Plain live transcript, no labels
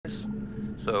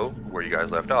So, where you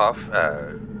guys left off,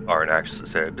 Arnax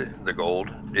said the gold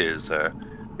is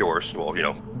yours, well,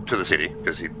 to the city,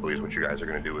 because he believes what you guys are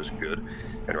going to do is good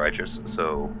and righteous.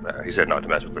 So, he said not to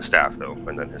mess with the staff, though,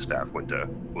 and then his staff went to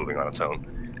moving on its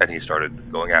own, and he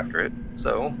started going after it.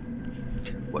 So,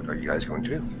 what are you guys going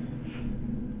to do?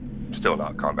 Still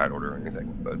not combat order or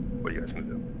anything, but what are you guys going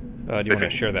to do? Do you want to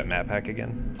share that map hack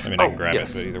again? I mean, I Oh, can grab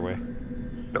yes. it, but either way.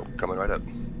 Nope, coming right up.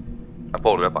 I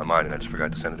pulled it up on mine, and I just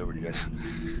forgot to send it over to you guys.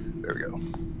 There we go.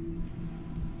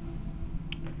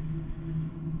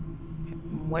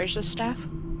 Where's the staff?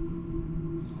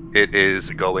 It is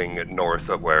going north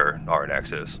of where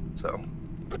Arnax is, so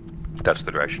that's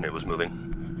the direction it was moving.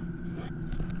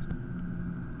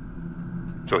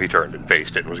 So he turned and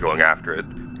faced it and was going after it,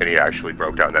 and he actually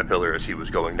broke down that pillar as he was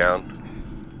going down.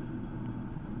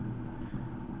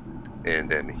 And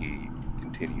then he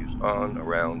continues on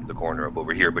around the corner up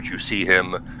over here, but you see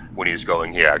him when he's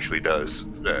going, he actually does,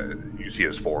 you see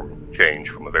his form change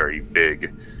from a very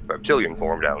big reptilian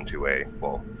form down to a,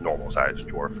 well, normal-sized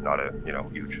dwarf, not a,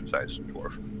 huge-sized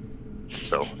dwarf.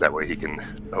 So that way he can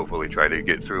hopefully try to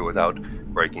get through without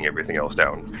breaking everything else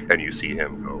down. And you see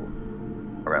him go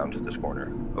around this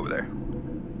corner over there.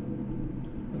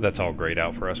 That's all grayed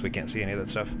out for us. We can't see any of that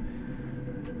stuff.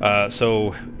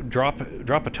 So drop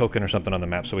a token or something on the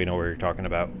map so we know where you're talking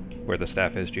about, where the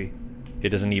staff is, G. It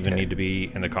doesn't even need to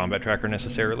be in the combat tracker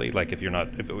necessarily. Like if you're not,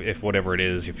 if whatever it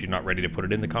is, if you're not ready to put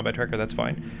it in the combat tracker, that's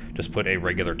fine. Just put a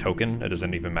regular token. It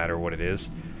doesn't even matter what it is.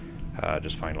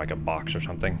 Just find like a box or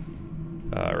something,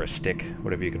 or a stick,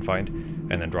 whatever you can find,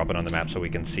 and then drop it on the map so we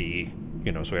can see,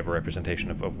 so we have a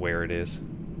representation of where it is.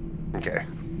 Okay.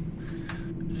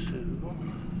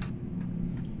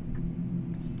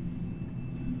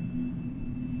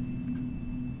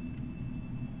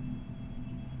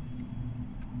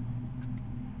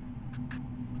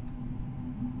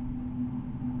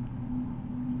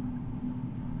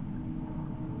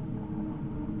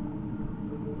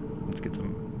 Let's get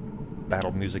some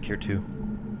battle music here too.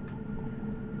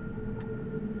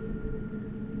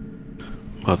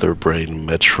 Mother Brain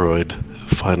Metroid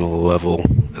final level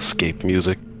escape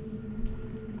music.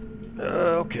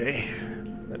 Okay.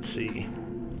 Let's see.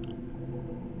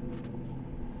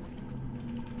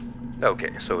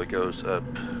 Okay, so it goes up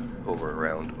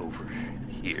around over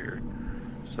here.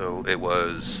 So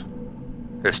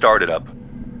it started up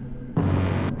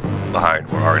behind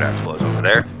where Arnax was over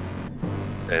there.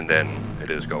 And then it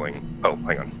is going, oh,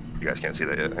 hang on. You guys can't see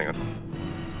that yet, hang on.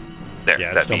 There,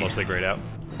 Yeah, it's still mostly grayed out.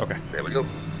 Okay. There we go.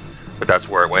 But that's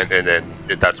where it went, and then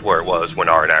that's where it was when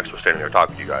Arnax was standing there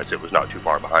talking to you guys. It was not too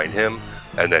far behind him,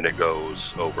 and then it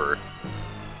goes over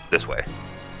this way.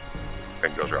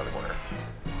 And goes around the corner.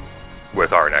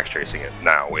 With Arnax chasing it,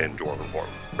 now in dwarven form.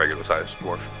 Regular sized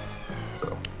dwarf.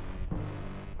 So.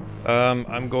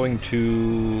 I'm going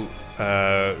to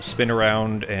spin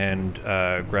around and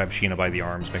grab Sheena by the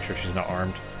arms, make sure she's not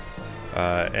armed,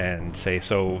 and say,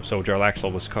 so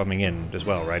Jarlaxle was coming in as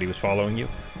well, right? He was following you?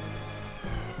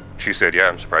 She said, yeah,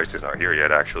 I'm surprised he's not here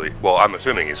yet, actually. Well, I'm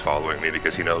assuming he's following me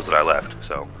because he knows that I left,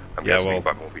 so I'm guessing he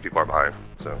probably won't be too far behind.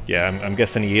 So. Yeah, I'm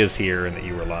guessing he is here and that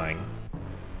you were lying.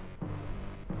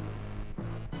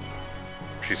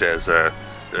 She says,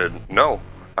 no,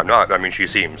 I'm not. I mean, she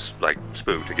seems, like,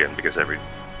 spooked again because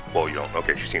well, you don't.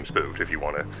 Okay, she seems spooked. If you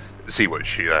want to see what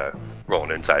she,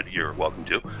 rolling inside, you're welcome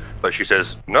to. But she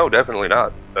says, no, definitely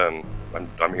not.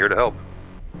 I'm here to help.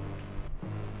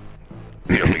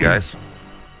 You know me, guys.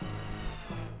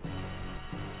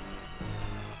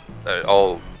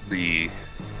 All the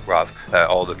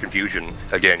confusion,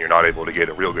 again, you're not able to get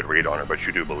a real good read on her, but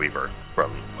you do believe her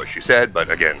from what she said. But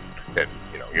again,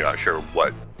 you're not sure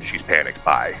what she's panicked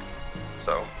by.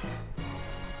 So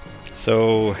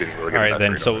all right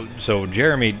then. So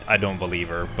Jeremy, I don't believe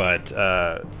her, but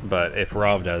if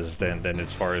Rav does, then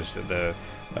as far as the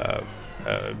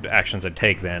actions I'd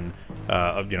take, then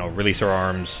release her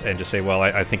arms and just say, well,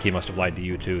 I think he must have lied to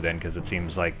you too, then, because it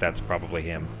seems like that's probably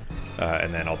him.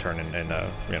 And then I'll turn and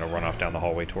run off down the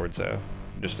hallway towards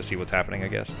just to see what's happening, I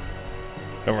guess.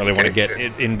 Don't really want to get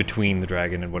it in between the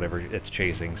dragon and whatever it's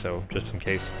chasing, so just in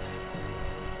case.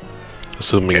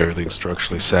 Assuming everything's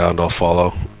structurally sound, I'll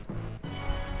follow.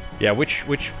 Yeah, which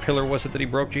pillar was it that he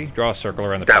broke, G? Draw a circle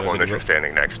around the pillar. That one that you're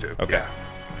standing next to. Okay. Yeah.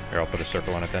 Here, I'll put a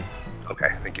circle on it then. Okay,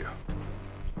 thank you.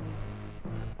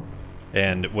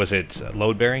 And was it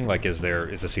load-bearing? Like, is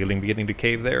the ceiling beginning to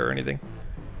cave there or anything?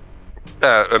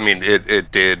 I mean,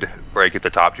 it did break at the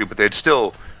top too, but it's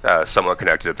still somewhat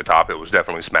connected at the top. It was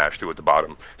definitely smashed through at the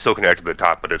bottom. Still connected to the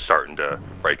top, but it's starting to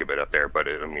break a bit up there. But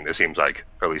it seems like,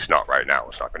 at least not right now,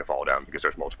 it's not going to fall down because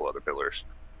there's multiple other pillars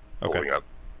holding up.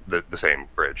 the same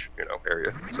bridge,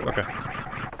 area. So. Okay.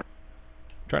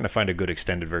 Trying to find a good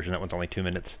extended version. That one's only 2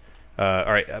 minutes. All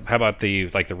right. How about the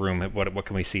room? What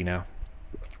can we see now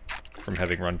from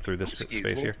having run through this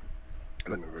space here?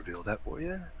 Let me reveal that for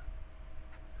you.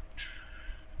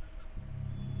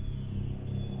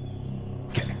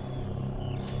 Okay.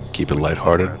 Keep it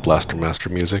lighthearted. Blaster Master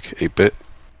music, 8-bit.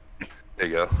 There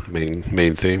you go.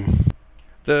 Main theme.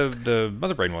 The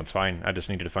Mother Brain one's fine. I just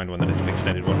needed to find one that is an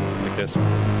extended one like this,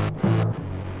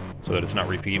 so that it's not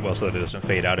repeat. Well, so that it doesn't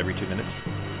fade out every 2 minutes.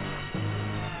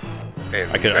 And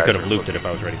I could have looped it if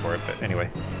I was ready for it, but anyway.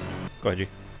 Go ahead, G.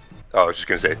 Oh, I was just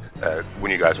gonna say,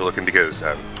 when you guys were looking, because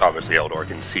obviously Eldor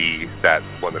can see that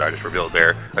one that I just revealed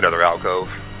there, another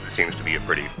alcove. It seems to be a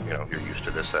pretty, you're used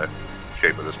to this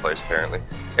shape of this place apparently.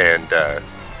 And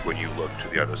when you look to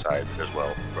the other side as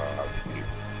well,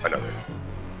 another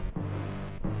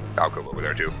alcove over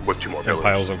there too, with 2 more pillars.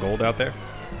 Piles of gold out there?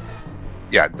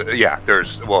 Yeah,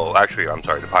 there's, well, actually, I'm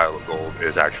sorry, the pile of gold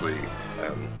is actually,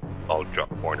 I'll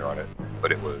drop a pointer on it,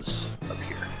 but it was up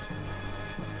here.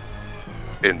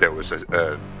 And there was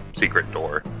a secret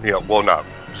door, well, not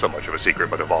so much of a secret,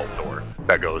 but a vault door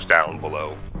that goes down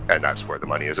below, and that's where the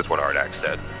money is. It's what Ardax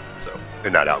said. So,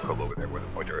 in that alcove over there where the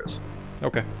pointer is.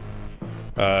 Okay.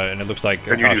 And it looks like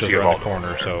Akasha's around the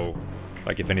corner, so,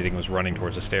 like, if anything was running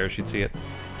towards the stairs, you'd see it.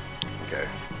 Okay.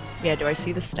 Yeah, do I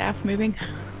see the staff moving?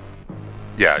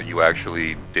 Yeah, you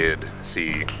actually did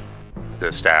see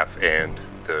the staff and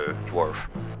the dwarf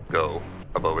go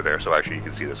up over there, so actually you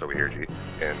can see this over here, G.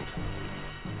 And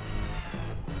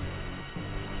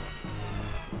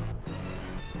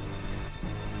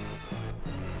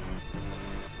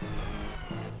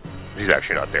he's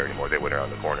actually not there anymore. They went around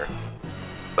the corner.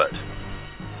 But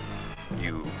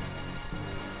you,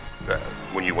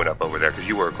 when you went up over there, because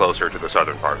you were closer to the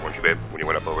southern part, weren't you, babe, when you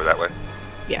went up over that way?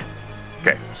 Yeah.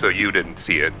 Okay, so you didn't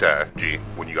see it, G,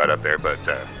 when you got up there, but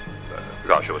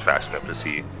Gasha was fast enough to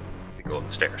see you go up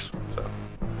the stairs. So.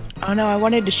 Oh no, I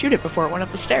wanted to shoot it before it went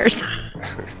up the stairs.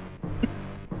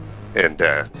 And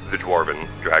the dwarven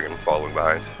dragon following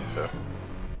behind, so.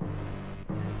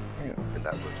 And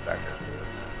that was back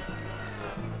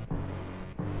up.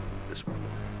 This one.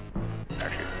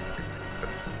 Actually.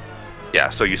 Yeah,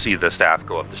 so you see the staff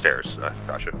go up the stairs,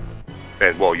 Gasha.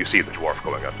 And, well, you see the dwarf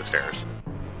going up the stairs.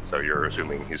 So you're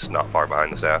assuming he's not far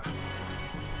behind the staff?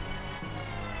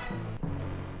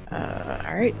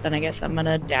 Alright, then I guess I'm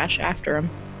gonna dash after him.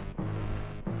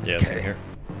 Yeah, same here.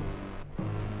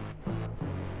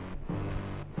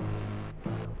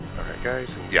 Alright,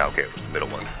 guys. And yeah, okay, it was the middle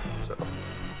one. So,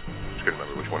 just couldn't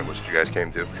remember which one it was that you guys came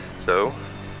to. So,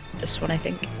 This one, I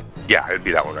think. yeah, it'd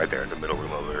be that one right there, the middle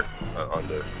room over on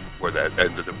the, where that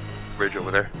end of the bridge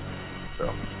over there.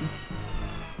 So.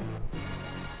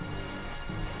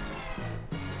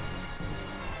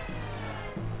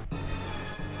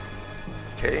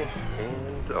 Okay,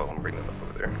 and oh, I'm bringing them up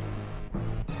over there.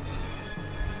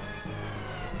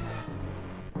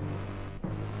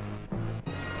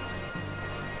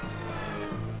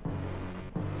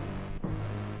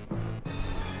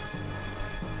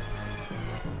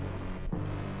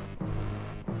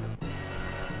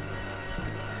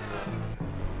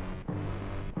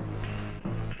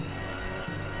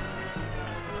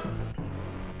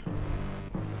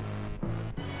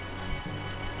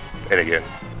 And again,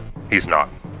 he's not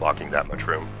blocking that much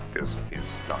room because he's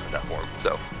not in that form.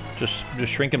 So just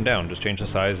shrink him down. Just change the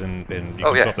size, and you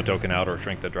can swap the token out or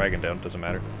shrink the dragon down. Doesn't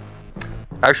matter.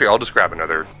 Actually, I'll just grab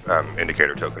another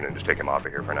indicator token and just take him off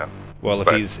of here for now. Well,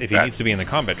 if he needs to be in the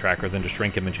combat tracker, then just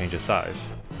shrink him and change his size.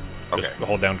 Just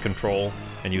hold down Control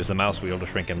and use the mouse wheel to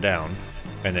shrink him down,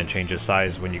 and then change his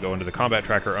size when you go into the combat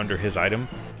tracker under his item,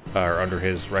 or under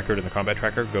his record in the combat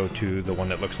tracker. Go to the one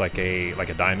that looks like a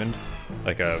diamond,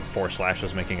 like a 4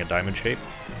 slashes making a diamond shape.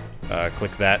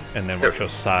 Click that, and then where it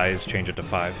shows size, change it to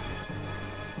 5.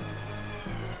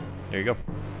 There you go.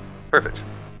 Perfect.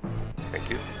 Thank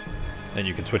you. And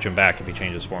you can switch him back if he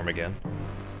changes form again.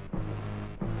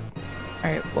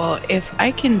 Alright, well, if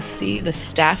I can see the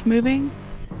staff moving,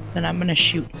 then I'm gonna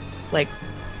shoot, like,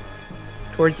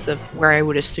 towards where I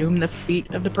would assume the feet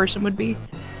of the person would be.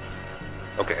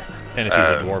 Okay. And if he's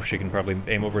a dwarf, she can probably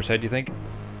aim over his head, you think?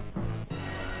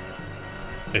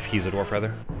 If he's a dwarf,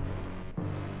 rather?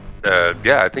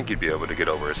 Yeah, I think you'd be able to get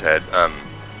over his head.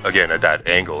 Again, at that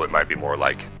angle, it might be more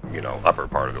like, upper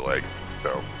part of the leg.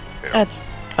 So, That's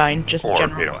fine, just or,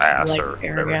 general ass leg or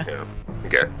area. whatever.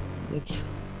 Okay.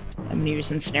 I'm gonna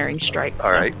use ensnaring strike.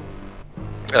 All right.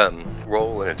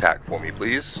 Roll an attack for me,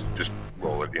 please. Just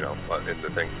roll it, in the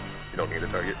thing. You don't need a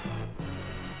target.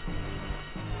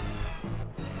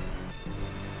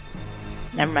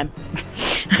 Never mind.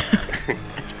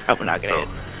 Oh, we're not gonna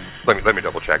So hit. let me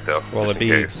double check though, Well, just it'd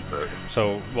in be case. But...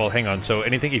 so. Well, hang on. So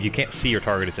anything if you can't see your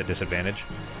target, it's at disadvantage.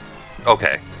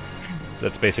 Okay.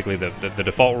 That's basically the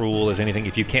default rule. Is anything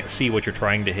if you can't see what you're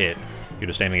trying to hit, you're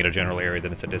just aiming at a general area,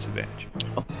 then it's a disadvantage.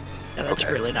 Oh, yeah, that's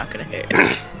Okay. really not gonna hit.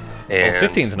 And Well,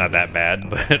 15's not that bad,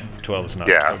 but 12's not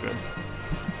Yeah. so good.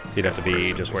 You'd have to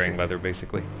be just wearing leather,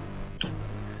 basically.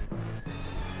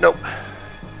 Nope.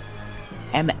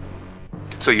 Damn it.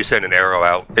 So you send an arrow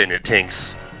out, and it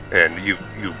tinks, and you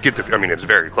get the. I mean, it's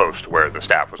very close to where the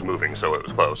staff was moving, so it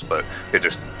was close, but it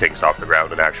just tinks off the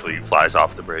ground and actually flies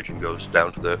off the bridge and goes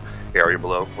down to the area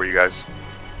below where you guys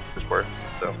just were.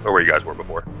 So, or where you guys were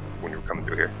before when you were coming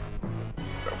through here.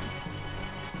 So.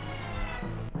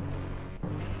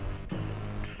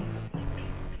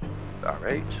 All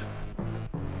right.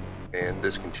 And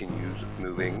this continues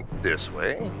moving this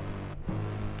way.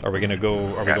 Are we gonna go?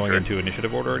 Are we going Accurate. into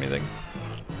initiative order or anything?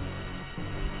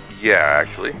 Yeah,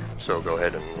 actually. So go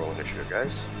ahead and roll initiative,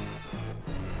 guys.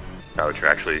 Now that you're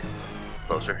actually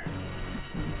closer.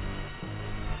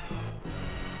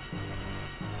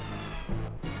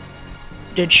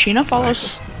 Did Sheena follow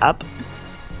us up?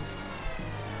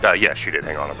 Yes, she did.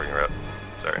 Hang on, I'll bring her up.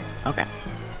 Sorry. Okay.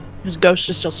 His ghost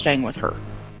is still staying with her.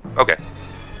 Okay.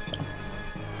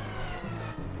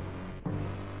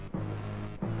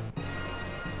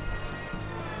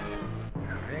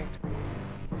 Alright.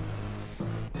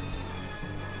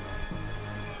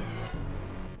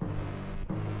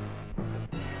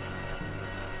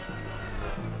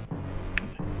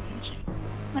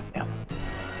 Yeah.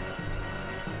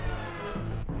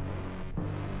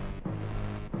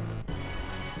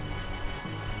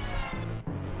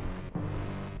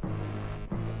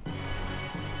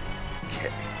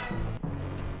 Okay.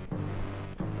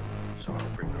 So I'll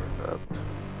bring her up.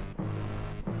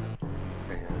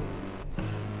 And...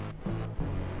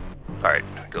 Alright,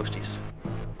 ghosties.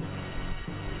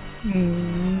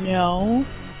 No.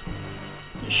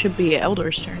 It should be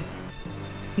Eldor's turn.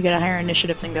 You got a higher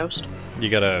initiative than Ghost. You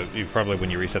probably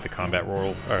when you reset the combat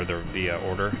roll or the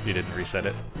order, you didn't reset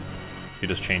it. You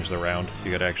just changed the round.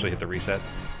 You gotta actually hit the reset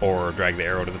or drag the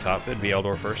arrow to the top. It'd be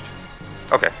Eldor first.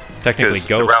 Okay. Technically, 'Cause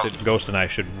the round- Ghost and I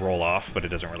should roll off, but it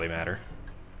doesn't really matter.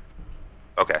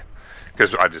 Okay.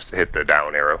 Because I just hit the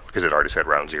down arrow, because it already said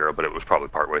round 0, but it was probably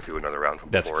partway through another round from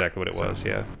That's before. exactly what it was,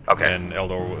 yeah. Okay. And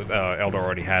Eldor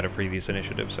already had a previous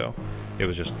initiative, so it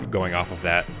was just going off of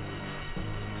that.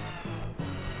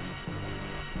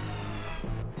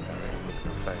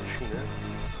 Find Sheena.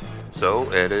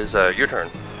 So it is your turn,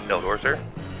 Eldor, sir.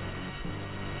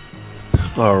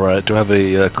 Alright, do I have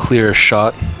a clear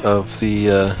shot of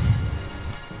the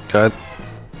guy?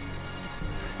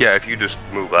 Yeah, if you just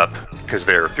move up, because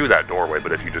they're through that doorway,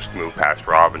 but if you just move past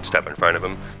Rob and step in front of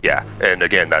him, yeah. And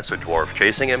again, that's a dwarf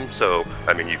chasing him, so,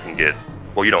 I mean, you can get,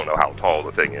 well, you don't know how tall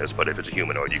the thing is, but if it's a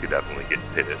humanoid, you could definitely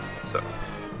hit it, so.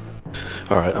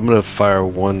 Alright, I'm gonna fire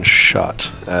one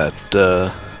shot at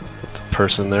the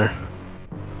person there.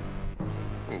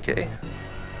 Okay.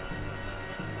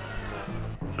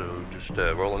 So just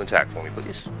roll an attack for me,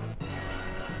 please.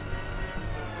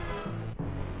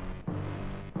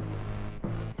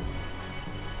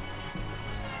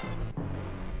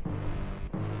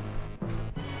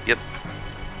 Yep,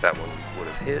 that one would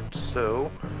have hit.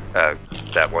 So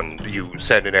that one, you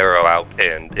send an arrow out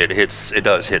and it hits. It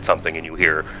does hit something, and you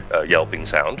hear a yelping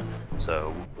sound.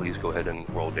 So please go ahead and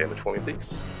roll damage for me, please.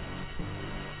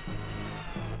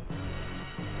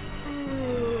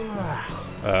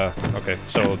 Okay,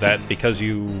 so that because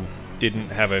you didn't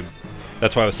have a,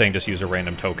 that's why I was saying just use a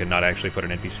random token, not actually put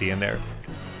an NPC in there,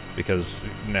 because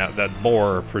now that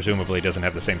boar presumably doesn't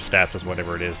have the same stats as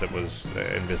whatever it is that was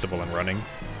invisible and running.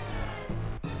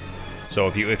 So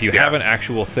if you have an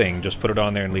actual thing, just put it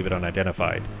on there and leave it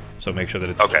unidentified. So make sure that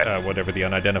it's Okay. Whatever the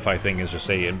unidentified thing is, just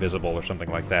say invisible or something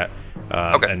like that,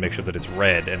 Okay. and make sure that it's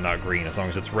red and not green. As long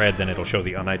as it's red, then it'll show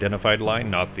the unidentified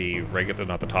line, not the regular,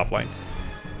 not the top line.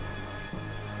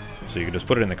 So you can just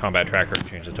put it in the combat tracker and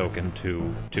change the token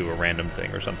to a random thing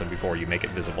or something before you make it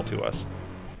visible to us.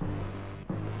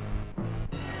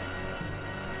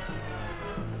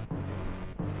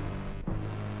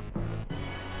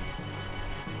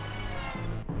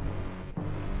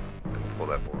 Pull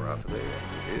that boar off of there.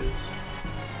 It is.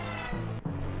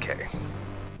 Okay.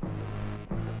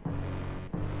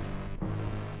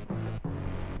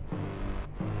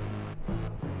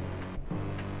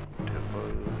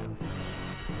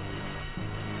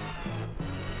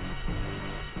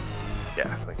 Yeah,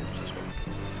 I think it was this one.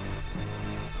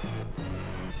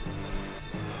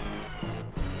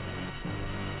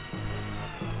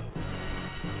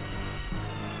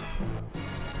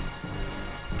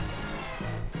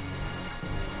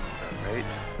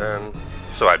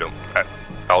 So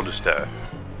I'll just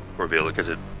reveal it because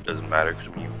it doesn't matter, because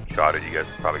when you shot it, you guys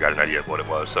probably got an idea of what it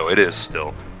was. So it is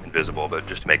still invisible, but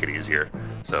just to make it easier.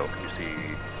 So you see,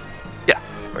 yeah,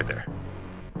 right there.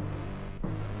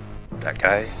 That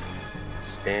guy,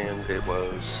 and it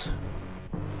was.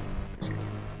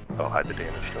 I'll hide the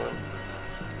damage to him.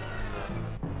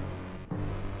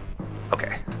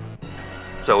 Okay.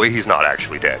 So he's not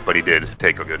actually dead, but he did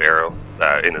take a good arrow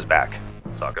in his back,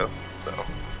 Sako. So.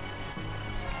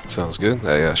 Sounds good.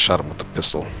 I shot him with the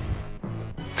pistol.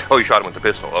 Oh, you shot him with the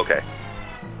pistol. Okay.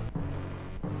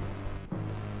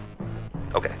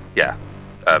 Okay. Yeah.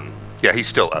 Yeah, he's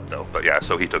still up though. But yeah,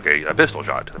 so he took a pistol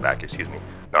shot to the back. Excuse me,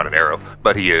 not an arrow.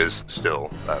 But he is still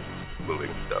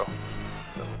moving though.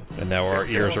 So. And now our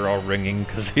ears are all ringing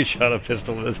because he shot a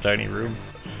pistol in this tiny room.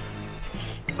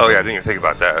 Oh yeah, I didn't even think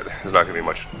about that. There's not gonna be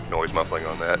much noise muffling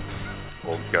on that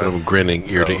old gun. I'm grinning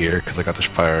ear to ear because I got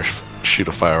to shoot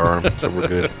a firearm, so we're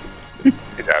good.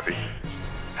 He's happy.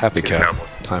 Happy cat.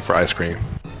 Time for ice cream.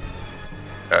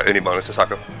 Any bonus to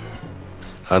Sako?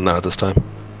 Not at this time.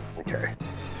 Okay.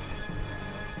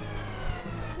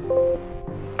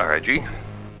 Alright, G.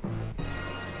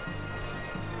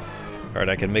 Alright,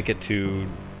 I can make it to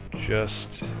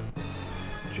just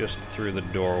through the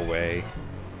doorway.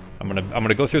 I'm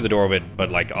gonna go through the doorway,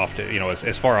 but like off to,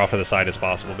 as far off to the side as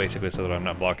possible, basically, so that I'm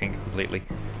not blocking completely.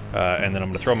 And then I'm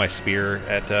gonna throw my spear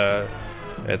at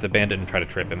the bandit and try to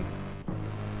trip him.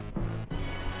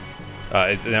 Now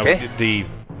okay.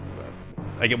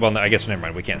 I guess never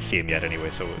mind. We can't see him yet anyway,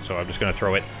 so I'm just gonna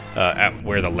throw it at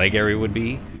where the leg area would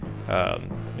be.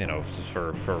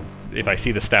 For if I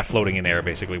see the staff floating in air,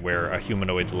 basically where a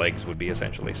humanoid's legs would be,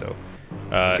 essentially. So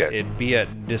it'd be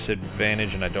at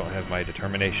disadvantage, and I don't have my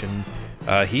determination.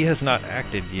 He has not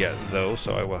acted yet, though,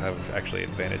 so I will have actually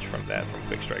advantage from that, from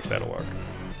quick strikes. That'll work.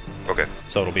 Okay.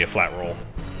 So it'll be a flat roll.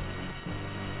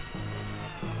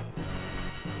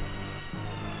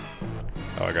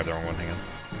 Oh, I grabbed the wrong one. Hang on.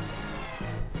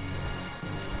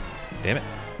 Damn it.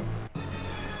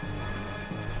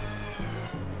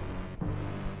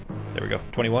 There we go.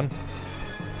 21.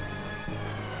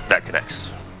 That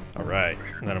connects. Alright.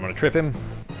 And then I'm going to trip him.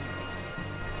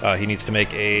 He needs to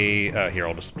make a... here,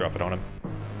 I'll just drop it on him.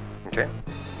 Okay.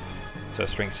 So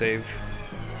strength save.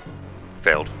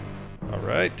 Failed.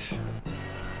 Alright.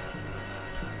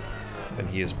 Then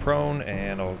he is prone,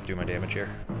 and I'll do my damage here.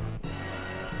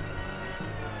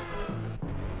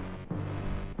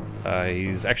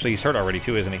 He's hurt already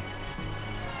too, isn't he?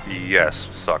 Yes,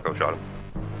 Sako shot him.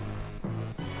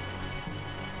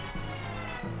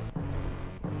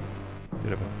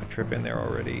 Did I put my trip in there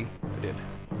already? I did.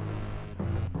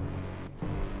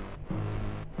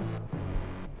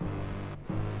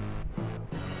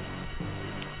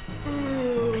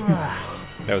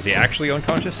 Now, was he actually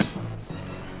unconscious?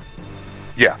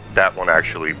 Yeah, that one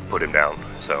actually put him down.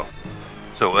 So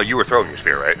you were throwing your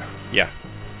spear, right? Yeah.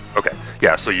 Okay,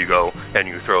 yeah, so you go and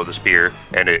you throw the spear,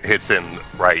 and it hits him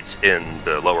right in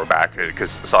the lower back,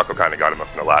 because Sako kind of got him up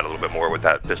in the lat a little bit more with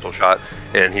that pistol shot,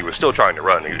 and he was still trying to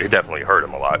run. It definitely hurt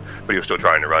him a lot, but he was still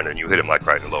trying to run, and you hit him like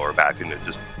right in the lower back, and it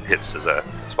just hits his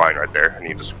spine right there, and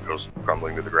he just goes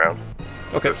crumbling to the ground.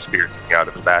 Okay. The spear sticking out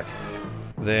of his back.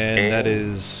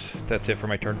 Then that's it for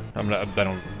my turn. I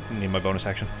don't need my bonus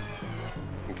action.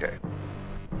 Okay.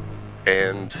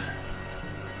 And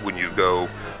when you go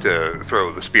to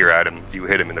throw the spear at him, you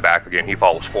hit him in the back again. He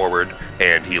falls forward,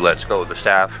 and he lets go of the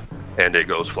staff, and it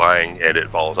goes flying, and it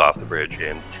falls off the bridge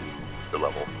into the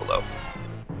level below.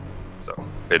 So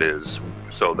it is.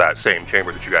 So that same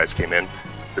chamber that you guys came in,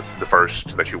 the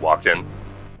first that you walked in,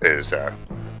 is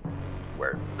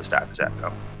where the staff is at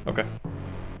now. Okay.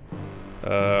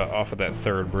 Off of that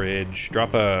third bridge,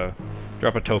 drop a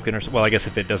token, or well, I guess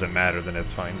if it doesn't matter, then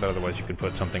it's fine. But otherwise, you can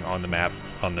put something on the map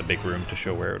on the big room to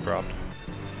show where it dropped.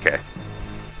 Okay.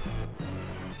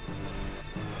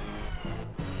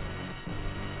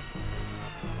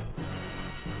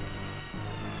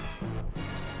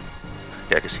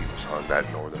 Yeah, I guess he was on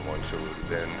that northern one, so it would have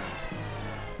been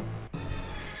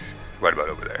right about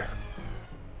over there.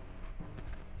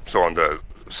 So on the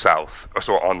south,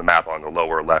 so on the map on the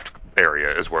lower left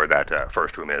area is where that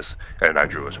first room is, and I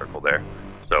drew a circle there.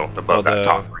 So above that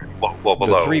top bridge, well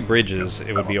below. The three bridges,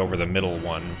 it would be over the middle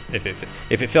one. If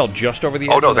it fell just over the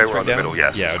edge. Oh no, they were on the middle.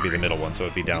 Yes. Yeah, it would be the middle one, so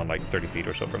it'd be down like 30 feet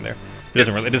or so from there.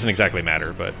 It doesn't exactly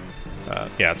matter, but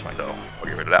yeah, it's fine. So I'll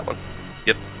get rid of that one.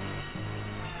 Yep.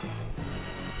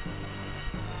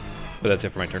 But that's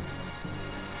it for my turn.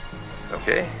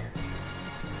 Okay.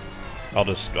 I'll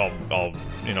tell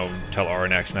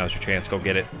Aranax, now's your chance, go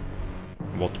get it.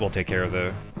 We'll take care of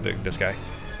this guy.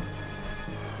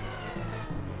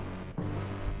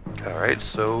 All right,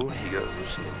 so he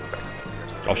goes.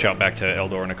 I'll shout back to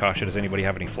Eldor and Akasha. Does anybody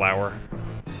have any flour?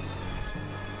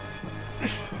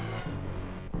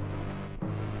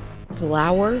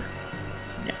 Flour?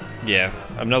 Yeah,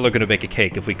 I'm not looking to bake a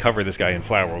cake. If we cover this guy in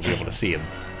flour, we'll be able to see him.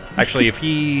 Actually, if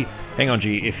he... Hang on,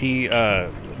 G. If he,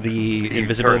 the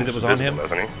invisibility that was on him...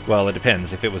 Doesn't he? Well, it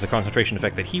depends. If it was a concentration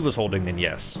effect that he was holding, then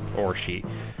yes. Or she.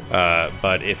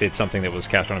 But if it's something that was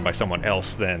cast on him by someone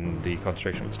else, then the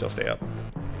concentration would still stay up.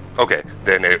 Okay,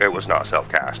 then it was not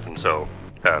self-cast, and so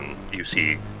you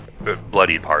see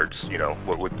bloodied parts, you know,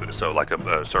 so like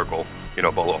a circle, you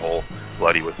know, bullet hole,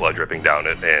 bloody with blood dripping down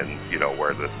it, and, you know,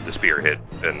 where the spear hit,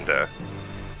 and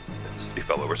he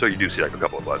fell over. So you do see like a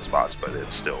couple of blood spots, but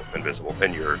it's still invisible,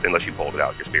 and unless you pulled it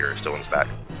out, your spear is still in his back.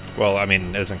 Well, I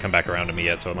mean, it hasn't come back around to me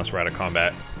yet, so unless we're out of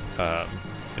combat,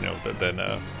 you know, then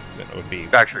it would be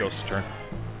Actually, Ghost's turn.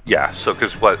 Yeah, so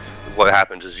because what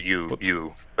happens is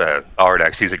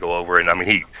Ardax sees it go over, and I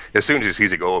mean as soon as he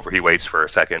sees it go over, he waits for a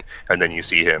second, and then you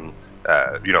see him,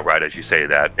 you know, right as you say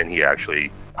that, and he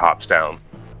actually hops down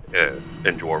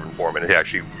in dwarven form, and he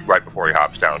actually right before he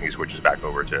hops down, he switches back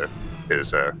over to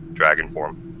his dragon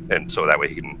form, and so that way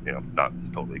he can, you know, not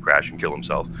totally crash and kill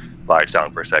himself. Glides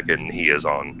down for a second, and he is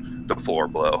on the floor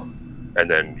below, and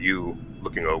then you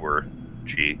looking over,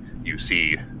 G, you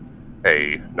see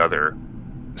another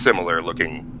similar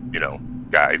looking, you know,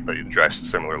 guy dressed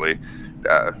similarly,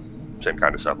 same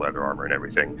kind of stuff, leather armor and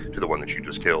everything, to the one that you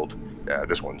just killed.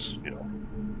 This one's, you know,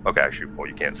 okay, actually, well,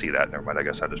 you can't see that. Never mind. I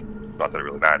guess I just thought that it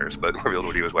really matters, but revealed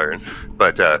what he was wearing.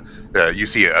 But you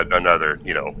see another,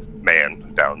 you know,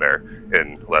 man down there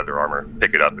in leather armor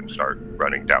pick it up and start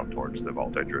running down towards the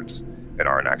vault entrance, and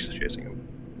Arnax is chasing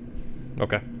him.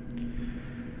 Okay.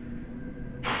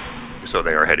 So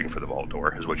they are heading for the vault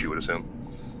door, is what you would assume.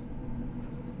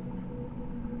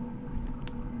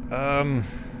 I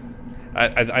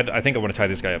think I want to tie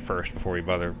this guy up first before we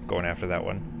bother going after that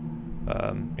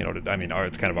one. You know, I mean,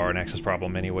 it's kind of Arnax's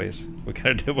problem anyways. We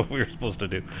kind of did what we were supposed to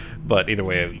do. But either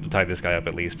way, I'll tie this guy up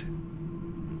at least.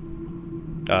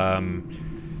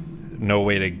 No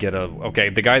way to get a... Okay,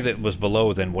 the guy that was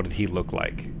below, then, what did he look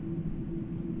like?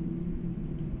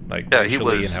 Like, yeah, he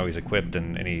was... and how he's equipped,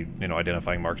 and any, you know,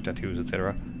 identifying marks, tattoos,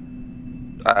 etc.?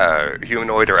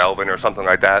 Humanoid or elven or something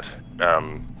like that.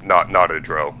 Not a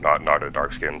drow, not a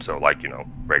dark skin, so like, you know,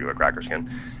 regular cracker skin,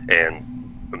 and,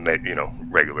 you know,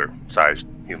 regular sized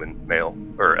human male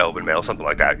or elven male, something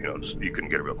like that. You know, just, you couldn't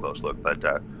get a real close look, but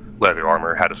leather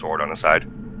armor, had a sword on the side,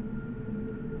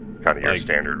 kind of your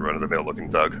standard run of the mill looking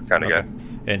thug kind of guy.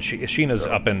 And Sheena's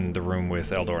up in the room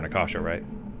with Eldor and Akasha, right?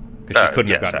 Because she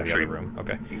couldn't have gotten to the other room.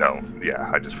 Okay. No,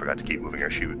 yeah, I just forgot to keep moving her.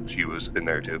 She was in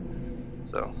there too,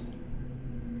 so.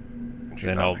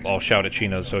 Then I'll shout at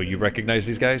Sheena, so you recognize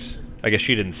these guys? I guess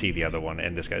she didn't see the other one,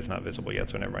 and this guy's not visible yet,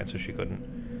 so never mind, so she couldn't.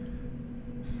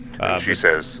 And she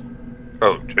says,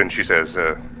 oh, and she says,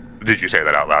 did you say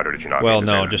that out loud, or did you not? Well,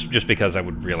 no, just because I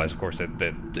would realize, of course,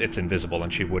 that it's invisible,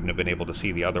 and she wouldn't have been able to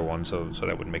see the other one, so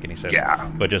that wouldn't make any sense.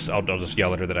 Yeah. But I'll just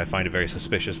yell at her that I find it very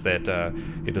suspicious that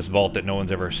if this vault that no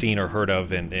one's ever seen or heard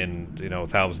of in you know,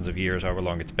 thousands of years, however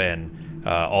long it's been,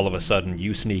 all of a sudden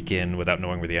you sneak in without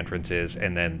knowing where the entrance is,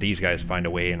 and then these guys find a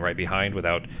way in right behind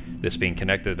without this being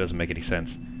connected. It doesn't make any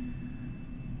sense.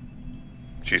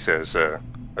 She says, I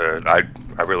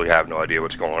really have no idea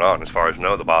what's going on. As far as I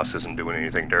know, the boss isn't doing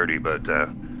anything dirty, but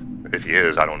if he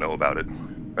is, I don't know about it.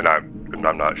 And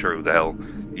I'm not sure who the hell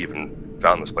even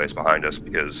found this place behind us,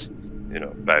 because, you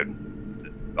know,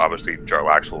 obviously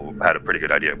Jarlaxle had a pretty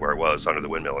good idea of where it was under the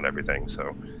windmill and everything,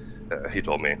 so he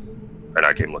told me. And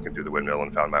I came looking through the windmill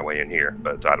and found my way in here,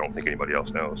 but I don't think anybody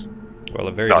else knows. Well,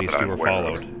 at very least you were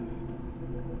followed.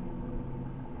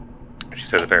 She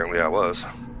says apparently I was.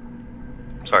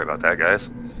 Sorry about that, guys.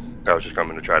 I was just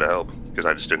coming to try to help, because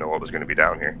I just didn't know what was going to be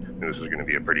down here. And this was going to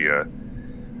be a pretty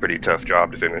tough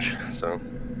job to finish, so...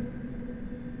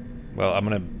 Well, I'm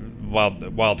going to...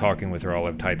 While talking with her, I'll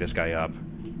have tied this guy up.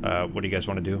 What do you guys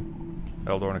want to do?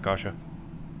 Eldor and Akasha?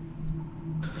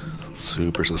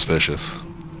 Super suspicious.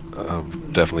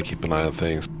 Definitely keep an eye on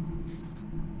things.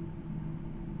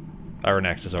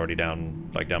 Ironax is already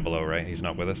down below, right? He's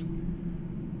not with us?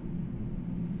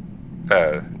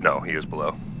 No, he is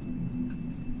below.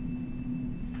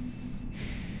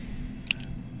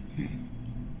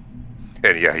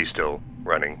 And yeah, he's still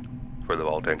running for the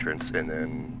vault entrance, and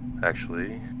then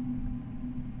actually...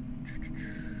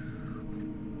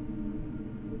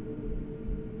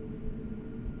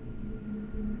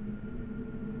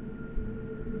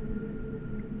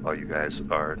 While you guys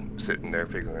are sitting there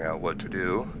figuring out what to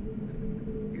do,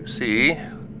 you see...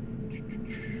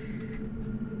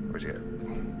 Where's he at?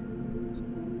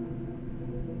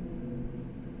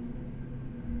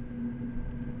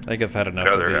 I think I've had enough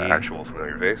of Another the... actual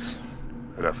familiar face.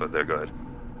 Enough of they're good.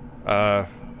 All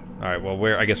right. Well,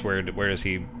 where is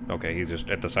he? Okay, he's just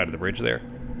at the side of the bridge there.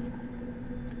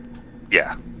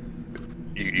 Yeah.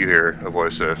 You hear a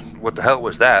voice. What the hell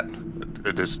was that?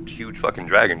 This huge fucking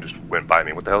dragon just went by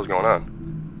me. What the hell's going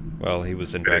on? Well, he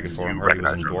was in dragon form, or he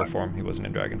was in dwarf form. He wasn't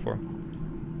in dragon form.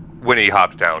 When he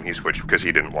hopped down, he switched because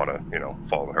he didn't want to,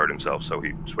 fall and hurt himself. So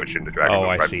he switched into dragon Oh, mode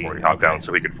I right see. before he hopped Okay. down,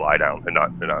 so he could fly down and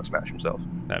not smash himself.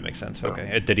 That makes sense. So-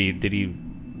 Okay. Did he?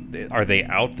 Are they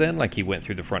out then? Like he went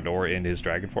through the front door in his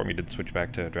dragon form. He didn't switch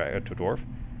back to dwarf.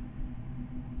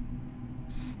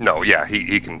 No, yeah,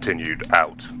 he continued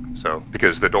out. So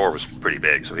because the door was pretty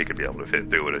big, so he could be able to fit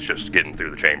through it. It's just getting through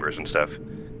the chambers and stuff.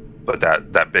 But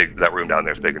that room down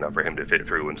there is big enough for him to fit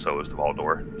through, and so is the vault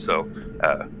door. So,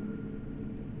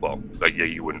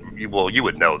 you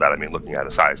would know that. I mean, looking at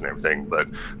his size and everything.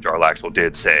 But Jarlaxle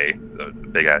did say the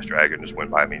big ass dragon just went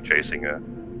by me chasing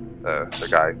the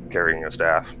guy carrying a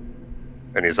staff,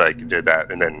 and he's like, did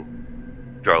that? And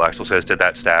then Jarlaxle says, did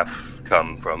that staff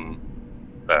come from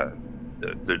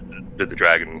the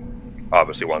dragon?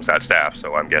 Obviously wants that staff,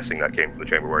 so I'm guessing that came from the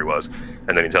chamber where he was.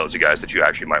 And then he tells you guys that you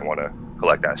actually might want to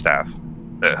collect that staff,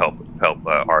 help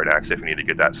Aranax if you need to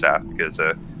get that staff, because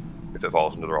if it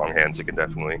falls into the wrong hands, it can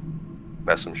definitely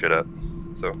mess some shit up.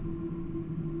 So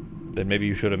Then maybe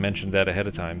you should have mentioned that ahead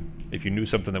of time. If you knew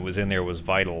something that was in there was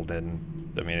vital, then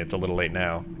I mean it's a little late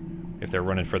now. If they're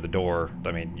running for the door,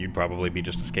 I mean you'd probably be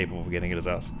just as capable of getting it as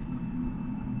us.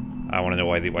 I want to know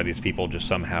why these people just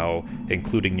somehow,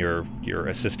 including your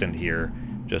assistant here,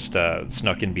 just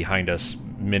snuck in behind us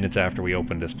minutes after we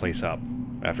opened this place up,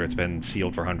 after it's been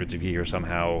sealed for hundreds of years.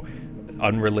 Somehow,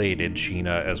 unrelated,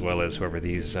 Sheena, as well as whoever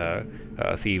these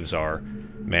thieves are,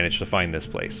 managed to find this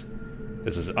place.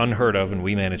 This is unheard of, and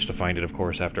we managed to find it, of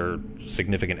course, after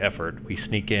significant effort. We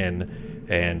sneak in,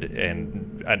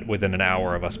 and within an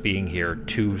hour of us being here,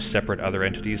 two separate other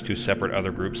entities, two separate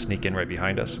other groups sneak in right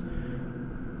behind us.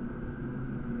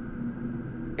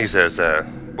 he says, I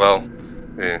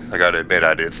gotta admit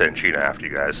I did send Sheena after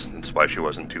you guys. That's why she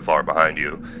wasn't too far behind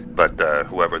you. But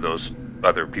whoever those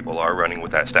other people are running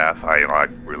with that staff, I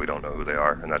really don't know who they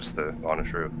are, and that's the honest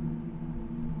truth.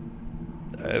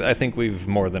 I think we've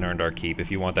more than earned our keep.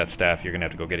 If you want that staff, you're gonna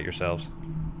have to go get it yourselves.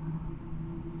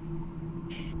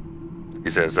 He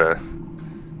says,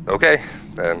 okay,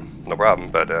 no problem,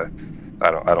 but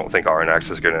I don't think Aranax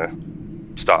is gonna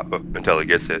stop until he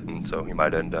gets it, and so he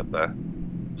might end up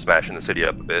smashing the city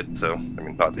up a bit. So I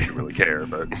mean, not that you really care,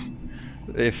 but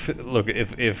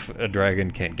If a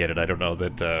dragon can't get it, I don't know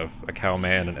that a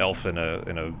cowman, an elf, and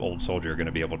an old soldier are going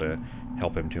to be able to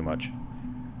help him too much.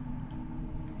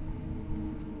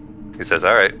 he says,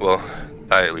 all right, well,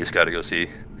 I at least got to go see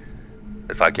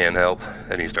if I can help,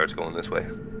 and he starts going this way.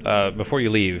 Before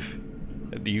you leave,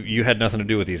 you had nothing to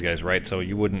do with these guys, right? So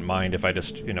you wouldn't mind if I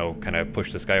just, kind of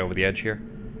push this guy over the edge here?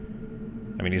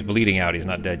 I mean, he's bleeding out, he's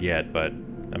not dead yet, but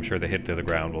I'm sure the hit to the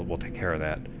ground will take care of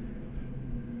that.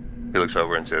 He looks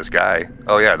over and says, guy,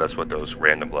 oh yeah, that's what those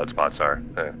random blood spots are.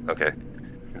 Okay.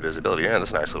 Invisibility, yeah,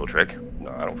 that's a nice little trick. No,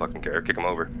 I don't fucking care. Kick him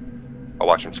over. I'll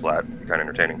watch him splat. Be kind of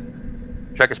entertaining.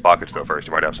 Check his pockets though first.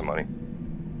 He might have some money.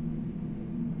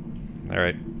 All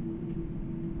right.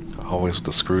 Always with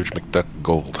the Scrooge McDuck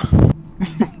gold.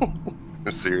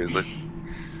 Seriously.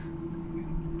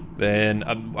 Then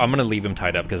I'm gonna leave him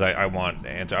tied up because I want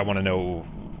answer. I want to know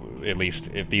at least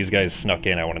if these guys snuck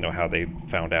in. I want to know how they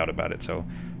found out about it. So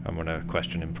I'm gonna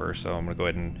question him first. So I'm gonna go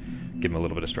ahead and give him a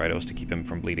little bit of Stridos to keep him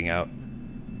from bleeding out.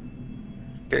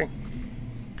 Okay.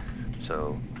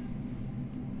 So.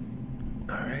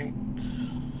 All right.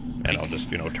 And I'll just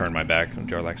turn my back and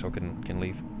Jarlaxle can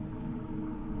leave.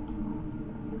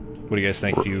 What do you guys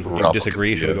think? Do you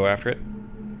disagree? Should we go after it?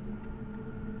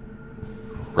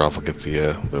 Ralph will get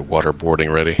the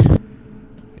waterboarding ready.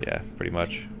 Yeah, pretty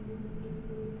much.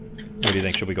 What do you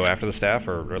think? Should we go after the staff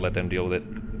or let them deal with it?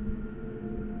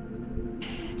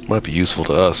 Might be useful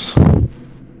to us. I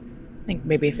think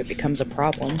maybe if it becomes a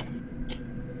problem.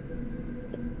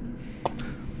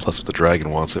 Plus, if the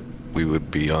dragon wants it, we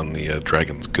would be on the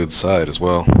dragon's good side as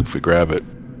well if we grab it.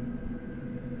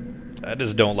 I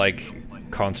just don't like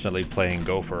constantly playing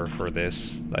gopher for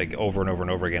this, like over and over and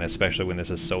over again, especially when this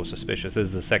is so suspicious. This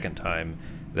is the second time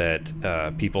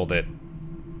that people that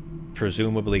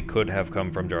presumably could have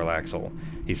come from Jarlaxle,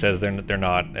 he says they're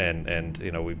not, and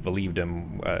we believed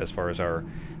him as far as our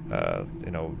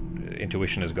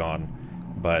intuition is gone,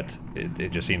 but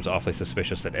it just seems awfully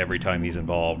suspicious that every time he's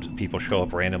involved, people show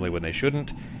up randomly when they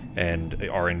shouldn't and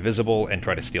are invisible and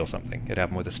try to steal something. It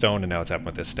happened with the stone, and now it's happened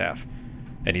with this staff.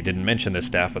 And he didn't mention this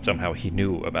staff, but somehow he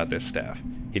knew about this staff.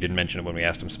 He didn't mention it when we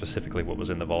asked him specifically what was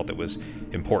in the vault that was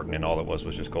important, and all it was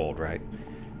just gold, right?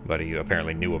 But he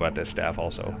apparently knew about this staff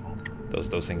also.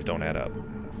 Those things don't add up.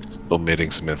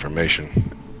 Omitting some information.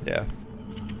 Yeah.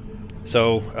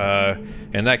 So,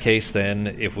 in that case, then,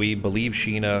 if we believe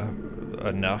Sheena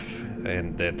enough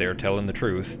and that they're telling the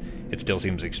truth, it still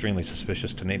seems extremely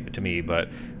suspicious to me. But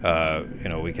you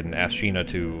know, we can ask Sheena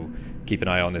to keep an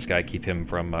eye on this guy, keep him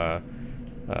from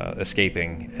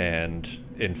escaping, and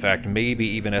in fact, maybe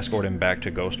even escort him back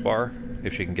to Ghost Bar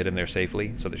if she can get him there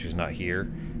safely, so that she's not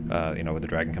here. You know, when the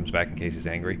dragon comes back in case he's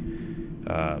angry.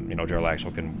 You know,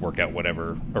 Jarlaxle can work out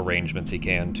whatever arrangements he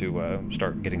can to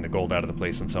start getting the gold out of the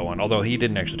place and so on. Although he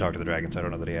didn't actually talk to the dragon, so I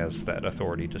don't know that he has that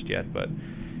authority just yet. But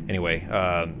anyway,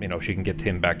 you know, if she can get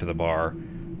him back to the bar,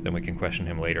 then we can question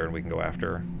him later, and we can go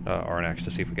after Arnax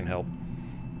to see if we can help.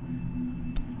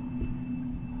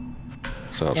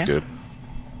 Sounds good.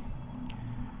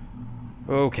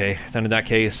 Okay, then in that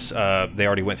case, they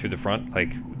already went through the front,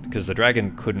 like, because the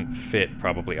dragon couldn't fit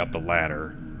probably up the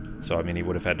ladder. So, I mean, he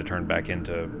would have had to turn back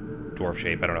into dwarf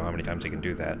shape. I don't know how many times he can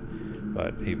do that.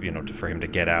 But, he, you know, for him to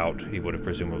get out, he would have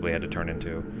presumably had to turn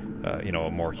into, you know,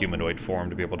 a more humanoid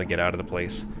form to be able to get out of the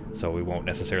place. So we won't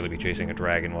necessarily be chasing a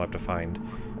dragon. We'll have to find,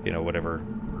 you know, whatever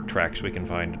tracks we can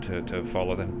find to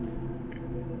follow them.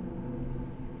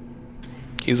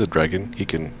 He's a dragon. He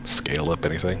can scale up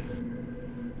anything.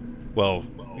 Well,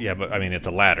 yeah, but, I mean, it's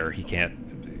a ladder. He can't...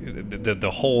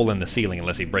 The hole in the ceiling,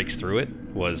 unless he breaks through it,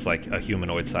 was like a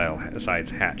humanoid size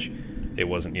hatch. It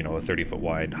wasn't, you know, a 30-foot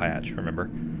wide hatch, remember?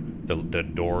 The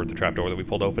door, the trap door that we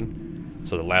pulled open?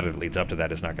 So the ladder that leads up to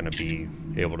that is not going to be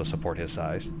able to support his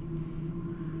size.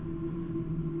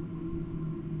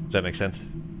 Does that make sense?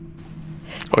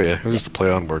 Oh yeah, it was just a play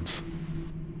on words.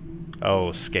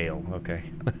 Oh, scale, okay.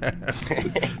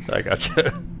 I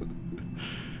gotcha.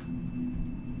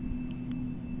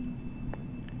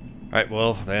 Alright,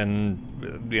 well,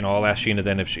 then, you know, I'll ask Sheena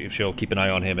then if she'll keep an eye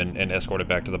on him and escort him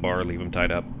back to the bar, leave him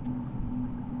tied up.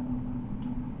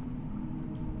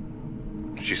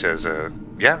 She says,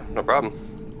 yeah, no problem.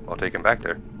 I'll take him back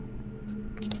there.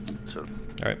 So.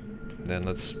 Alright, then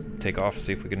let's take off,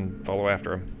 see if we can follow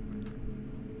after him.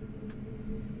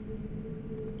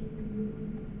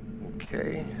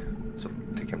 Okay, so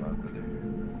take him out with it.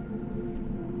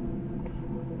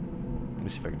 Let me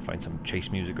see if I can find some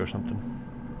chase music or something.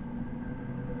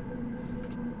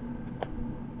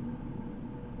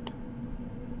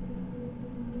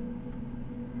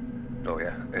 Oh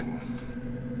yeah, and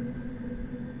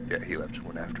yeah, he left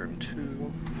one after him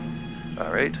too.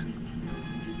 All right,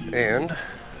 and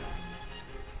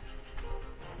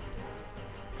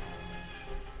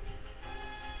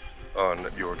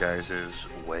on your guys'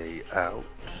 way out,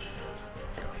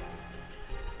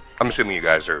 I'm assuming you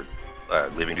guys are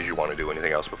leaving. Did you want to do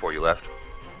anything else before you left?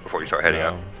 Before you start heading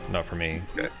out? Not for me.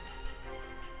 Okay.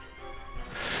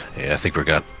 Yeah, I think we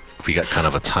got kind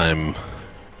of a time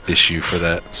issue for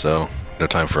that, so no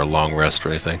time for a long rest or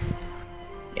anything.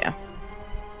 Yeah.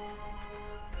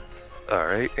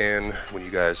 Alright, and when you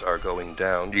guys are going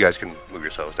down, you guys can move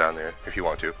yourselves down there if you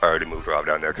want to. I already moved Rob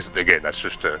down there, because again, that's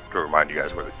just to remind you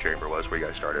guys where the chamber was, where you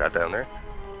guys started at down there.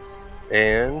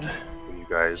 And when you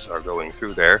guys are going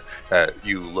through there,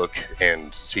 you look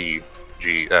and see,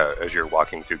 as you're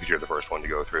walking through, because you're the first one to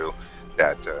go through,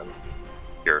 that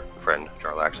your friend,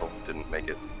 Jarlaxle, didn't make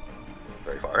it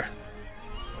very far.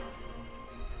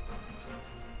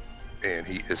 And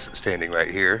he is standing right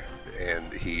here,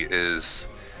 and he is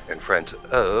in front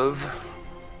of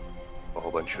a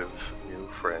whole bunch of new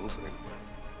friends.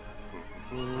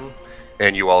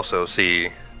 And you also see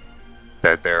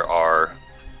that there are,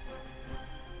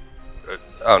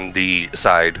 on the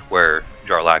side where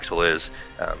Jarlaxle is,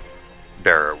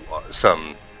 there are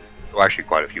some, well, actually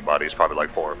quite a few bodies, probably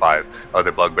like 4 or 5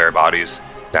 other bugbear bodies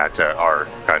that are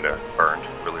kind of burned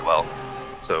really well.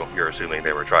 So you're assuming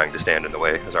they were trying to stand in the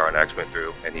way as Arnax went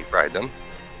through, and he fried them.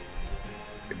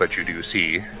 But you do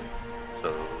see,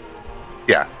 so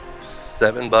yeah,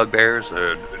 7 bugbears,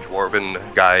 a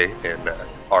dwarven guy in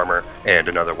armor, and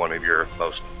another one of your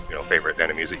most, favorite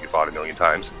enemies that you fought 1,000,000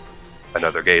 times.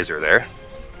 Another gazer there,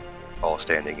 all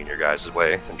standing in your guys'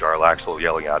 way, and Jarlaxle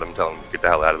yelling at him, telling him to get the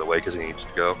hell out of the way because he needs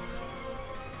to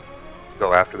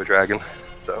go after the dragon.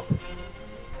 So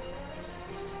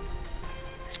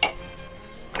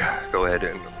go ahead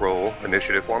and roll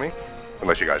initiative for me,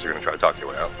 unless you guys are going to try to talk your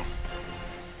way out.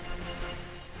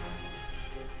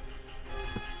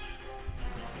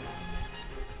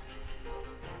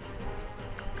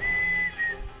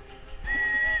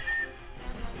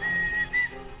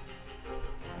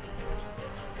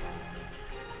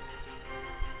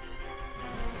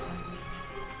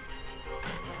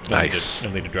 Nice.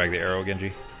 No need to drag the arrow,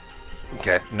 Genji.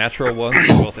 Okay. Natural ones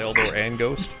for both Eldor and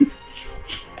Ghost.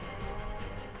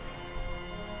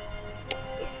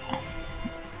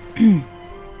 Hang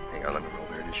on, let me roll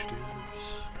their initiatives.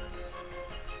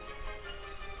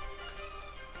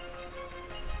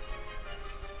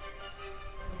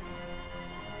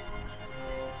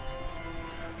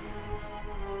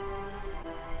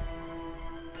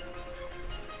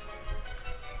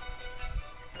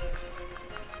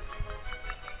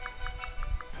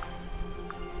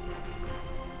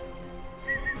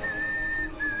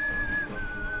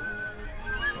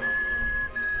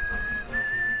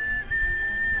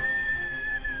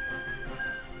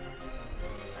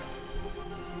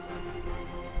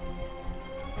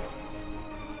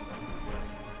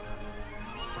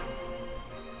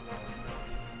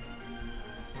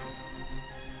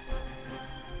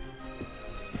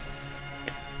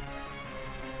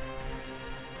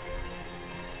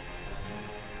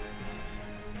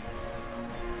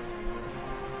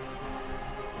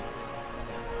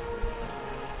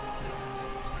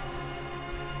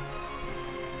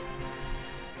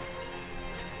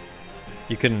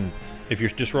 You can, if you're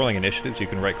just rolling initiatives, you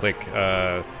can right-click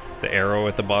the arrow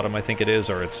at the bottom, I think it is,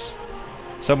 or it's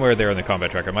somewhere there in the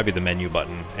combat tracker. It might be the menu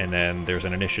button, and then there's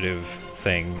an initiative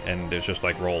thing, and there's just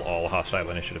like roll all hostile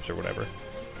initiatives or whatever.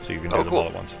 So you can do them all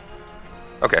at once.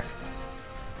 Okay.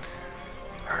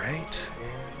 All right.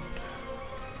 And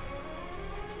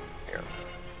here.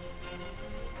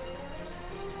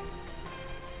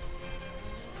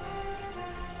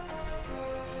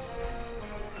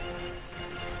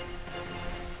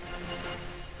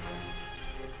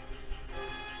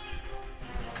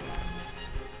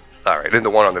 All right, and the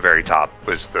one on the very top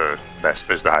is the best,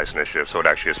 is the highest initiative, so it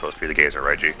actually is supposed to be the Gazer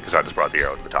Reggie, because I just brought the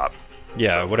arrow to the top.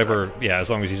 Yeah, So, whatever. sorry. Yeah,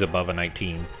 as long as he's above a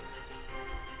 19.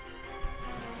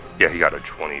 Yeah, he got a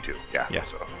 22. Yeah. Yeah.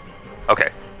 So,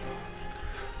 okay.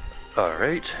 All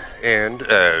right, and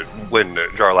when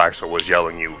Jarlaxle was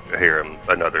yelling, you hear him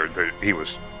he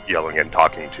was yelling and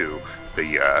talking to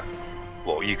the.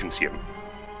 Well, you can see him,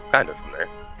 kind of from there,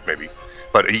 maybe.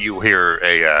 But you hear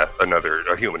a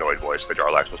humanoid voice that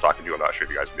Jarlax was talking to. I'm not sure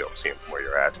if you guys will be able to see him from where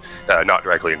you're at. Not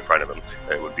directly in front of him.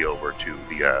 It would be over to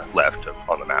the left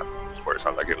on the map. Is where it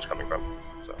sounded like it was coming from.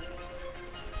 So.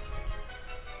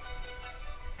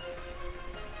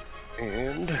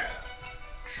 And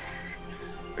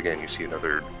again, you see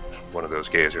another one of those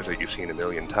gazers that you've seen a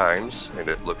million times, and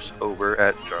it looks over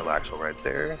at Jarlaxle right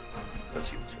there. Let's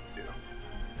see what's going to do.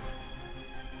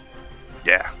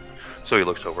 Yeah. So he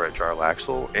looks over at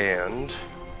Jarlaxle, and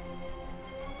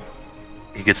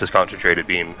he gets his concentrated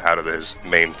beam out of his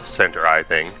main center eye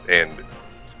thing, and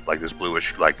like this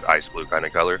bluish, like ice blue kind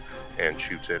of color, and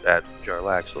shoots it at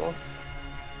Jarlaxle.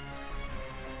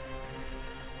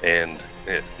 And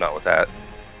not with that.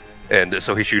 And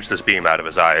so he shoots this beam out of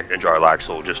his eye, and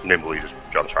Jarlaxle just nimbly just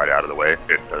jumps right out of the way.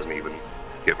 It doesn't even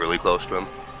get really close to him,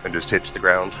 and just hits the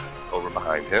ground over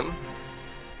behind him.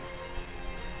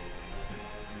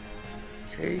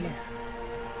 Okay.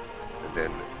 And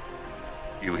then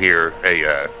you hear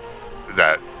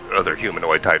that other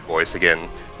humanoid type voice again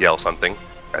yell something,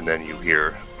 and then you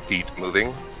hear feet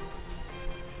moving.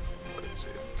 What is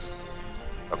it?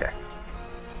 Okay.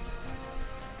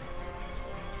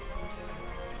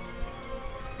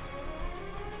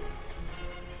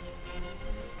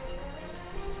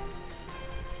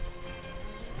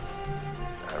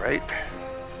 All right.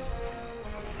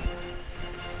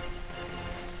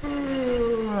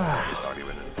 He's not even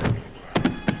in the thing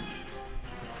anymore.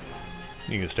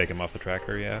 You can just take him off the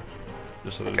tracker, yeah.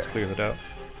 Just so that it's Okay. clear the doubt.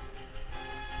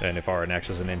 And if RNX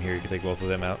isn't in here, you can take both of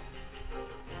them out.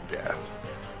 Yeah.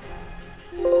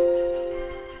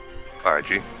 Alright,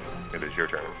 G. It is your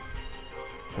turn.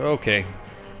 Okay.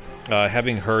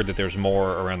 Having heard that there's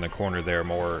more around the corner there,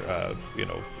 more,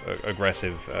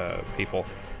 aggressive people,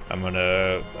 I'm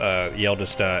gonna yell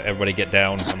just everybody get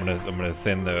down. I'm gonna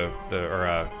thin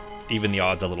even the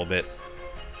odds a little bit.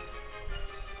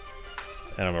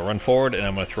 And I'm gonna run forward, and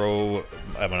I'm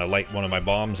gonna light one of my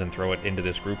bombs and throw it into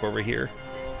this group over here.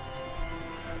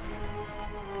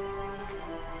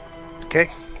 Okay.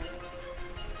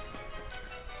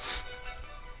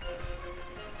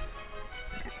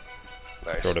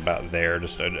 Nice. Throw it about there,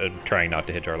 just trying not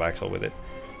to hit Jarlaxle with it.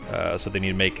 So they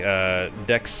need to make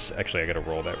Dex. Actually, I gotta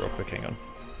roll that real quick. Hang on.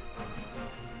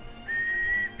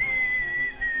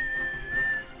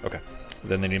 Okay.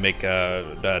 Then they need to make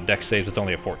Dex saves. It's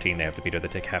only a 14. They have to beat or they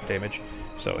take half damage.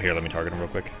 So here, let me target them real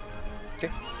quick. Okay.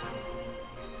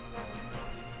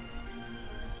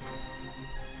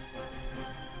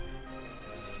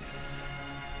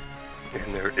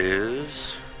 And there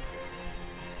is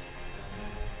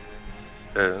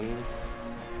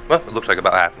Well, it looks like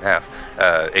about half and half.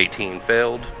 18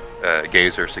 failed,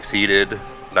 Gazer succeeded,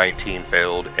 19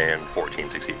 failed, and 14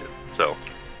 succeeded. So,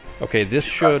 okay, this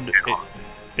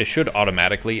it should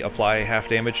automatically apply half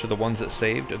damage to the ones that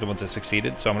saved, the ones that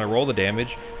succeeded. So I'm going to roll the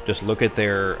damage. Just look at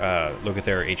their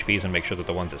HPs and make sure that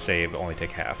the ones that saved only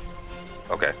take half.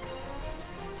 Okay.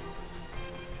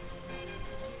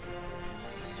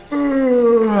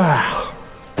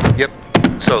 Yep.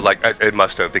 So like it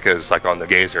must have, because like on the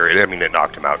Gazer, it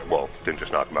knocked him out. Well, didn't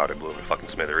just knock him out; it blew him to fucking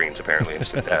smithereens, apparently,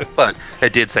 instant death. But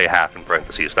it did say half in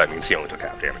parentheses, so that means he only took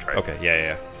half damage, right? Okay.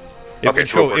 Yeah. It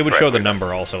would show the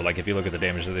number also. Like if you look at the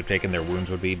damage that they've taken, their wounds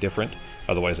would be different.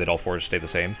 Otherwise, they'd all four stay the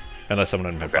same, unless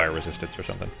someone had fire resistance or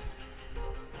something.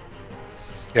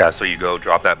 Yeah. So you go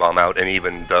drop that bomb out, and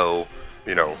even though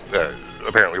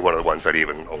apparently one of the ones that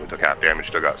even only took half damage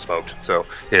still got smoked. So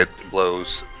it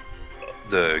blows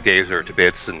the Gazer to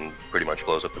bits and pretty much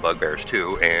blows up the bugbears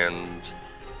too. And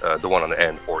the one on the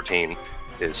end, 14,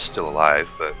 is still alive,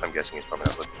 but I'm guessing he's probably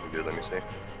not looking good. Let me see.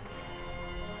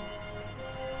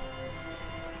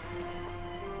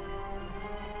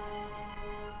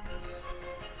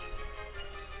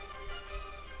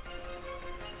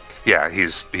 Yeah,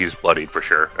 he's bloodied for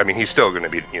sure. I mean, he's still going to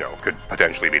be, could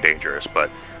potentially be dangerous, but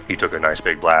he took a nice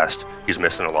big blast. He's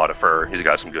missing a lot of fur. He's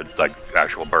got some good, like,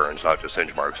 actual burns, not just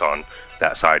singe marks on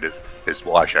that side of his.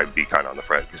 Well, actually, I'd be kind of on the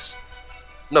front, because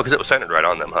it was centered right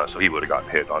on them, huh? So he would have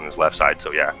gotten hit on his left side.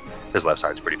 So yeah, his left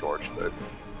side's pretty torched, but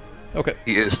okay,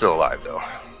 he is still alive though.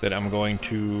 Then I'm going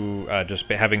to just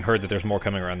having heard that there's more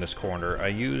coming around this corner.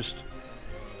 I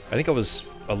think I was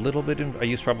a little bit I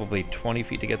used probably 20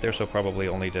 feet to get there, so probably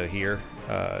only to here,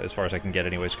 as far as I can get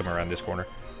anyways, coming around this corner.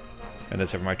 And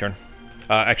that's it for my turn.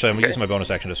 Actually, I'm going to use my bonus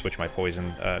action to switch my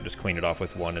poison, just clean it off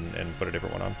with one and put a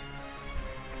different one on.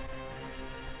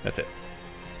 That's it.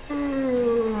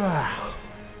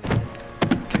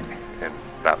 Okay, and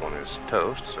that one is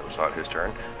toast, so it's not his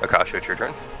turn. Akasha, it's your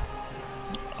turn.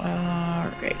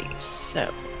 Alrighty,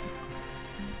 so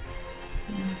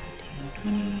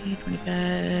 20,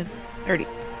 25, 30.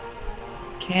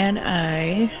 Can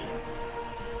I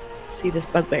see this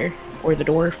bugbear or the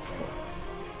dwarf?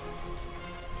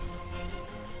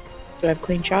 Do I have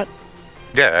clean shot?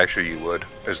 Yeah, actually you would.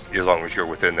 As long as you're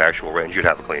within the actual range, you'd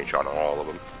have a clean shot on all of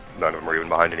them. None of them are even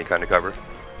behind any kind of cover.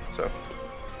 So.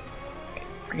 Okay,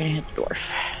 we're gonna hit the dwarf.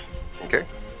 Okay.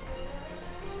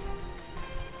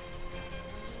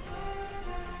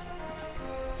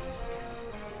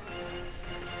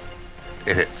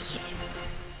 It hits.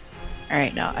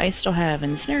 Alright, now I still have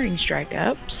ensnaring strike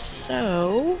up,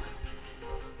 so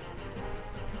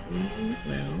we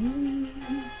will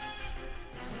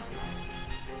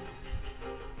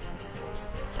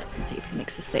check and see if he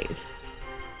makes a save.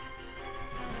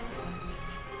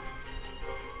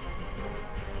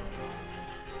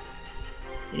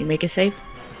 Did he make a save?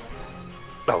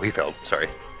 Oh, he failed. Sorry.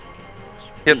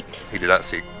 Yep, he did not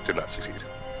succeed.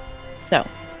 So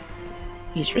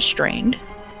he's restrained.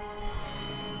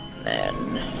 Then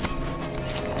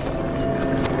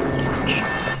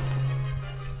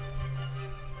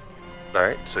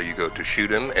Alright, so you go to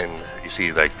shoot him, and you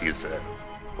see like these,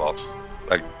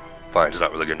 like Vine's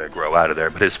not really going to grow out of there,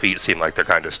 but his feet seem like they're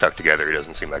kind of stuck together. He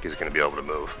doesn't seem like he's going to be able to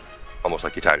move. Almost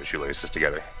like he tied his shoelaces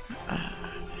together.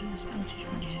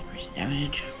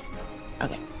 damage.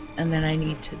 Okay, and then I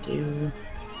need to do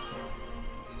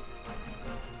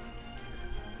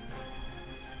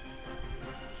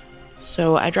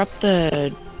so I dropped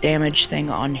the damage thing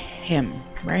on him,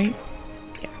 right?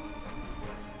 Yeah.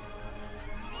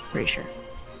 Pretty sure.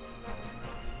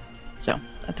 So,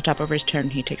 at the top of his turn,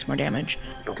 he takes more damage.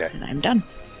 Okay. And I'm done.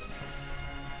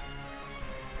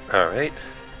 Alright.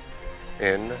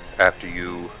 And after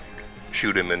you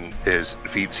shoot him and his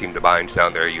feet seem to bind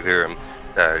down there, you hear him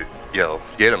yell,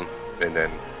 "Get him!" And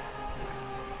then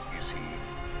you see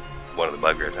one of the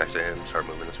bugbears next to him start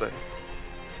moving this way.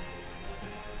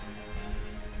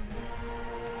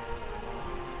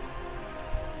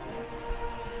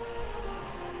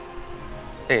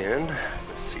 And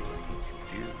let's see what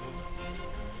he can do.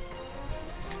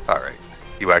 Alright.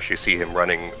 You actually see him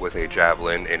running with a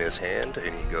javelin in his hand,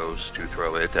 and he goes to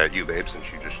throw it at you, babe,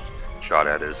 since you just shot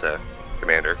at his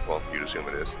commander. Well, you'd assume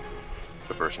it is.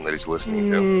 The person that he's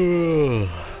listening to.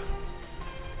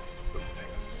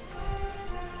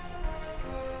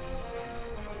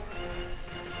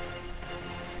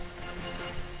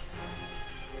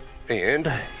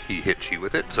 And he hits you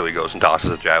with it, so he goes and tosses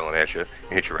a javelin at you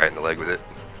and hits you right in the leg with it.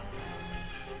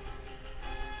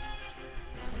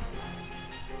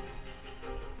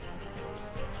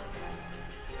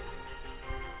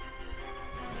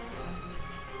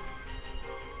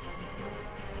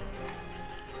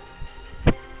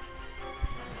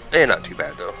 Not too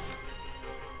bad though.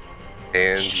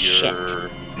 And you're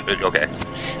okay.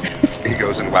 He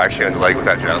goes and whacks you in the leg with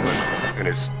that javelin, and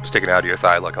it's sticking out of your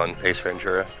thigh like on Ace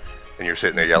Ventura, and you're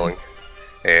sitting there yelling.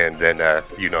 And then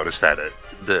you notice that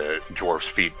the dwarf's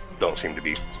feet don't seem to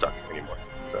be stuck anymore.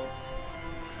 So.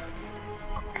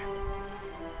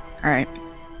 All right.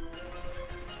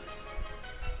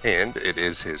 And it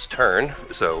is his turn.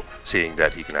 So, seeing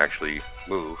that he can actually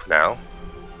move now.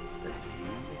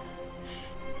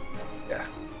 Yeah.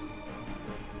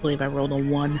 I believe I rolled a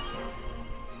 1.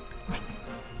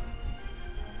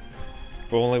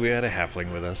 If only we had a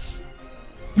halfling with us.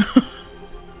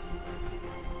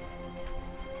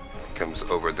 Comes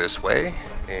over this way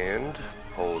and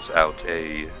pulls out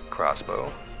a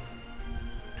crossbow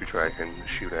to try and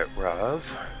shoot at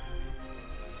Rav.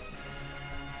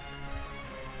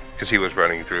 Because he was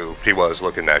running through, he was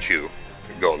looking at you,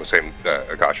 going the same,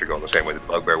 Akasha going the same way that the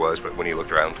bugbear was, but when he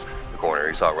looked around the corner,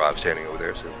 he saw Rav standing over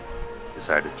there, so he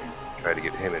decided to try to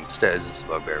get him instead, since the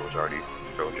bugbear was already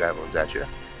throwing javelins at you.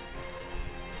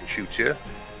 And shoots you.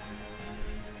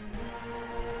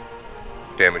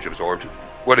 Damage absorbed.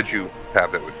 What did you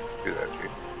have that would do that to you?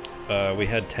 We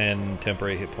had 10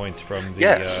 temporary hit points from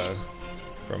the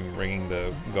from ringing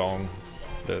the gong,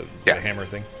 the hammer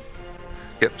thing.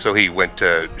 Yep. So he went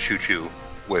to shoot you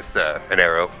with an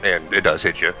arrow, and it does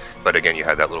hit you. But again, you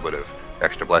had that little bit of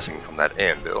extra blessing from that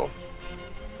anvil.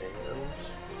 And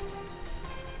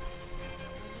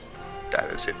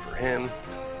that is it for him.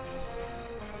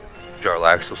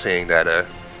 Jarlaxle, seeing that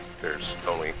there's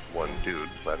only one dude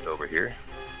left over here.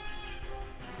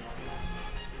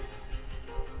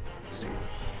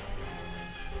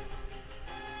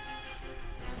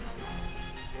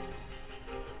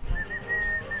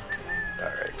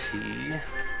 Alrighty.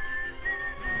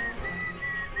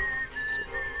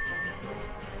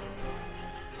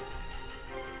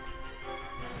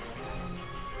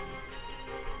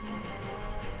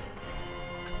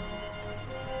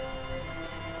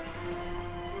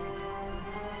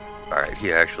 Alright,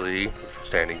 he actually,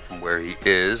 standing from where he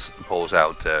is, pulls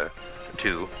out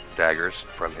 2 daggers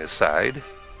from his side.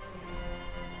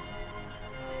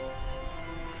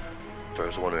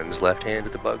 Throws one in his left hand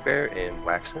at the bugbear and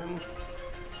whacks him.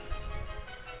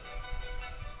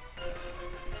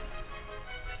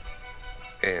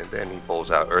 And then he pulls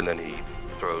out, or then he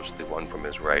throws the one from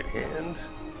his right hand.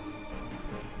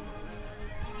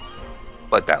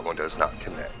 But that one does not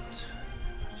connect.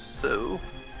 So,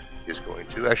 he's going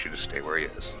to actually just stay where he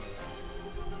is.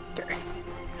 Okay.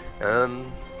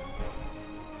 Oh,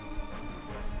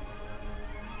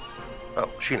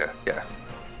 Sheena, yeah.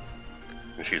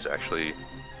 And she's actually...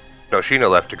 No, Sheena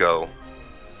left to go...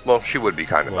 Well, she would be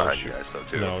kind of behind you guys, though,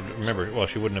 too. No, remember, well,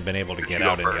 she wouldn't have been able to get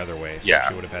out any other way, so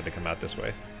she would have had to come out this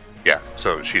way. Yeah,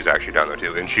 so she's actually down there,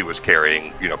 too. And she was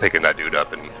carrying, picking that dude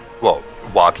up and, well,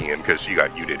 walking him, because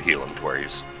you did heal him to where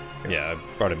he's... Yeah,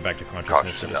 I brought him back to consciousness.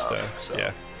 Conscious enough, so.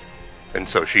 Yeah. And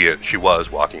so she was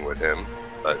walking with him,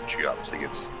 but she obviously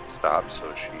gets stopped,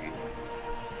 so she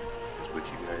is with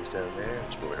you guys down there.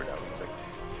 Just moving her down one second.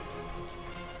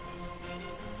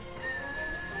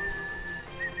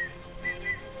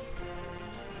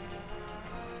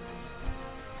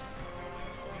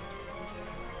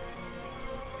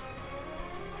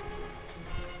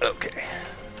 Okay.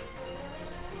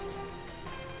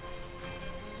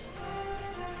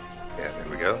 Yeah, there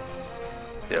we go.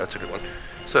 Yeah, that's a good one.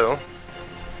 So,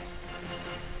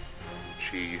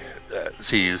 she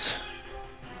sees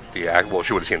the well,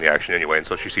 she would have seen the action anyway, and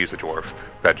so she sees the dwarf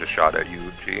that just shot at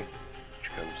you, G. She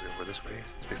comes over this way.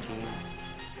 It's 15.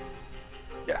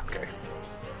 Yeah, okay.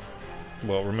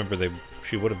 Well, remember,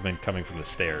 she would have been coming from the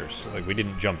stairs. Like, we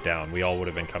didn't jump down. We all would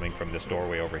have been coming from this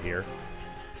doorway over here.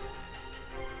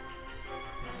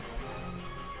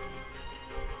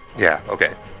 Yeah,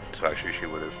 okay. So actually she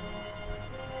would have...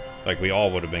 Like, we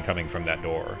all would have been coming from that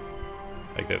door.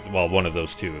 Like, well, one of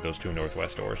those two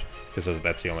northwest doors. Because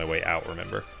that's the only way out,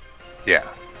 remember? Yeah.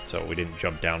 So we didn't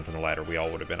jump down from the ladder. We all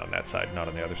would have been on that side, not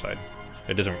on the other side.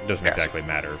 It doesn't exactly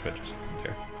matter, but just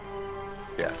there.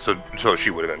 Yeah, so she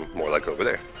would have been more like over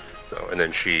there. So, and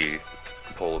then she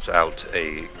pulls out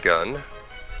a gun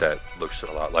that looks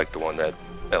a lot like the one that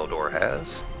Eldor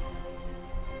has.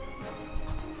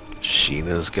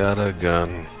 Sheena's got a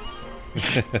gun.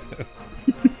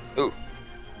 Ooh.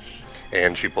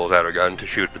 And she pulls out her gun to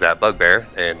shoot that bugbear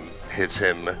and hits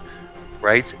him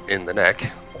right in the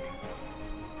neck.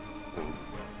 I'm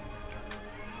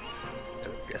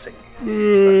guessing he's not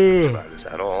going to survive this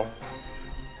at all.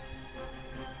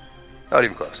 Not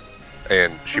even close.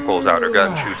 And she pulls out her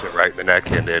gun, shoots it right in the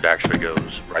neck, and it actually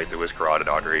goes right through his carotid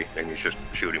artery, and he's just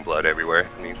shooting blood everywhere,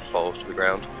 and he falls to the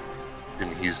ground.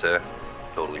 and he's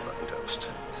totally fucking toast.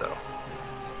 So.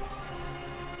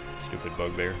 Stupid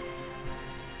bugbear.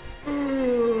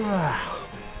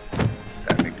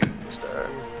 That big dude's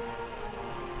done.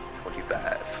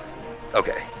 25.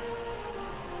 Okay.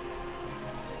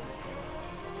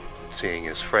 Seeing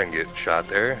his friend get shot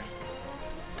there.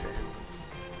 10.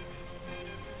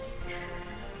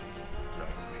 No,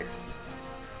 here.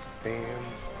 Bam.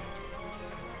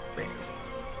 Bam.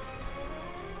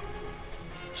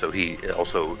 So he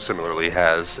also similarly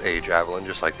has a javelin,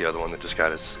 just like the other one that just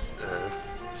got his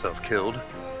self killed.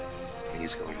 And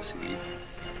he's going to see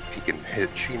if he can hit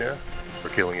Sheena for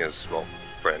killing his, well,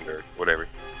 friend or whatever.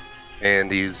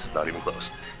 And he's not even close.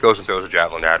 Goes and throws a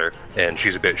javelin at her, and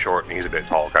she's a bit short and he's a bit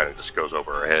tall, kind of just goes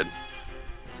over her head.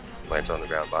 Lands on the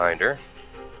ground behind her.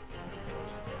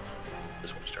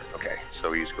 This one's turn. Okay,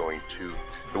 so he's going to...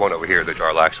 The one over here that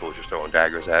Jarlaxle was just throwing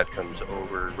daggers at comes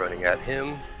over, running at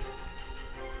him.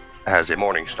 Has a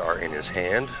Morning Star in his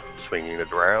hand, swinging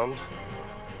it around,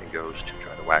 and goes to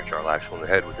try to whack Jarlaxle in the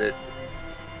head with it.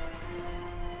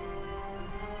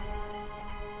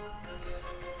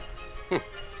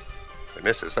 It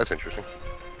misses. That's interesting.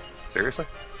 Seriously?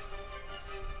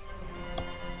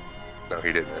 No,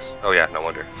 he did miss. Oh yeah, no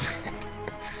wonder.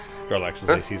 Jarlaxle's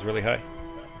AC is really high.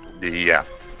 Yeah.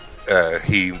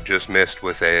 He just missed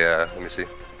with a, let me see.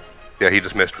 Yeah, he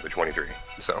just missed with a 23,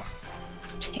 so.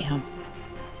 Damn.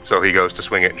 So he goes to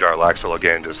swing it, and Jarlaxle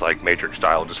again, just like Matrix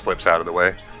style, just flips out of the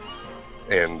way.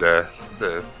 And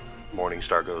the Morning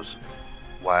Star goes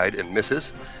wide and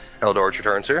misses. Eldor, it's your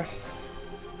turn, sir.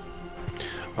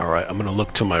 Alright, I'm going to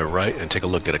look to my right and take a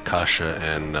look at Akasha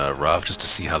and Rav just to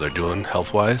see how they're doing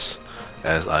health-wise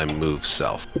as I move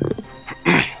south.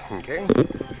 Okay.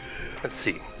 Let's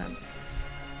see.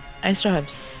 I still have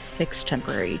 6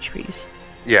 temporary HPs.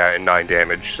 Yeah, and 9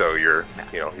 damage, so you've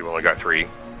only got 3,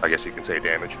 I guess you can say,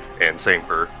 damage. And same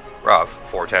for Rav,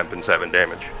 4 temp and 7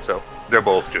 damage. So they're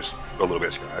both just a little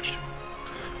bit scratched.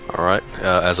 Alright,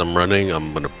 as I'm running,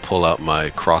 I'm going to pull out my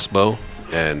crossbow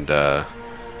and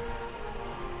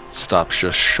stop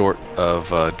just short of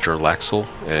Jarlaxle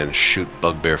and shoot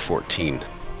Bugbear 14.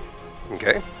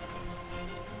 Okay.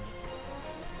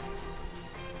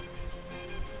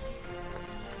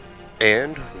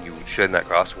 And you shed that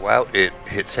crossbow out, it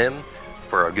hits him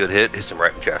for a good hit, hits him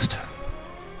right in the chest.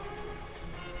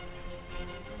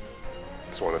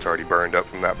 It's one that's already burned up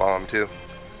from that bomb too.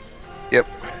 Yep,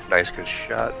 nice good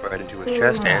shot right into his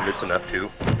chest, and it's enough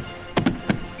to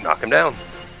knock him down.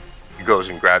 He goes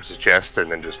and grabs his chest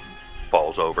and then just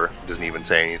falls over, doesn't even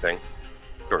say anything.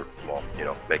 Or, well,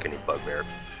 make any bugbear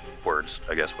words,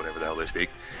 I guess, whatever the hell they speak,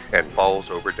 and falls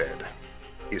over dead.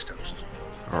 He's toast.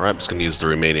 Alright, I'm just going to use the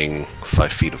remaining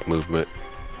 5 feet of movement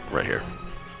right here.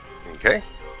 Okay.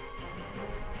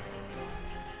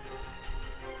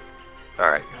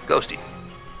 Alright, Ghosty.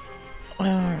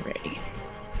 Alrighty.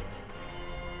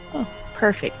 Oh,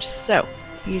 perfect. So,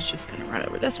 he's just gonna run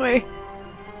over this way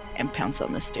and pounce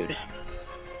on this dude.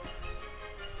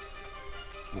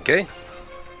 Okay.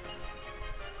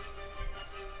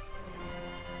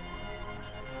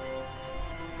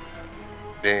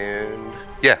 And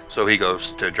yeah, so he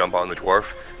goes to jump on the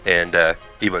dwarf, and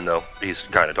even though he's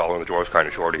kind of taller and the dwarf's kind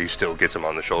of shorter, he still gets him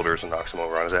on the shoulders and knocks him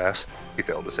over on his ass. He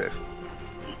failed to save.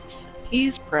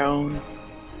 He's prone.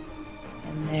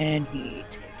 And then he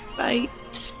takes bite.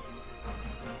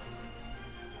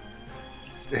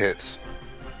 It hits.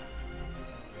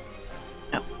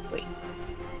 Oh, wait.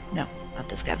 No, not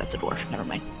this guy. That's a dwarf. Never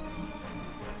mind.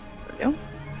 There we go.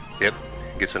 Yep,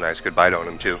 gets a nice good bite on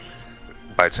him too.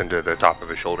 Bites into the top of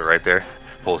his shoulder right there.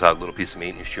 Pulls out a little piece of meat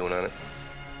and he's chewing on it.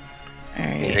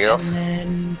 Alright. Anything else? And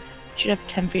then should have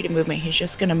 10 feet of movement. He's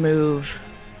just gonna move,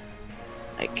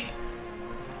 like,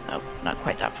 oh, not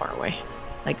quite that far away.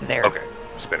 Like there. Okay,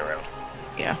 spin around.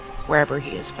 Yeah, wherever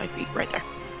he is, 5 feet, right there.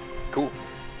 Cool.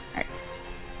 Alright.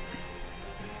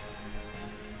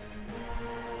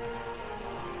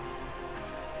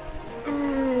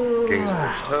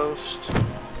 Gazer's toast.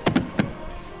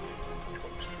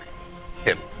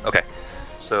 Him. Okay.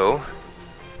 So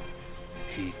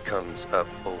he comes up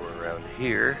over around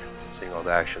here, seeing all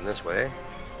the action this way.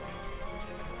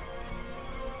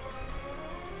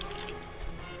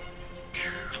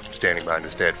 Standing behind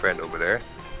his dead friend over there,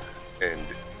 and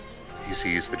he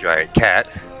sees the giant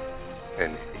cat,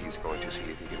 and he's going to see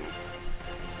if he can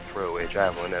throw a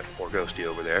javelin at poor Ghosty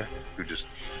over there, who just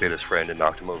bit his friend and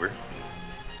knocked him over.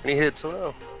 And he hits,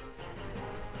 oh.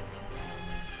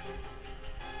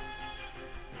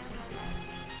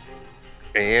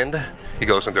 And he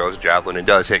goes and throws a javelin and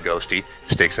does hit Ghosty,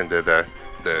 sticks into the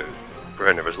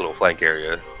front of his little flank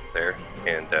area there,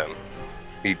 and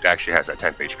He actually has that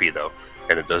 10 HP though,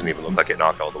 and it doesn't even look like it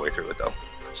knocked all the way through it though.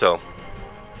 So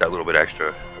that little bit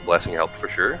extra blessing helped for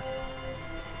sure.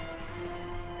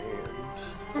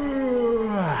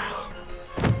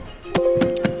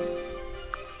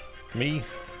 Me?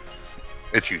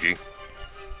 It's UG.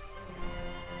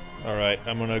 Alright,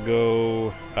 I'm gonna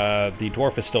go... the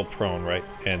dwarf is still prone, right?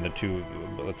 And the two,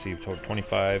 let's see,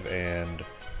 25 and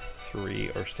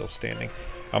 3 are still standing.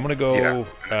 I'm gonna go...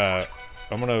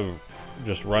 I'm gonna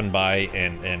just run by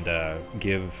and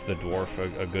give the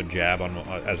dwarf a good jab on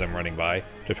as I'm running by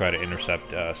to try to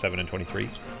intercept 7 and 23.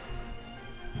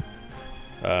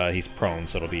 He's prone,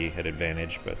 so it'll be at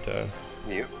advantage, but...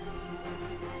 Yep.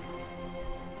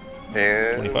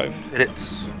 And 25? It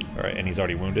hits. Alright, and he's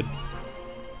already wounded?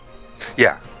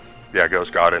 Yeah. Yeah,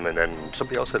 Ghost got him, and then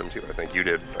somebody else hit him too, I think. You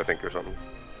did, I think, or something.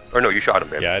 Or no, you shot him,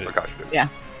 man. Yeah, I did. Gosh, you did. Yeah.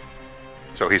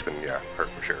 So he's been, hurt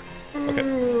for sure. Okay.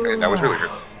 And that was really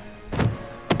hurt.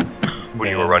 When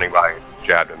you were running by and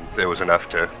jabbed him, it was enough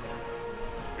to...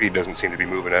 He doesn't seem to be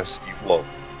moving as... Well,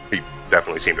 he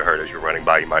definitely seemed to hurt as you were running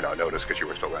by. You might not notice because you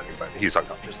were still running, but he's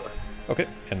unconscious though. Okay,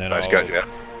 and then Nice catch, yeah.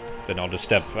 Then I'll just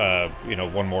step,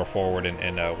 one more forward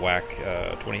and whack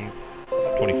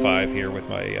 25 here with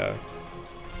my,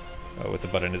 with the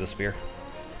butt end of the spear.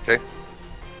 Okay.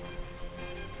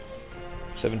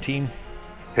 17.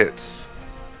 Hits.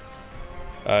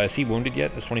 Is he wounded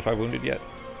yet? Is 25 wounded yet?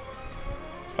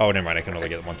 Oh, never mind. I can only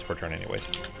get it once per turn anyways.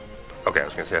 Okay, I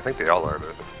was going to say, I think they all are,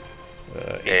 but...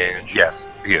 and damage. yes,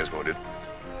 he is wounded.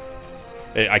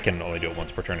 I can only do it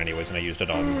once per turn anyways, and I used it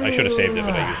on... I should have saved it,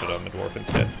 but I used it on the dwarf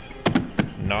instead.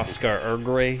 Noskar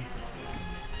Urgray.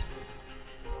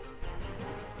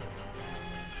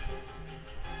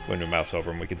 When we mouse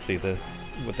over him, we can see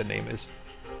what the name is.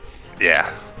 Yeah.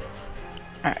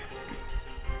 Alright.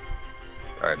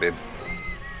 Alright, babe.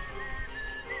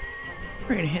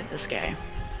 We're gonna hit this guy.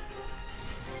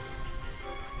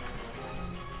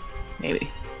 Maybe.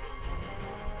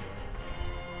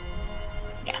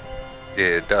 Yeah.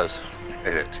 It does.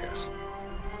 It hits, yes.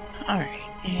 Alright,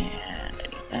 and I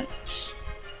need that.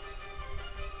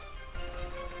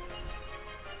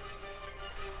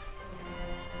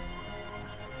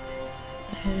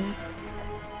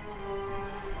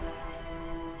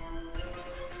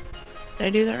 Did I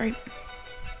do that right?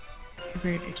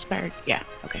 Period expired. Yeah,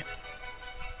 okay.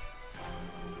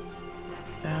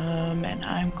 And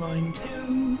I'm going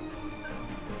to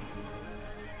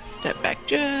step back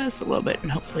just a little bit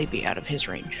and hopefully be out of his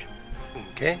range.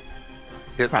 Okay.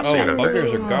 Hit Oh, Oh, Santa.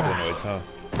 buggers are goblinoids, huh?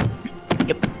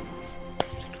 Yep.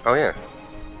 Oh, yeah.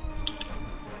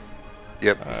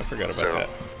 Yep. I forgot about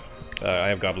that. I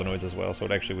have goblinoids as well, so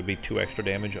it actually would be 2 extra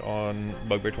damage on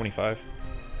Bugbear 25.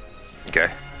 Okay.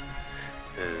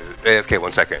 AFK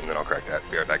 1 second, and then I'll correct that.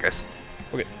 Be right back, guys.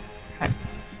 Okay. Okay.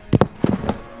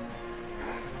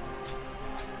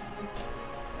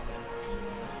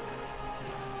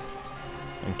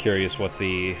 I'm curious what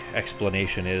the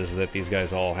explanation is that these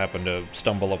guys all happen to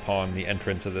stumble upon the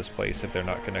entrance of this place if they're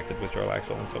not connected with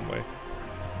Jarlaxle in some way.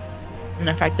 And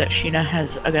the fact that Sheena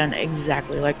has a gun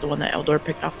exactly like the one that Eldor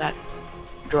picked off that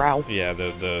drow. Yeah,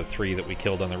 the 3 that we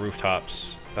killed on the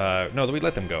rooftops. No, we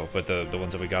let them go, but the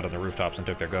ones that we got on the rooftops and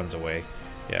took their guns away.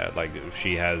 Yeah, like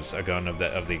she has a gun of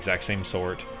the exact same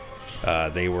sort.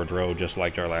 They were drow just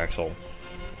like Jarlaxle.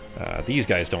 These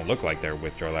guys don't look like they're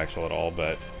with Jarlaxle at all,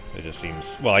 but it just seems...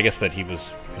 Well, I guess that he was,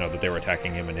 that they were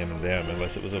attacking him and them,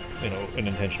 unless it was an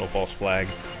intentional false flag.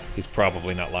 He's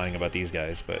probably not lying about these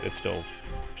guys, but it's still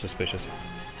suspicious.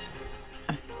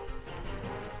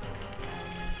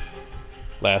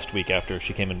 Last week after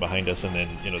she came in behind us and then,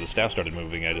 the staff started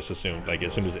moving, I just assumed, like,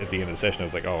 as soon as at the end of the session, I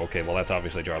was like, oh, okay, well, that's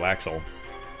obviously Jarlaxle.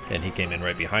 And he came in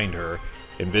right behind her,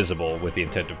 invisible, with the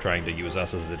intent of trying to use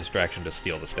us as a distraction to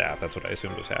steal the staff. That's what I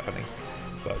assumed was happening.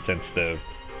 But since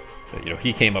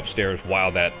he came upstairs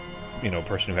while that,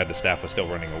 person who had the staff was still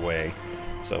running away.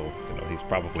 So, he's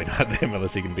probably not them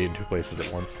unless he can be in 2 places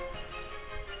at once.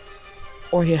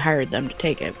 Or he hired them to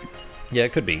take it. Yeah,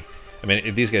 it could be. I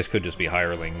mean, these guys could just be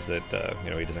hirelings that,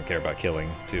 he doesn't care about killing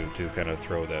to kind of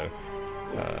throw the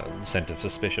scent of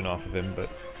suspicion off of him, but...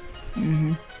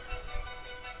 Mm-hmm.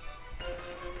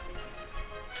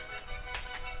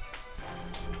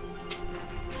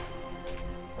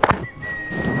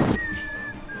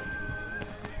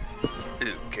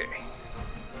 Okay.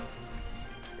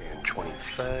 And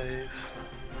 25.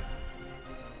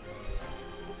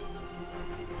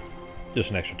 Just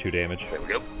an extra 2 damage. There we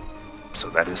go. So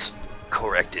that is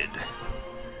corrected.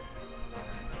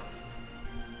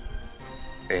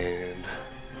 And...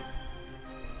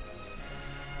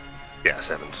 yeah,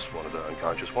 7's one of the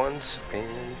unconscious ones.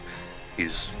 And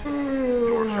He's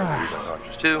dwarf's trying to use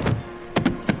unconscious too.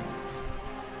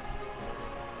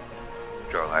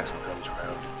 Jarlaxle comes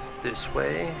around this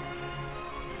way.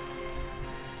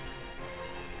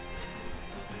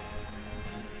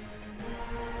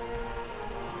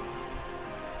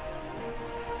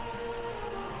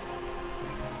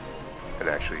 And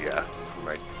actually, yeah, from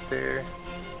right there.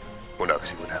 Well, no,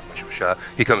 because he wouldn't have much of a shot.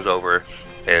 He comes over,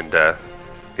 and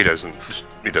he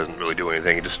doesn't really do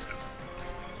anything. He just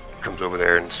comes over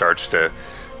there and starts to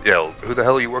yell, "Who the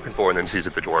hell are you working for?" And then sees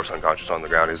that the dwarf's unconscious on the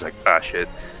ground. He's like, "Ah, shit."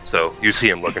 So you see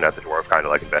him looking at the dwarf, kind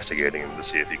of like investigating him to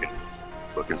see if he can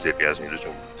look and see if he has any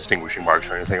distinguishing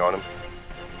marks or anything on him.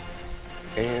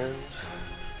 And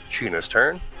Sheena's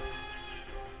turn.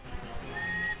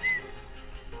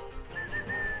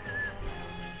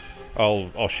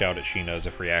 I'll shout at Sheena as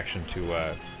a free action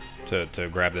to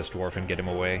grab this dwarf and get him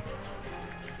away,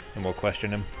 and we'll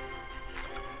question him.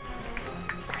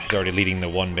 She's already leading the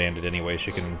one bandit anyway.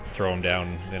 She can throw him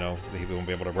down. You know, he won't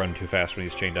be able to run too fast when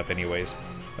he's chained up anyways.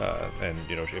 And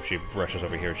you know, if she rushes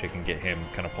over here, she can get him,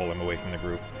 kind of pull him away from the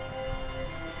group,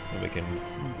 and we can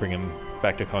bring him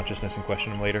back to consciousness and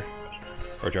question him later.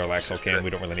 Or Jarlaxle can.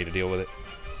 We don't really need to deal with it.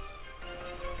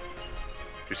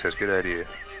 She says, "Good idea."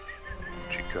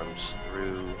 She comes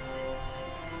through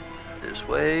this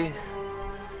way,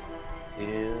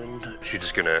 and she's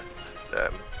just gonna,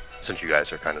 since you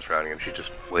guys are kind of surrounding him, she's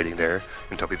just waiting there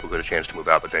until people get a chance to move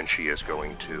out, but then she is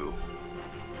going to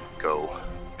go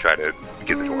try to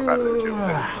get the dwarf out of there too,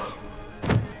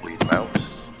 and lead him out.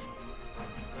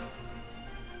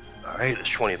 Alright, it's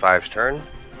 25's turn.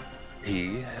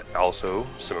 He also,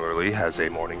 similarly, has a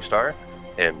Morning Star,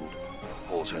 and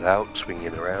pulls it out, swinging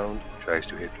it around. Tries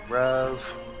to hit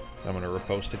Rav. I'm gonna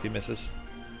riposte if he misses.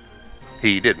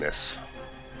 He did miss.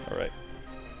 Alright.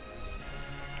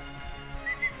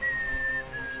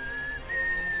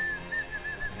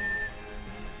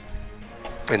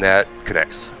 And that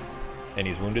connects. And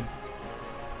he's wounded?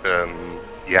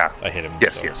 Yeah. I hit him.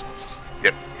 Yes, so. yes.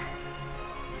 Yep.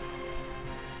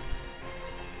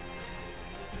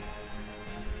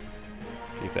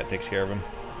 See if that takes care of him.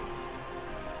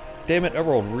 Damn it, I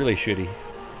rolled really shitty.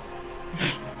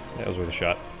 That was worth a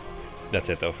shot. That's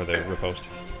it though for the riposte.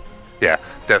 Yeah,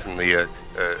 definitely a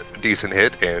decent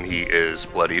hit, and he is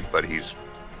bloodied, but he's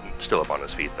still up on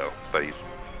his feet though. But he's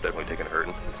definitely taking a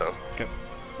hurting. So. Okay.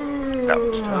 That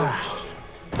was toast.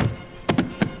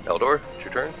 Eldor, it's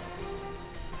your turn.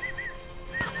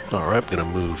 Alright, I'm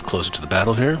gonna move closer to the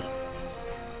battle here.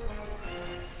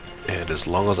 And as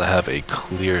long as I have a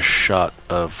clear shot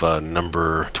of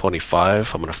number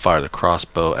 25, I'm gonna fire the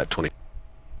crossbow at 20.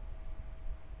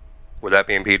 Would that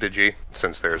be impeded, G?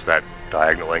 Since there's that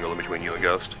diagonal angle in between you and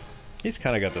Ghost? He's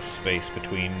kind of got the space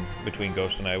between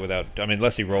Ghost and I without... I mean,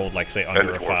 unless he rolled, like, say,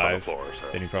 under a 5, on the floor, so.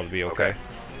 then he'd probably be okay.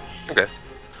 Okay.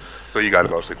 So you got a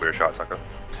mostly clear shot, Sako.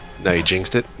 Now you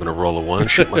jinxed it. I'm gonna roll a 1,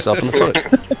 shoot myself in the foot.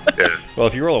 Yeah. Well,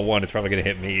 if you roll a 1, it's probably going to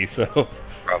hit me, so...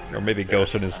 Probably. Or maybe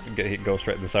Ghost and hit Ghost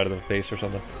right in the side of the face or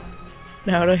something.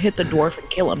 No, it'll hit the dwarf and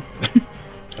kill him.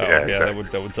 Oh, Yeah, yeah, exactly.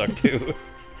 that would suck too.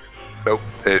 Nope,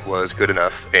 it was good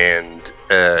enough, and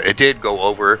it did go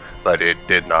over, but it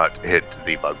did not hit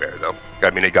the bugbear, though.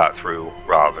 I mean, it got through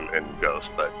Rav and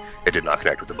Ghost, but it did not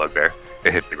connect with the bugbear.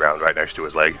 It hit the ground right next to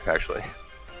his leg, actually,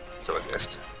 so it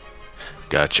missed.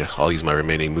 Gotcha. I'll use my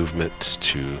remaining movement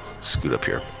to scoot up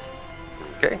here.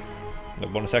 Okay. No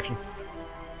bonus action.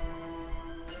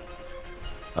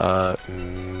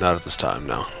 Not at this time,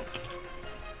 no.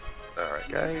 Alright,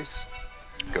 guys.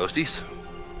 Ghosties.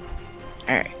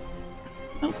 Alright.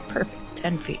 Oh, perfect.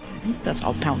 10 feet. I think that's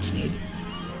all Pounce needs.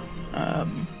 Oh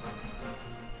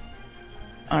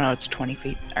no, it's 20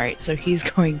 feet. Alright, so he's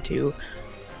going to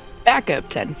back up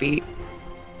 10 feet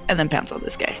and then pounce on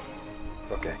this guy.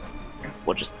 Okay.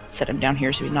 We'll just set him down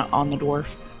here so he's not on the dwarf.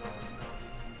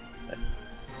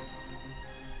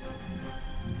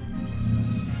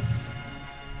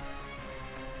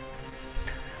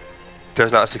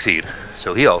 Does not succeed,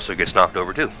 so he also gets knocked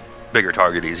over too. Bigger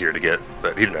target, easier to get,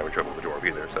 but he didn't have any trouble with the dwarf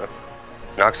either, so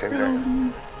knocks him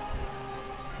down.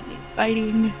 He's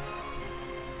biting.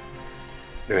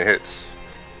 And it hits.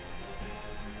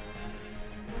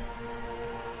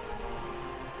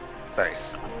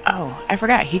 Nice. Oh, I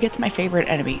forgot. He gets my favorite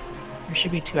enemy. There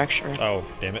should be 2 extra. Oh,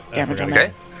 damn it. I Damage forgot. on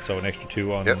Okay. So an extra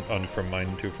 2 on, Yep. on from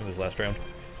mine 2 from this last round.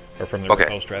 Or from the Okay.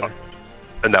 post, rather.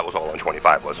 And that was all on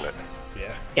 25, wasn't it?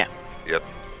 Yeah. Yep.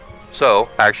 So,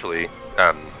 actually,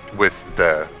 with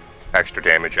the extra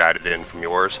damage added in from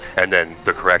yours, and then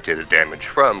the corrected damage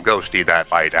from Ghosty, that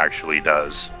bite actually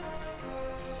does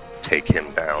take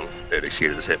him down. It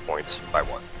exceeded his hit points by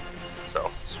 1.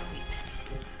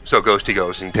 So So Ghosty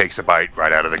goes and takes a bite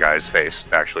right out of the guy's face,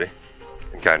 actually.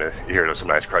 And kind of, you hear some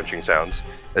nice crunching sounds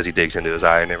as he digs into his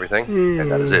eye and everything.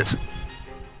 And that is it.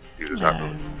 He does not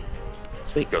move.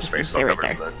 Sweet. Ghost's face is all covered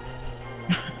in blood.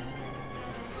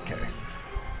 Okay.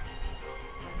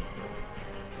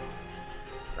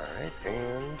 Alright,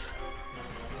 and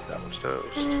that one's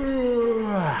toast.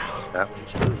 That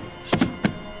one's toast.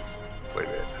 Wait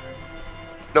a minute.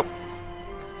 Nope.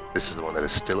 This is the one that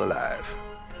is still alive.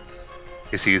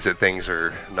 He sees that things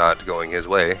are not going his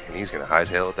way, and he's going to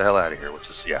hightail it the hell out of here, which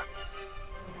is, yeah.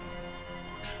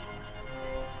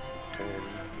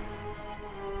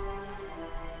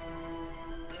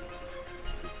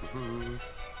 10.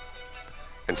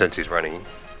 And since he's running,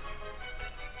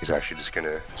 he's actually just going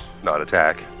to not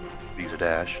attack, use a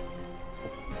dash.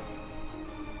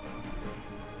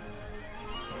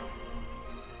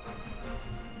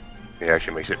 He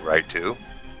actually makes it right to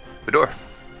the door.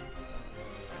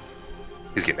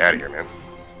 He's getting out of here, man.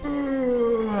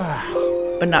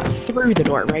 But not through the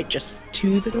door, right? Just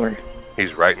to the door?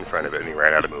 He's right in front of it, and he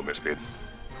ran out of movement speed.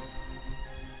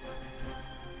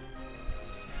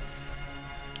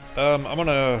 I'm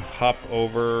gonna hop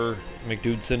over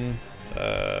McDudson.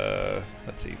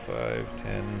 Let's see, 5,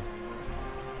 10.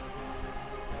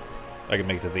 I can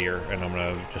make the veer, and I'm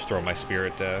gonna just throw my spear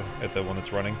at the one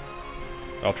that's running.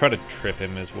 I'll try to trip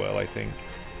him as well, I think.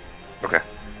 Okay.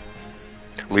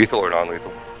 Lethal or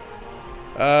non-lethal?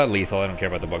 Lethal. I don't care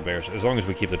about the bugbears. As long as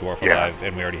we keep the dwarf alive,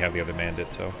 and we already have the other bandit,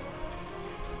 so.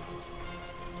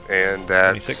 And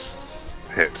that 26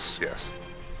 hits, yes.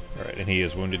 Alright, and he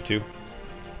is wounded too?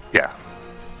 Yeah.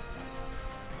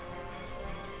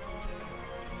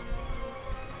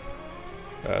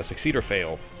 Succeed or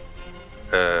fail?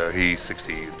 He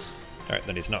succeeds. Alright,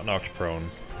 then he's not knocked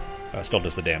prone. Still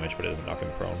does the damage, but it doesn't knock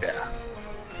him prone. Yeah.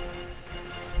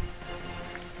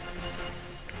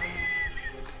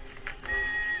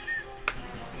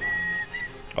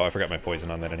 Oh, I forgot my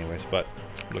poison on that anyways, but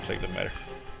looks like it doesn't matter.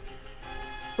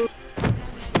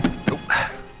 Nope.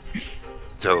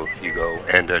 So you go,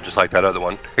 and just like that other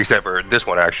one, except for this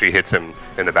one actually hits him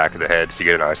in the back of the head, so you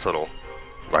get a nice little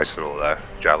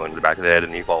javelin to the back of the head,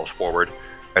 and he falls forward,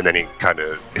 and then he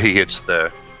hits the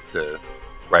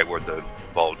right where the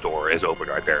vault door is open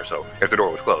right there. So if the door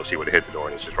was closed, he would have hit the door,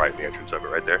 and it's just right in the entrance of it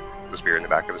right there. The spear in the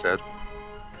back of his head.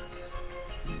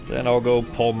 Then I'll go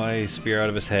pull my spear out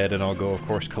of his head, and I'll go, of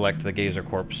course, collect the gazer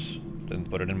corpse, then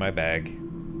put it in my bag.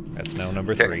 That's now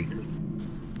number 3.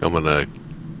 I'm gonna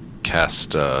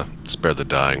cast Spare the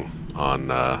Dying on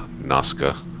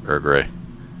Nazca Urgray.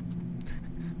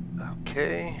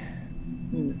 Okay.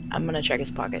 I'm gonna check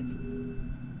his pockets.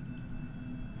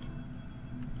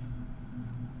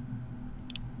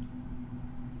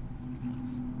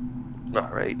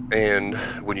 Alright, and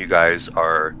when you guys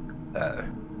are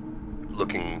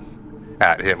looking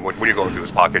at him, when you're going through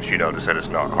his pockets, you notice that it's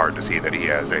not hard to see that he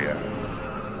has a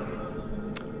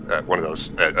one of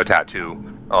those, a tattoo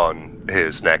on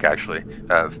his neck, actually,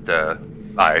 of the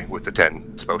eye with the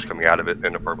 10 spokes coming out of it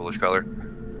in a purplish color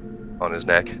on his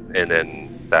neck. And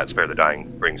then that Spare the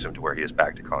Dying brings him to where he is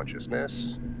back to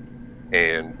consciousness.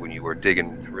 And when you were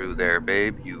digging through there,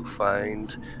 babe, you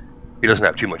find he doesn't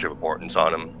have too much of importance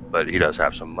on him, but he does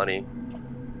have some money.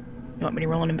 You want me to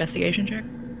roll an investigation check?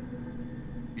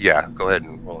 Yeah, go ahead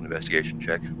and roll an investigation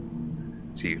check.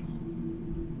 See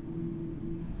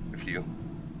if you...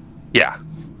 Yeah.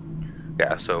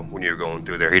 Yeah, so when you're going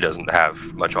through there, he doesn't have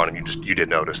much on him. You did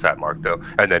notice that mark, though.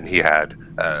 And then he had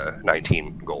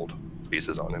 19 gold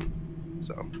pieces on him.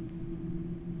 So...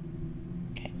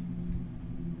 Okay.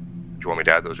 Did you want me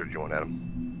to add those, or did you want to add them?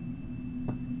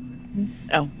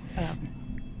 Oh,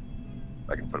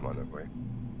 I can put them on that way.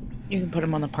 you can put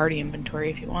them on the party inventory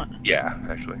if you want. Yeah,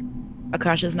 actually.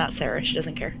 Akasha's not Sarah. She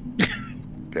doesn't care.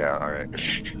 Yeah, alright.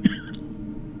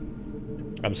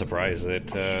 I'm surprised that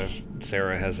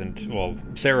Sarah hasn't, well,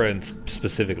 Sarah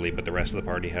specifically, but the rest of the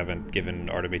party haven't given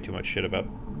Artemis too much shit about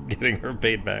getting her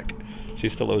paid back. She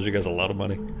still owes you guys a lot of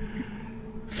money.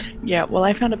 Yeah, well,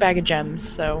 I found a bag of gems,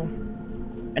 so...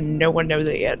 And no one knows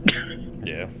it yet.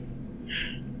 Yeah.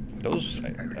 Those, I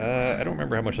don't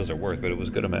remember how much those are worth, but it was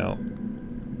a good amount.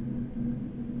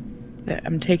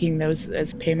 I'm taking those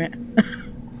as payment.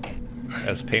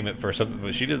 As payment for something,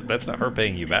 but that's not her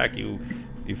paying you back. You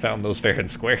found those fair and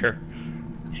square.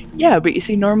 Yeah, but you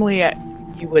see, normally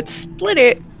you would split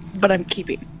it, but I'm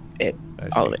keeping it,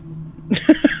 all of it.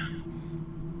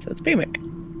 So it's payment.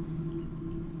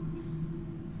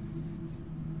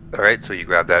 Alright, so you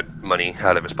grab that money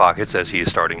out of his pockets as he is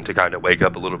starting to kind of wake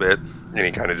up a little bit, and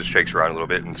he kind of just shakes around a little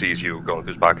bit and sees you going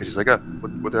through his pockets. He's like, oh,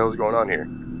 what the hell is going on here?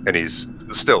 And he's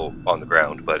still on the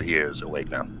ground, but he is awake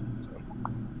now. So.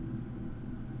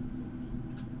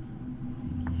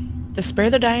 Does spare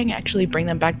the dying actually bring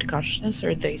them back to consciousness,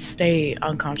 or they stay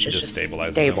unconscious, Just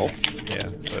stabilizes stable? them. Yeah.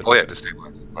 But, Oh yeah, to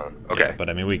stabilize. Okay. Yeah, but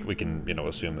I mean, we can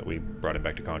assume that we brought him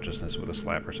back to consciousness with a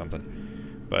slap or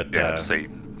something. But Yeah, just say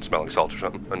smelling salt or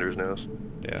something under his nose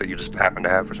yeah. that you just happen to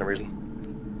have for some reason.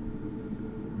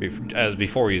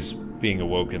 Before he's being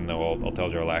awoken, though, I'll tell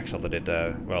Jarlaxle that it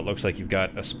looks like you've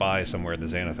got a spy somewhere in the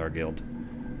Xanathar Guild.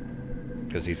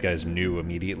 Because these guys knew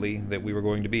immediately that we were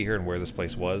going to be here and where this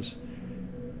place was.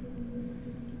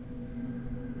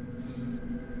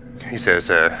 He says,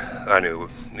 I knew.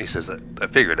 He says, I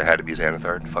figured it had to be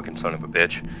Xanathar, fucking son of a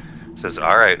bitch. He says,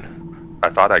 alright, I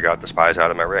thought I got the spies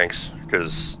out of my ranks,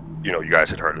 because, you know, you guys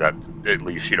had heard of that, at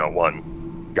least, you know,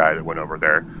 one guy that went over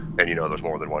there, and you know there's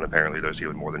more than one, apparently there's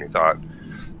even more than you thought.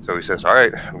 So he says,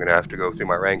 alright, I'm gonna have to go through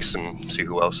my ranks and see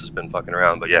who else has been fucking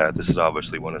around, but yeah, this is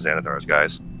obviously one of Xanathar's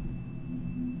guys.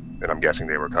 And I'm guessing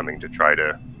they were coming to try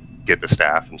to get the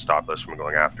staff and stop us from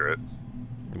going after it.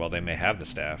 Well, they may have the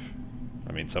staff.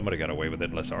 I mean, somebody got away with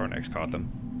it unless Arnex caught them.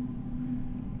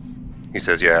 He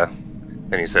says, yeah.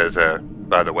 And he says,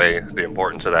 by the way, the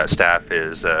importance of that staff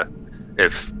is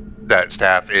if that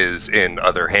staff is in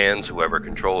other hands, whoever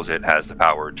controls it has the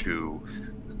power to...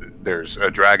 There's a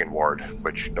dragon ward,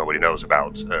 which nobody knows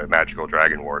about, a magical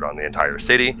dragon ward on the entire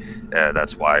city.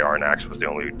 That's why Arnax was the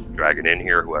only dragon in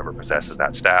here. Whoever possesses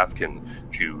that staff can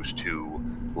choose to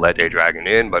let a dragon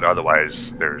in, but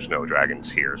otherwise there's no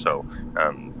dragons here. So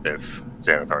if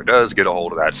Xanathar does get a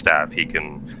hold of that staff, he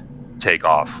can take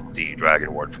off the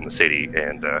dragon ward from the city,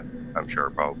 and I'm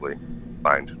sure probably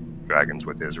find dragons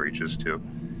with his reaches to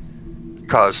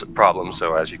cause problems.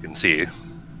 So as you can see,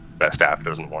 that staff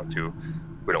doesn't want to.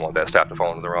 We don't want that staff to fall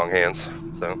into the wrong hands.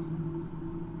 So.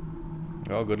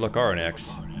 Well, good luck, Arnex.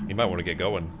 You might want to get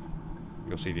going.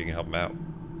 Go see if you can help him out.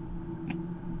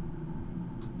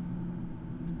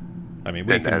 I mean,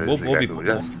 we'll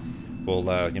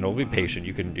be patient.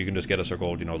 You can just get us our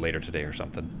gold, later today or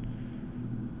something.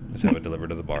 Just have it delivered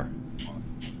to the bar.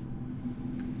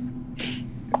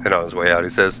 And on his way out, he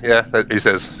says, "Yeah." He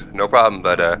says, "No problem,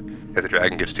 but if the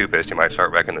dragon gets too pissed, he might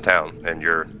start wrecking the town, and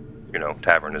your,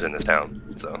 tavern is in this town."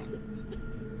 So,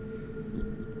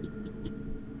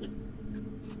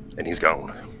 and he's gone.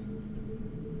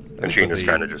 And Sheena's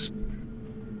kind of just.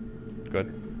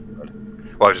 Good.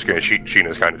 Well, I was just gonna.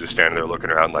 Sheena's kind of just standing there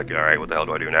looking around, like, all right, what the hell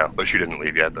do I do now? But she didn't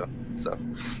leave yet, though. So.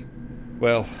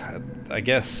 Well, I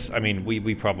guess. I mean,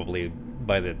 we probably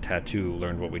by the tattoo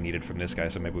learned what we needed from this guy,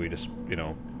 so maybe we just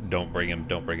don't bring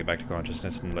it back to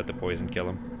consciousness and let the poison kill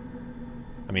him.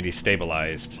 I mean, he's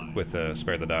stabilized with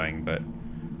spare the dying, but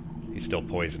he's still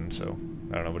poisoned. So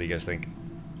I don't know. What do you guys think?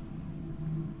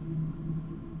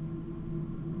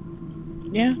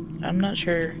 Yeah, I'm not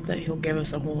sure that he'll give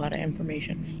us a whole lot of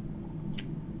information.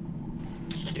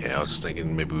 Yeah, I was just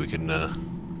thinking maybe we can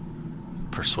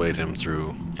persuade him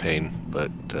through pain,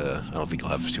 but I don't think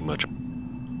he'll have too much.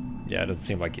 Yeah, it doesn't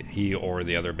seem like he or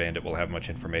the other bandit will have much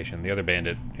information. The other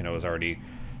bandit, is already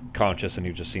conscious and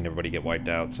you've just seen everybody get wiped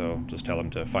out, so just tell him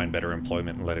to find better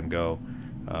employment and let him go.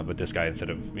 But this guy, instead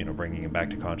of, bringing him back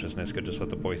to consciousness, could just let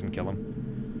the poison kill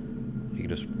him. He could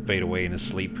just fade away in his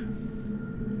sleep.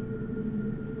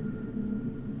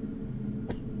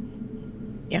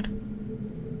 Yeah.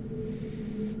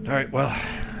 Alright, well,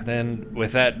 then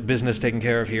with that business taken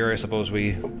care of here, I suppose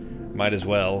we might as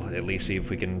well at least see if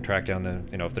we can track down the,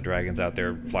 if the dragon's out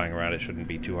there flying around. It shouldn't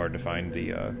be too hard to find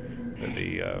the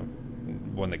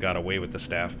one that got away with the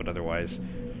staff, but otherwise,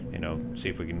 see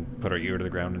if we can put our ear to the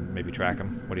ground and maybe track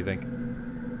him. What do you think?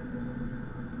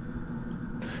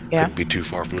 Yeah. Couldn't be too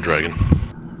far from the dragon.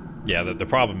 Yeah, the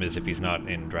problem is if he's not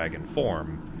in dragon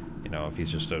form, if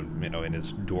he's just in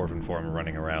his dwarven form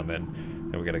running around,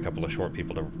 then we got a couple of short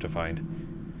people to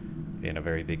find in a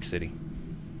very big city.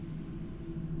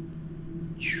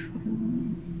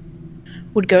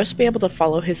 Would Ghost be able to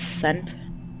follow his scent?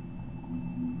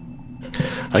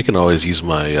 I can always use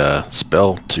my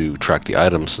spell to track the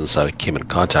item since I came in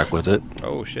contact with it.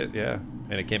 Oh shit, yeah.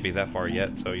 And it can't be that far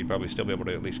yet, so you'd probably still be able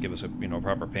to at least give us a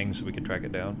proper ping so we can track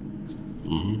it down.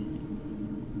 Mm-hmm.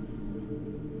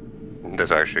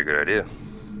 That's actually a good idea.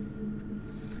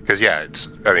 Because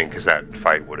because that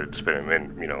fight would have just been a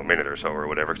minute or so or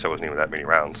whatever, so it wasn't even that many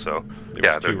rounds. So they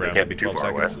can't be too far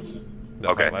away.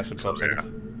 Okay. Lasted 12 seconds.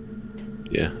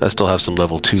 Yeah, I still have some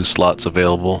level 2 slots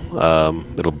available.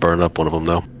 It'll burn up one of them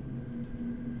though.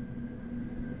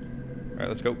 Alright,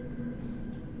 let's go.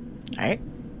 Alright.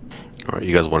 Alright,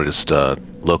 you guys want to just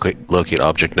locate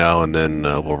object now and then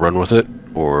we'll run with it?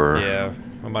 Or yeah,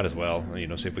 we might as well.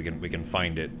 See if we can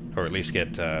find it, or at least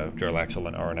get Jarlaxle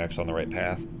and Arnex on the right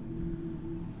path.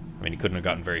 I mean, he couldn't have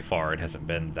gotten very far. It hasn't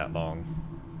been that long.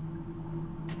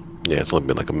 Yeah, it's only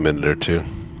been like a minute or two.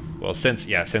 Well, since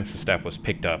the staff was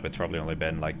picked up, it's probably only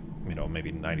been like,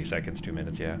 maybe 90 seconds, 2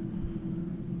 minutes, yeah.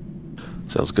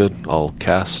 Sounds good. I'll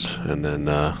cast, and then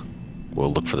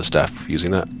we'll look for the staff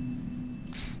using that.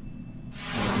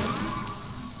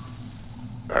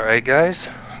 All right, guys.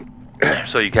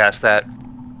 So you cast that,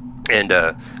 and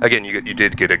again, you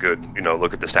did get a good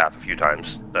look at the staff a few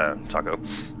times, Taco,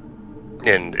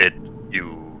 and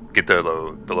you get the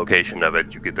location of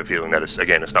it. You get the feeling that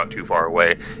it's not too far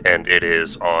away, and it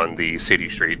is on the city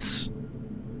streets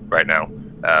right now,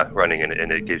 running,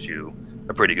 and it gives you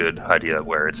a pretty good idea of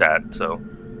where it's at. So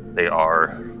they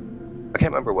are, I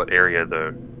can't remember what area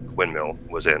the windmill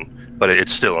was in, but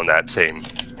it's still in that same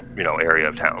area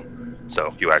of town.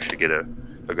 So you actually get a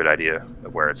good idea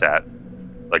of where it's at.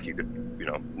 Like you could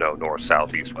know north,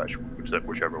 south, east, west,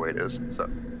 whichever way it is. So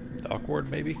Awkward,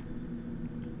 maybe.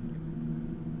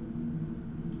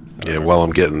 Yeah, while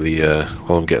I'm getting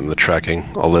the tracking,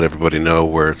 I'll let everybody know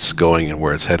where it's going and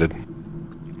where it's headed.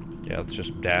 Yeah, let's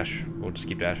just dash. We'll just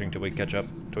keep dashing till we catch up,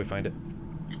 till we find it.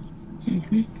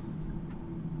 Mm-hmm.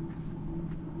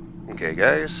 okay,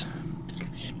 guys.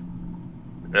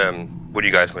 When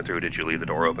you guys went through, did you leave the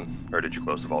door open, or did you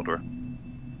close the vault door?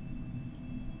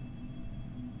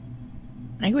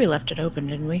 I think we left it open,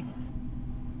 didn't we?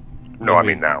 No, I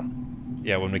mean now.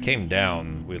 Yeah, when we came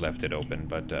down, we left it open,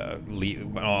 but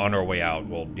on our way out,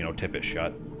 we'll tip it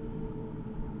shut.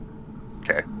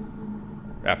 Okay.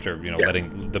 After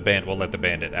letting we'll let the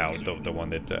bandit out, the one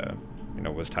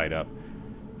that was tied up.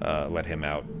 Let him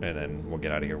out, and then we'll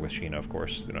get out of here with Sheena, of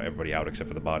course. Everybody out except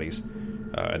for the bodies,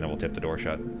 and then we'll tip the door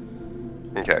shut.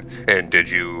 Okay. And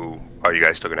are you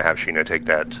guys still going to have Sheena take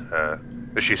that?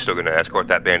 Is she still going to escort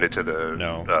that bandit to the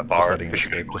bar? Just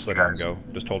letting him go.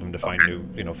 Just told him to find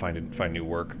find new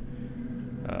work.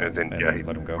 And then he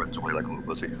let him go. Runs away like a little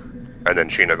pussy. And then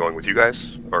Sheena going with you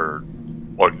guys, or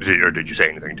did you say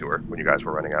anything to her when you guys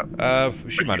were running out?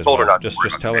 She might as well. Just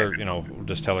tell her,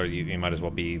 just tell her you might as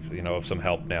well be, of some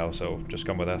help now. So just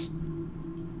come with us.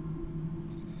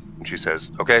 And she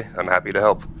says, "Okay, I'm happy to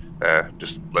help.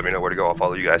 Just let me know where to go. I'll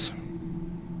follow you guys."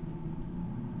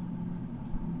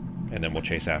 And then we'll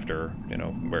chase after,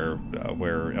 where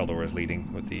Eldor is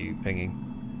leading with the pinging.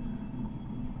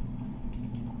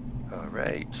 All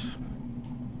right.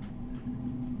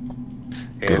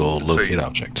 Good old locate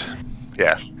object.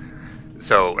 Yeah.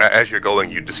 So as you're going,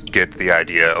 you just get the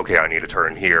idea, okay, I need to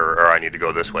turn here, or I need to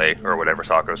go this way, or whatever,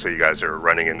 Sako. So you guys are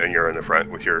running in, and you're in the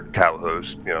front with your cow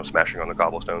hose, smashing on the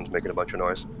cobblestones, making a bunch of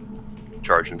noise,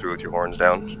 charging through with your horns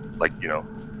down, like,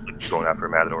 going after a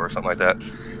matador or something like that.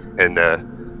 And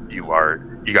you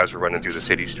guys are running through the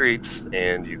city streets,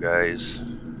 and you guys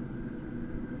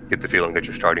get the feeling that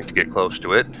you're starting to get close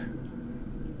to it.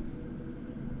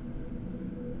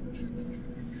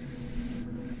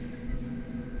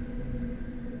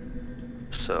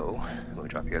 So, let me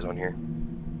drop you guys on here.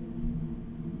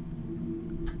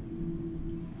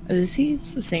 Are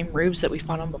these the same roofs that we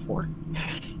fought on before?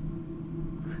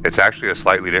 It's actually a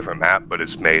slightly different map, but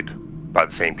it's made by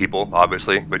the same people,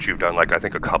 obviously. But you've done, I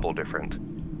think a couple different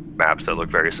maps that look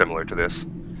very similar to this.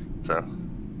 So.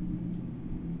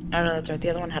 Oh no, that's right. The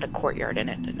other one had a courtyard in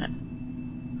it, didn't it?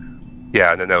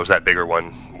 Yeah, and then there was that bigger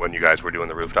one when you guys were doing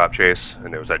the rooftop chase,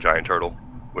 and there was that giant turtle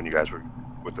when you guys were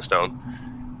with the stone.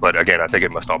 But again, I think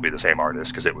it must all be the same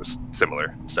artist because it was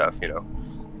similar stuff,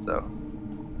 So.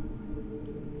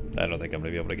 I don't think I'm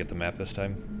gonna be able to get the map this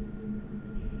time.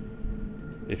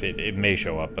 If it may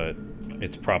show up, but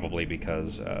it's probably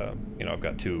because I've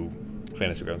got two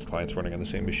Fantasy Grounds clients running on the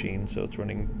same machine, so it's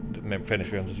running. Fantasy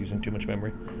Grounds is using too much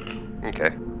memory. Okay.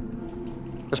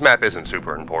 This map isn't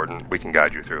super important. We can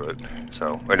guide you through it.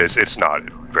 So, and it's not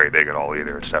very big at all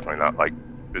either. It's definitely not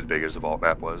as big as the vault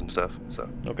map was and stuff. So.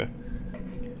 Okay.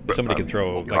 If somebody can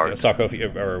throw, Sako,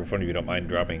 or if one of you don't mind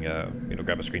dropping,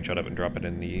 grab a screenshot of it and drop it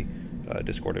in the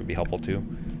Discord, it would be helpful too.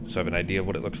 So I have an idea of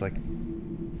what it looks like.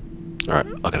 All right,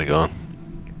 I'll get it going.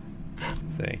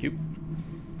 Thank you.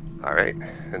 All right,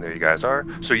 and there you guys are.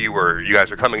 So you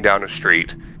guys are coming down a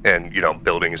street, and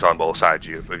buildings on both sides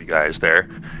of you guys there,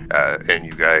 and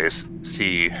you guys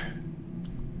see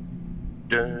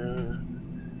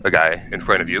a guy in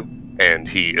front of you, and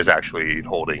he is actually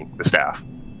holding the staff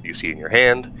you see in your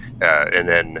hand, and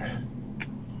then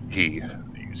you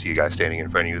see a guy standing in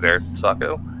front of you there,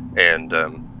 Sako, and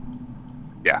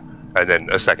and then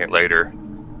a second later,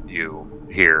 you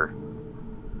hear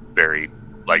very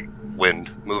light wind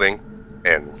moving,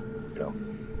 and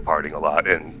parting a lot,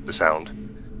 and the sound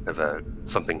of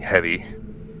something heavy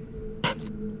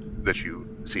that you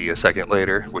see a second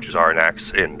later, which is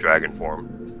Arnax in dragon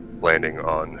form, landing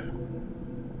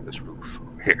on this roof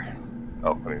over here.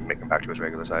 Oh, I mean, make him back to his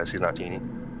regular size. He's not teeny.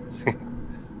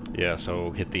 Yeah,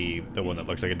 so hit the one that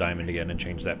looks like a diamond again and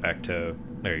change that back to,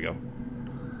 there you go.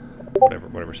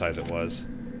 Whatever size it was.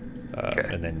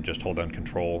 Okay. And then just hold down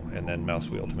control and then mouse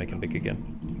wheel to make him big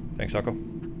again. Thanks, Akko.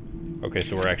 Okay,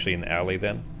 so we're actually in the alley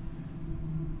then.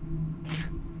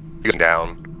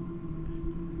 Down.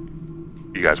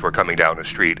 You guys were coming down a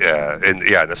street, in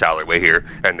this alleyway here,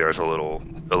 and there's a little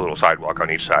sidewalk on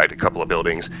each side, a couple of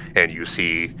buildings, and you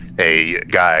see a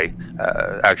guy,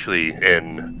 actually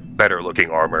in better-looking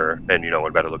armor and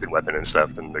and better-looking weapon and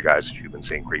stuff than the guys that you've been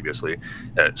seeing previously,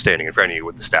 standing in front of you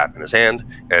with the staff in his hand,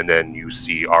 and then you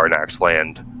see Arnax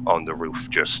land on the roof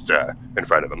just in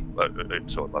front of him,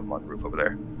 so above him on the roof over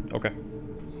there. Okay.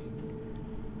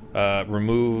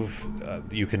 Remove,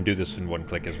 you can do this in one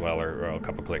click as well, or a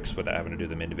couple clicks without having to do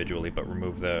them individually, but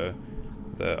remove the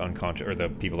unconscious, or the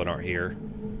people that aren't here.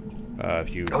 If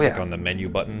you click on the menu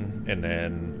button, and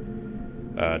then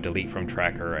delete from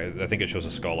tracker, I think it shows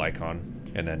a skull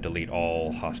icon, and then delete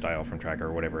all hostile from tracker,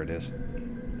 or whatever it is.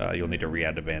 You'll need to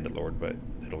re-add the Bandit Lord, but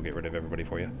it'll get rid of everybody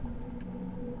for you.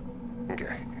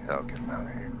 Okay, I'll get him out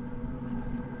of here.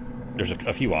 There's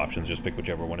a few options, just pick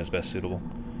whichever one is best suitable.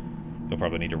 You'll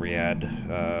probably need to re-add.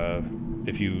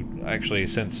 If you actually,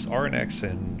 since RNX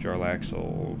and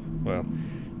Jarlaxle, well,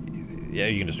 yeah,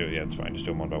 you can just do it. Yeah, it's fine. Just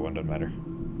do them one by one. Doesn't matter.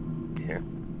 Yeah.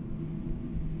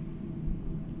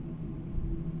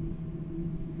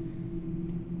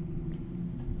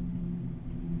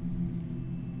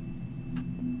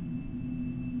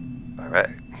 All right.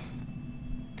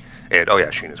 And oh yeah,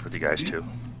 Sheena's with you guys too.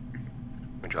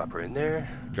 And drop her in there.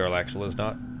 Jarlaxle is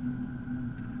not.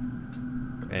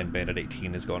 And Bandit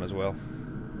 18 is gone as well.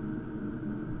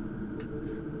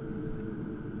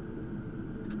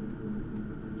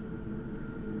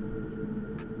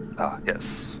 Ah,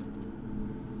 yes.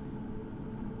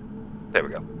 There we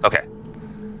go. Okay.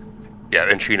 Yeah,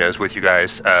 and Sheena is with you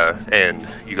guys, and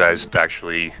you guys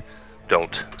actually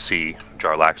don't see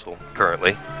Jarlaxle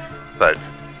currently, but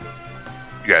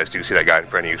you guys do see that guy in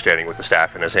front of you standing with the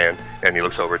staff in his hand, and he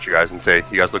looks over at you guys and say,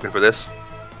 "You guys looking for this?"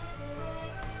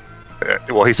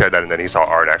 Well, he said that, and then he saw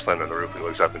Ardax land on the roof, and he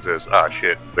looks up and says, "Ah,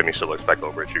 shit." Then he still looks back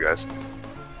over at you guys.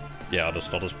 Yeah, I'll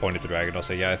just point at the dragon. I'll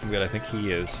say, "Yeah, I think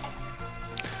he is."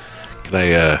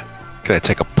 Can I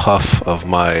take a puff of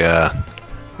my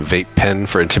vape pen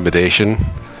for intimidation,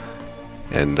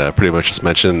 and pretty much just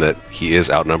mention that he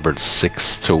is outnumbered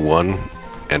 6-1,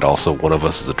 and also one of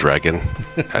us is a dragon.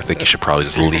 I think you should probably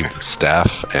just leave the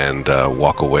staff and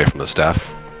walk away from the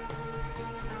staff.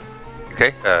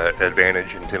 Okay,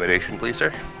 advantage intimidation, please,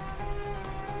 sir.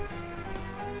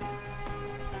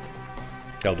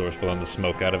 Eldor's blowing the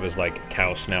smoke out of his, like,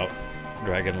 cow snout,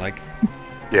 dragon-like.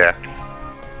 Yeah.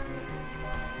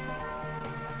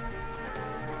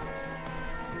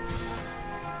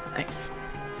 Nice.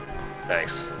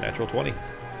 Nice. Natural 20.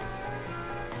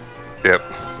 Yep.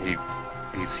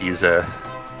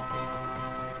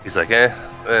 He's like,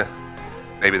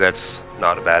 maybe that's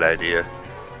not a bad idea.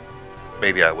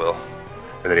 Maybe I will.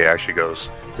 And then he actually goes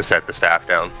to set the staff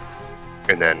down.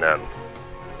 And then,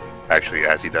 actually,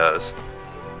 as he does,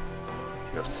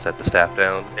 he goes to set the staff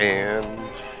down, and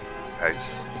I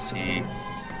see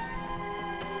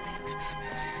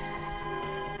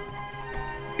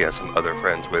he has some other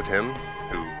friends with him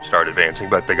who start advancing,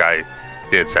 but the guy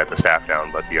did set the staff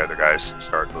down, but the other guys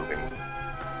start moving.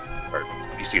 Or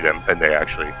you see them, and they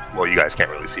actually, well, you guys can't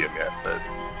really see them yet, but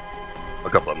a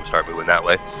couple of them start moving that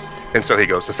way. And so he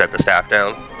goes to set the staff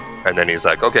down, and then he's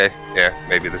like, okay, yeah,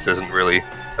 maybe this isn't really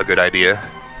a good idea.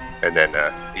 And then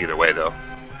either way, though,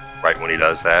 right when he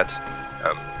does that,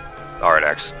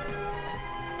 Ardax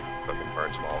fucking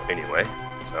burns them all anyway.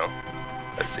 So,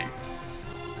 let's see.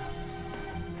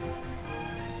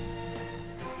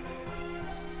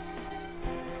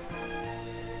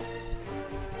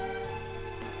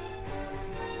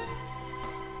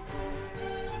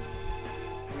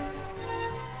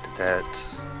 That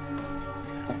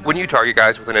when you target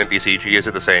guys with an NPCG, is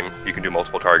it the same? You can do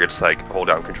multiple targets, like hold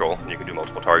down control, and you can do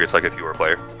multiple targets like if you were a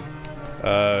player.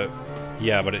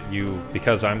 Yeah, but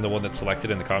because I'm the one that's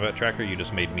selected in the combat tracker, you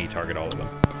just made me target all of them.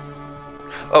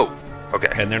 Oh,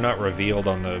 okay. And they're not revealed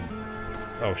on the.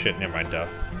 Oh shit! Never mind. I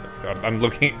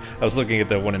was looking at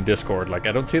the one in Discord. Like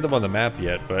I don't see them on the map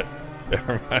yet, but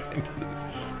never mind.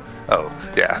 Oh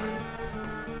yeah.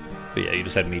 But yeah, you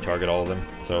just had me target all of them.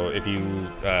 So if you,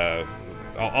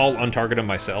 I'll untarget them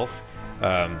myself,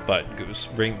 but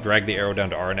drag the arrow down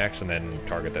to Arnax and then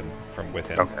target them from with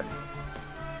him. Okay.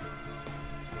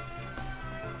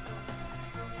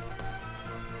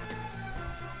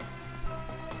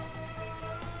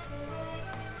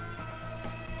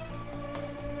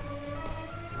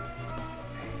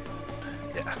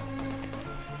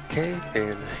 Okay,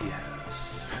 and yes.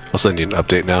 I'll send you an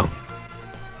update now.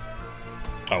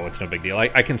 Oh, it's no big deal.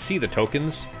 I can see the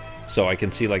tokens, so I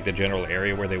can see like the general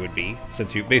area where they would be.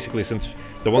 Since the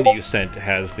one that you sent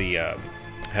has the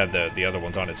had the other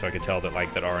ones on it, so I could tell that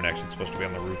like that RNX is supposed to be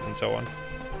on the roof and so on.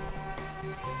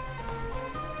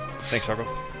 Thanks, Sarko.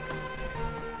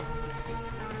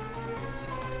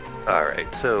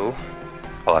 Alright, so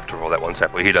I'll have to roll that one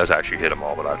separately. He does actually hit them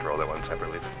all, but I'll have to roll that one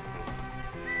separately.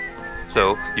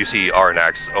 So you see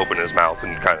Arnax open his mouth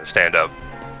and kind of stand up,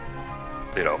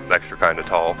 you know, extra kind of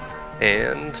tall,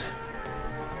 and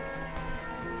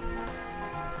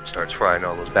starts frying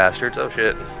all those bastards. Oh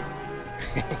shit.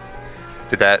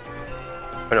 Did that?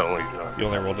 I don't know. You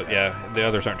only rolled it, yeah. The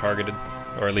others aren't targeted.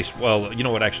 Or at least, well, you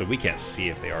know what, actually, we can't see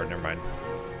if they are. Never mind.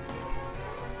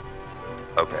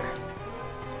 Okay.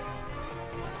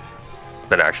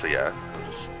 Then actually, yeah. We'll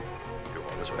just go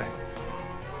on this way.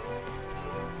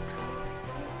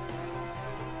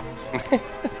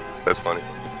 That's funny.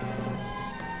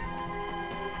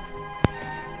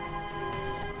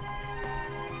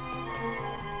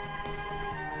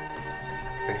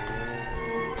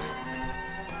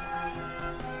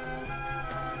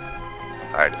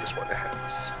 Alright, this one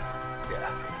has.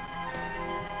 Yeah.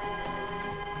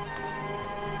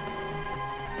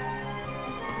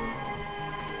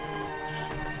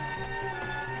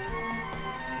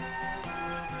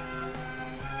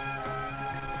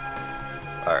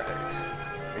 Alright.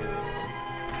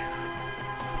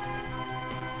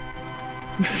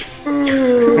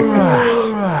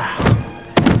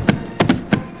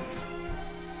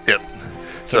 Yep.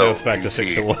 So now it's back to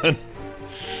see, 6-1.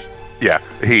 Yeah,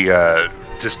 he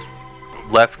just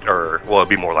left, or well, it'd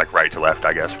be more like right to left,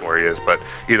 I guess, where he is. But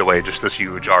either way, just this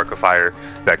huge arc of fire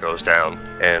that goes down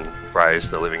and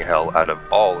fries the living hell out of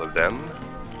all of them.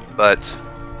 But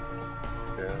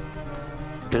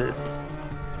did it?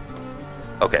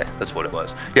 Okay, that's what it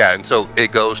was. Yeah, and so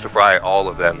it goes to fry all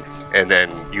of them, and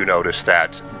then you notice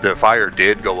that the fire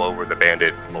did go over the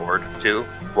bandit lord too.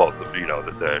 Well, you know,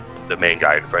 the main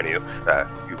guy in front of you,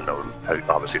 even though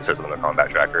obviously it says it on the combat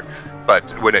tracker.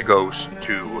 But when it goes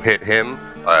to hit him,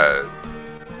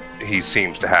 he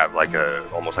seems to have like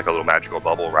almost like a little magical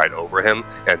bubble right over him,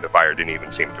 and the fire didn't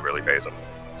even seem to really phase him.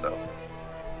 So.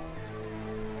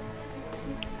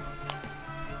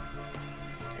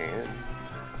 And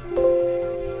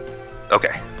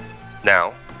okay,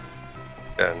 now,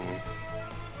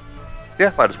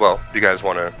 yeah, might as well. Do you guys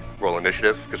want to roll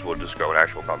initiative? Because we'll just go in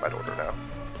actual combat order now.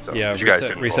 So, yeah, you guys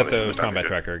didn't reset roll the combat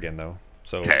tracker again, though.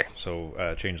 So, okay.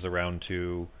 So change the round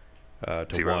to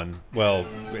 0. 1. Well,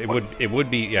 it would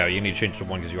be, yeah. You need to change to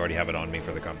 1 because you already have it on me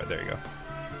for the combat. There you go.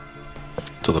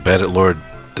 So the bandit lord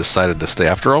decided to stay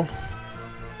after all.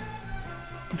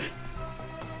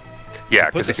 Yeah,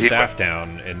 put because the staff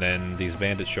down, and then these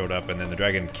bandits showed up, and then the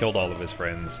dragon killed all of his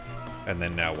friends, and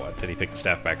then now what? Did he pick the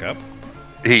staff back up?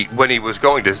 When he was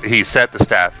going to, he set the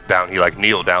staff down. He like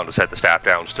kneeled down to set the staff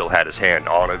down. Still had his hand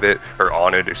on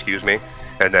it, excuse me.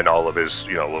 And then all of his,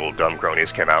 you know, little dumb cronies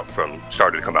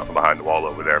started to come out from behind the wall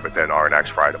over there. But then Arnax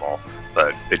fried them all.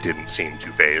 But it didn't seem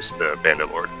to phase the bandit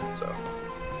lord. So.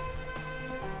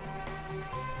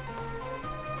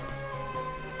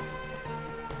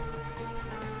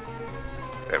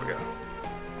 There we go.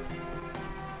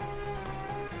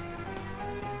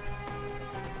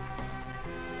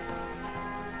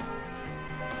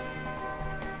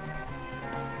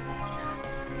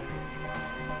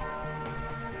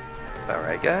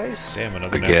 Alright, guys. Damn,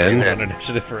 another Again.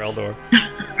 initiative for Eldor.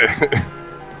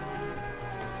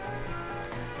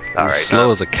 Alright.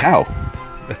 Slow as a cow.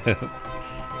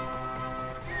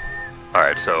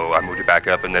 Alright, so I moved it back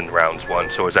up, and then rounds 1.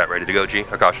 So is that ready to go, G?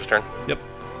 Akasha's turn? Yep.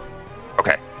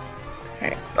 Okay.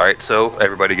 Alright, so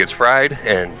everybody gets fried,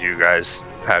 and you guys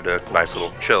had a nice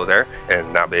little show there.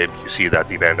 And now, babe, you see that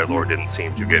the bandit lord didn't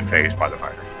seem to get phased by the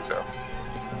fire. So,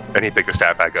 and he picked the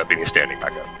staff back up, and he's standing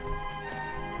back up.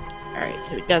 Alright,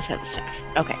 so it does have the staff.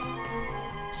 Okay.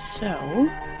 So,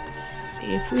 let's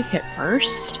see if we hit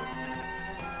first.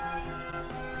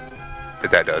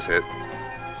 That does hit.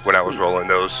 When I was rolling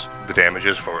the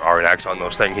damages for Arnax on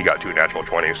those things, he got 2 natural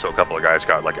 20s, so a couple of guys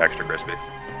got like extra crispy.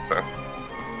 So,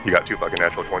 he got 2 fucking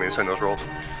natural 20s in those rolls.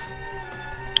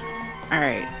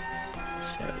 Alright.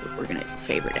 So, we're gonna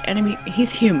favorite enemy.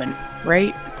 He's human,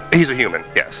 right? He's a human,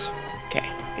 yes. Okay,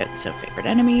 good. So, favorite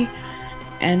enemy.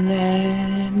 And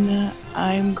then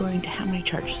I'm going to, how many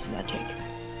charges does that take?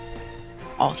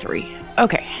 All 3.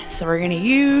 Okay, so we're going to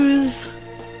use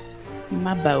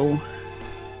my bow.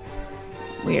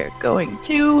 We are going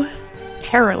to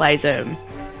paralyze him.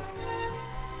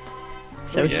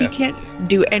 So yeah. he can't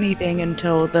do anything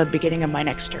until the beginning of my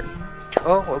next turn.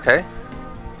 Oh, okay.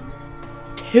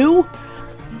 2.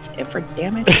 That's it for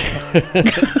damage.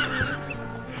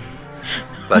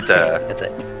 But That's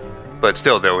it. but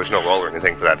still, there was no roll or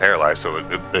anything for that paralyzed, so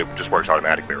it just works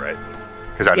automatically, right?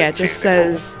 Because I Yeah, it didn't just see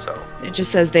anything says roll, so it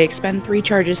just says they expend 3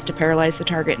 charges to paralyze the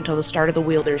target until the start of the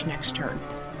wielder's next turn.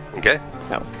 okay.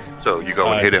 So So you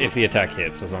go and hit him. If the attack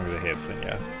hits, as long as it hits, then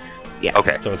yeah. yeah.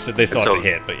 Okay. So they still And have to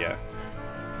hit, but yeah.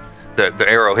 The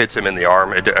arrow hits him in the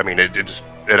arm. It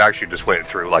actually just went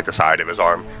through like the side of his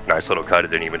arm. Nice little cut. It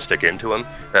didn't even stick into him.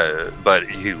 But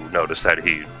you notice that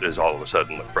he is all of a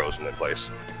sudden like, frozen in place.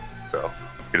 So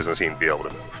he doesn't seem to be able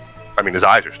to move. I mean, his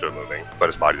eyes are still moving, but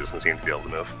his body doesn't seem to be able to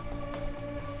move.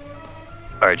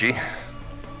 All right, G.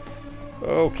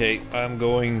 Okay, I'm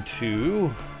going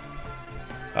to.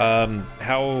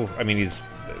 I mean,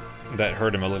 that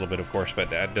hurt him a little bit, of course, but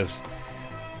that does.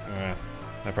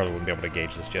 I probably wouldn't be able to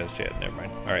gauge this just yet. Never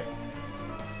mind. All right.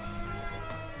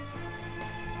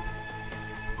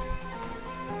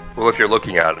 Well, if you're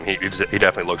looking at him, he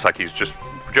definitely looks like he's just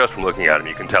from looking at him,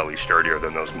 you can tell he's sturdier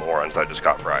than those morons that just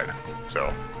got fried.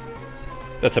 So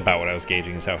That's about what I was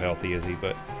gauging, is how healthy is he,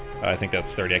 but I think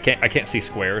that's 30. I can't see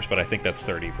squares, but I think that's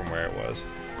 30 from where it was.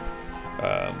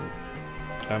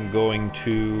 I'm going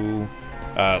to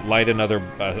light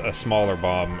a smaller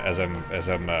bomb as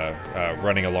I'm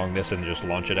running along this and just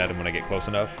launch it at him when I get close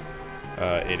enough.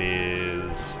 It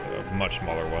is a much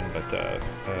smaller one, but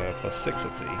 +6.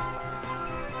 Let's see.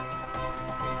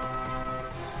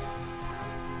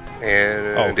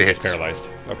 and Oh, it because he's hits. paralyzed.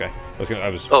 Okay. I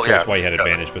was Oh, curious yeah. why he had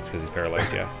advantage, but it's because he's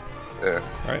paralyzed. Yeah. Yeah.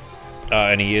 All right.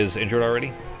 And he is injured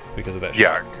already because of that.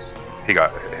 Shot. Yeah, he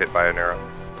got hit by an arrow.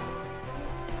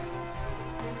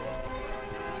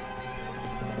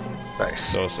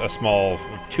 Nice. So a small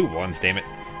 2 ones, damn it.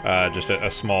 Just a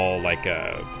small like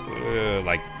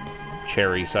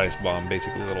cherry-sized bomb,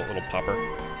 basically, little popper.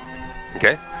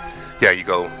 Okay. Yeah, you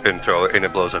go and throw it, and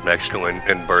it blows up next to him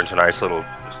and burns a nice little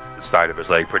side of his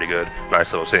leg pretty good.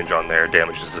 Nice little singe on there,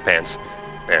 damages his pants,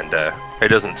 and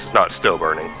it's not still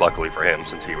burning. Luckily for him,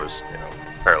 since he was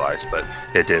paralyzed, but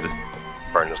it did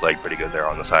burn his leg pretty good there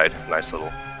on the side. Nice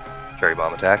little cherry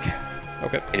bomb attack.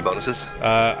 Okay. Any bonuses?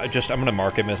 I'm gonna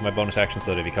mark him as my bonus action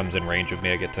so that if he comes in range of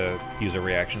me, I get to use a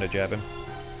reaction to jab him,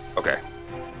 Okay.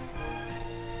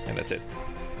 and that's it.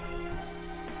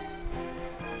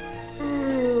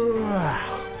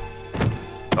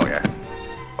 Oh yeah.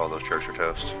 All those church are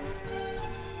toast.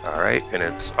 All right, and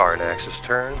it's Arnax's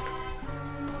turn.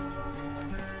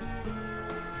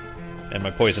 And my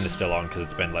poison is still on because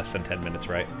it's been less than 10 minutes,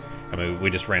 right? I mean,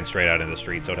 we just ran straight out in the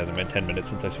street, so it hasn't been 10 minutes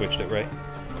since I switched it, right?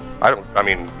 I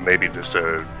mean, maybe just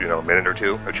a minute or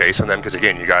two of chasing them, because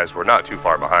again, you guys were not too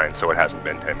far behind, so it hasn't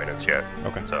been 10 minutes yet.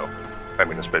 Okay. So, I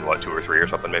mean, it's been what, 2 or 3 or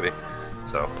something maybe.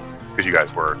 So, because you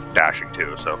guys were dashing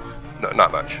too, so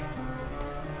not much.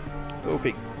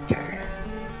 Okay. Okay.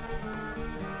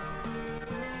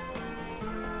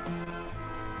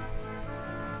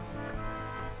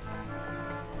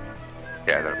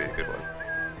 Yeah, that'll be a good one.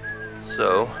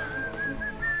 So,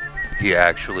 he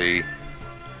actually,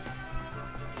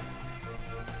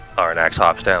 Arnax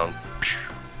hops down,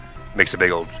 makes a big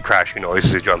old crashing noise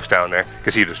as he jumps down there,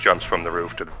 because he just jumps from the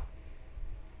roof to the,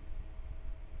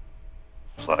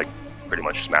 so like pretty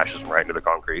much smashes him right into the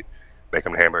concrete,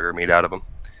 making hamburger meat out of him.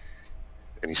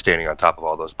 And he's standing on top of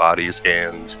all those bodies,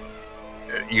 and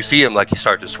you see him like he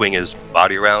starts to swing his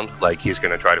body around, like he's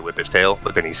gonna try to whip his tail,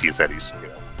 but then he sees that he's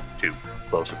too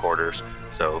close to quarters,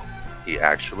 so he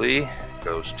actually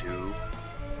goes to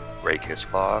rake his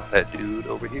claw at dude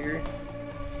over here.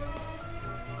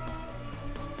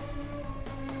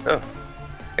 Oh,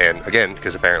 and again,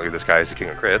 because apparently this guy is the king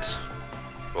of crits,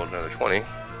 rolled another 20.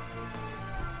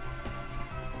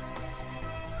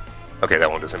 Okay, that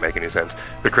one doesn't make any sense.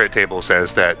 The crit table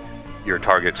says that your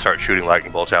target starts shooting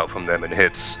lightning bolts out from them and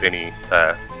hits any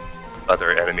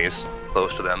other enemies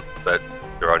close to them, but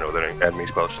there are no other enemies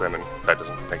close to them, and that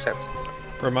doesn't make sense.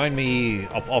 Remind me,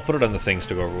 I'll put it on the things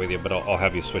to go over with you, but I'll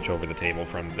have you switch over the table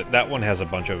from that one has a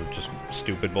bunch of just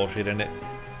stupid bullshit in it.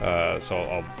 So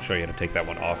I'll show you how to take that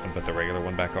one off and put the regular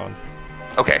one back on.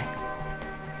 Okay.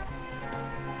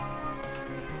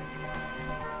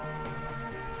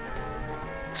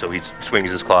 So he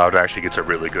swings his claw out, actually gets a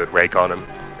really good rake on him,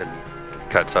 and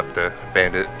cuts up the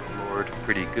bandit lord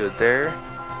pretty good there.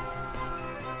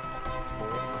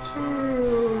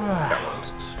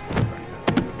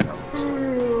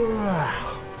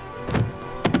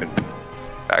 And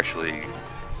actually,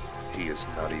 he is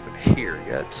not even here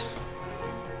yet.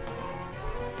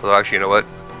 Although, actually, you know what?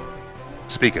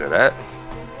 Speaking of that,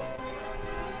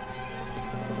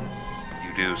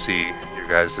 you do see your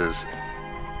guys'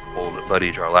 old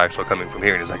buddy Jarlaxle coming from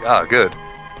here, and he's like, ah, good.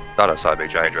 Thought I saw a big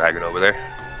giant dragon over there.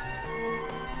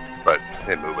 But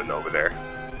him moving over there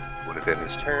would have been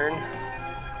his turn.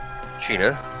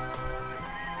 Sheena.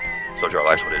 So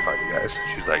Jarlaxle did find you guys.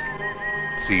 She's like,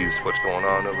 sees what's going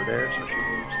on over there, so she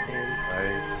moves in 5,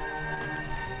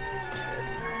 10.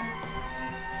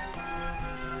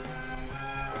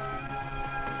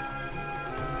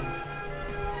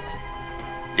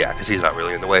 Yeah, because he's not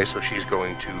really in the way, so she's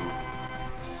going to...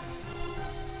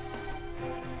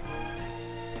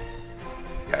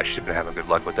 Yeah, she's been having good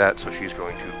luck with that, so she's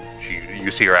going to...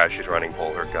 You see her as she's running,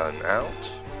 pull her gun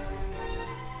out.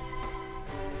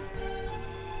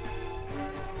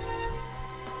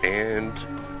 And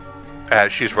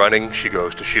as she's running, she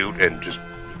goes to shoot and just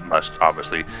must,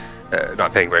 obviously,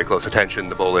 not paying very close attention,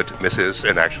 the bullet misses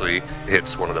and actually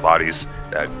hits one of the bodies,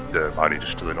 the body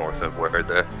just to the north of where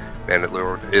the Bandit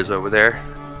Lord is over there.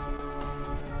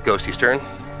 Ghosty's turn.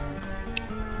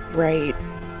 Right.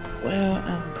 Well,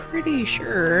 I'm pretty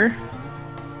sure...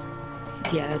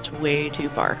 Yeah, it's way too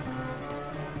far.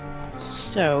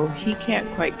 So, he can't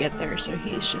quite get there, so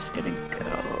he's just gonna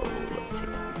go... Let's see.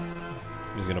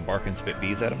 He's gonna bark and spit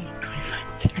bees at him.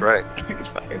 25, That's right.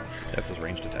 35, That's his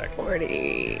ranged attack.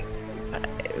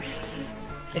 45,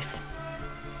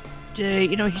 50...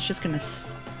 You know, he's just gonna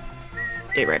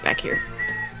stay right back here.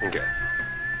 Okay.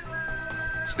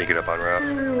 Sneaking up on Rob.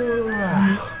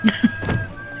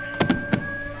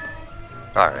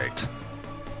 Alright.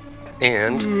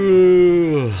 And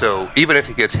so even if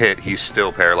he gets hit, he's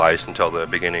still paralyzed until the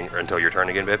beginning, or until your turn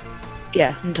again, babe?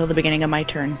 Yeah, until the beginning of my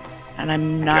turn. And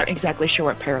I'm not Okay. exactly sure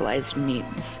what paralyzed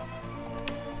means.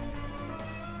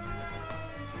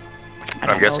 I I'm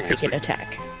don't know guessing if he it's can the-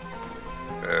 attack.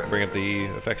 Bring up the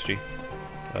effects, G.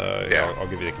 Yeah. Yeah, I'll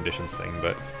give you the conditions thing,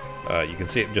 but you can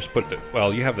see it. Just put the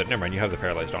you have the never mind. You have the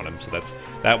paralyzed on him, so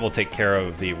that will take care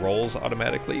of the rolls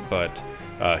automatically. But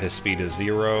his speed is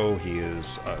 0. He is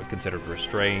considered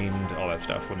restrained. All that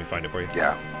stuff. Let me find it for you.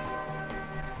 Yeah.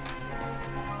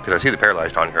 Because I see the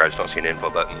paralyzed on here, I just don't see an info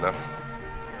button though.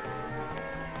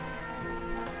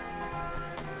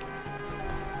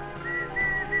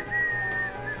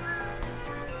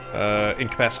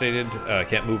 Incapacitated,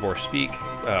 can't move or speak,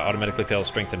 automatically fails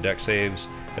strength and dex saves.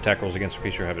 Attack rolls against the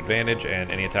creature have advantage, and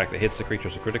any attack that hits the creature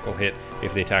is a critical hit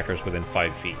if the attacker is within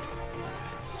 5 feet.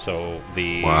 So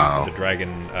the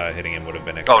dragon hitting him would have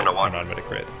been an automatic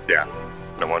crit. Yeah,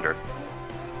 no wonder.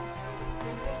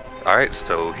 Alright,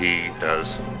 so he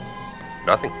does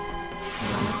nothing.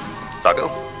 Sago?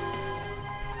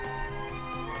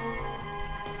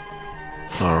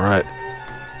 Alright.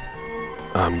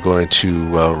 I'm going to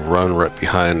run right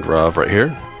behind Rav right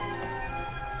here.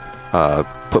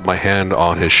 Put my hand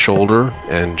on his shoulder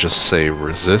and just say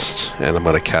resist, and I'm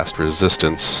going to cast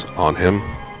resistance on him.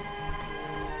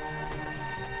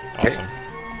 Okay. Awesome.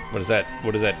 What does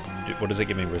that do? What does it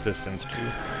give me resistance to?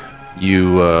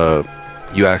 You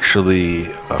actually,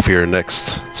 for your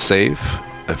next save,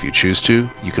 if you choose to,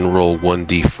 you can roll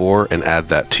 1d4 and add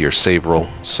that to your save roll,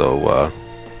 so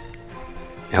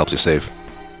it helps you save.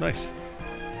 Nice.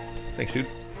 Thanks, dude.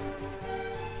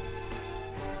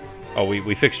 Oh,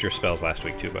 we fixed your spells last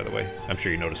week too, by the way. I'm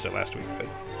sure you noticed it last week, but...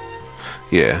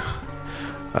 Yeah.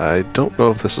 I don't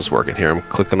know if this is working here. I'm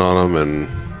clicking on them and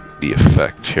the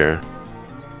effect here.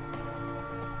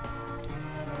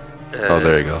 Oh,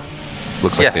 there you go.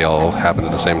 Looks like they all happened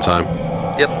at the same time.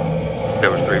 Yep.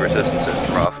 There was 3 resistances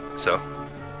to Roth, so...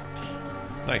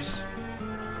 Nice.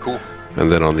 Cool.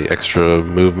 And then on the extra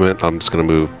movement, I'm just going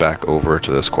to move back over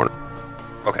to this corner.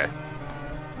 Okay.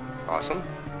 Awesome.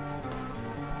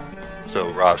 So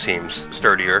Rob seems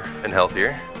sturdier and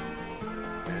healthier.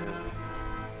 Oh,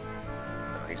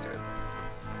 he's dead.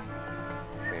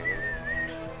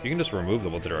 You can just remove the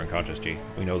ones that are unconscious, G.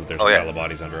 We know that there's Oh, a yeah. pile of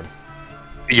bodies under him.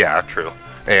 Yeah, true.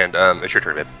 And it's your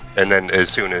turn, babe. And then as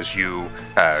soon as you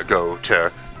go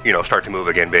to, start to move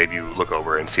again, babe, you look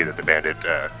over and see that the bandit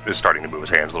is starting to move his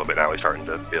hands a little bit now. He's starting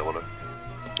to be able to,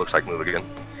 looks like, move again.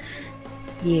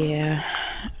 Yeah.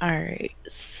 Alright,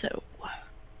 so...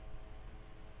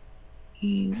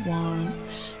 You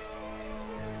want...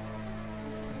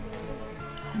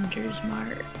 Hunter's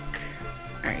Mark.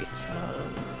 Alright, so...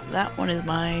 That one is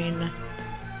mine.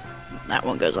 That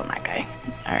one goes on that guy.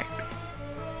 Alright.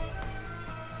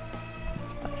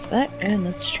 So that's that, and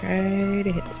let's try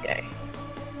to hit this guy.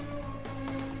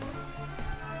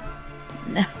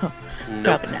 No. Nope.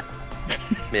 Probably no.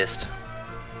 Missed.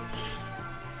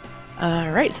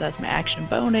 Alright, so that's my action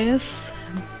bonus.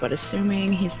 But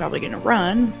assuming he's probably going to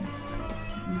run.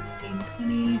 10, 15,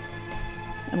 20.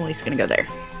 Emily's going to go there.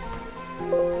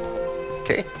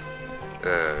 Okay.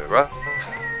 Rob?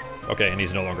 Okay, and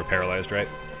he's no longer paralyzed, right?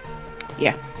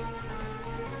 Yeah.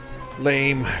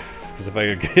 Lame. Because if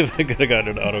I could have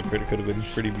gotten an auto crit, it could have been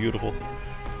pretty beautiful.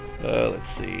 Let's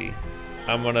see.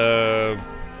 I'm gonna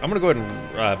go ahead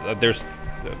and there's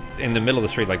in the middle of the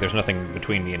street, like there's nothing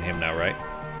between me and him now, right?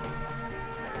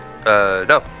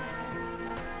 No.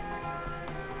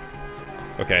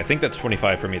 Okay, I think that's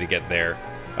 25 for me to get there.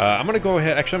 I'm gonna go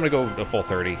ahead. Actually, I'm gonna go a full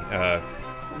 30.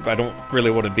 I don't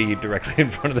really want to be directly in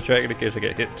front of the dragon in case I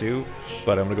get hit too,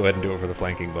 but I'm gonna go ahead and do it for the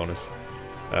flanking bonus.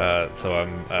 So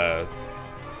I'm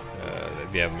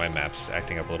yeah, my map's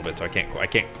acting up a little bit, so I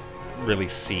can't really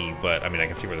see, but I mean I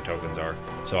can see where the tokens are.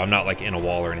 So I'm not like in a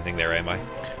wall or anything there, am I?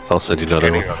 I'll send you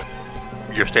another one.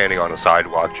 You're standing on a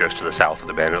sidewalk just to the south of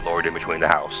the Bandit Lord, in between the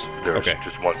house. There's Okay.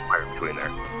 just one fire between there.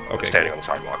 Okay. Standing on the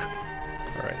sidewalk.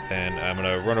 All right, then I'm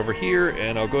gonna run over here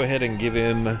and I'll go ahead and give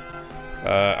him.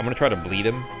 I'm gonna try to bleed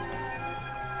him.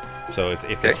 So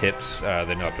if this hits,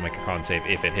 then you'll have to make a con save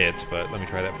if it hits. But let me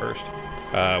try that first.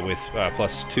 With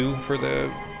 +2 for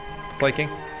the flanking.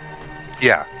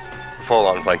 Yeah, full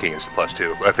on flanking is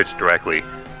 +2. If it's directly,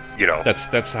 you know.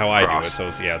 That's how I do it. Cross.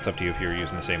 So yeah, it's up to you if you're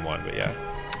using the same one. But yeah.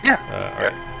 Yeah. All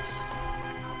right.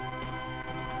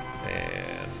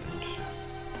 And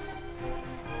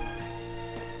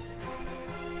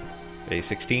a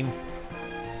 16.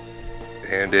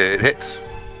 And it hits.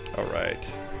 All right.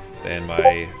 Then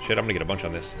my shit. I'm gonna get a bunch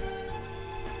on this.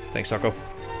 Thanks, Taco.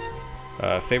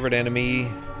 Favorite enemy,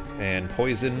 and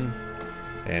poison,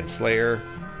 and slayer,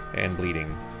 and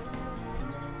bleeding.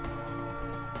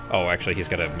 Oh, actually, he's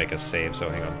gotta make a save. So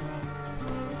hang on.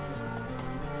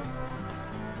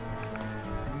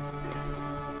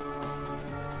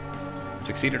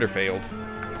 Succeeded or failed?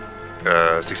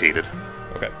 Succeeded.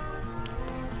 Okay.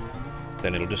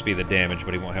 Then it'll just be the damage,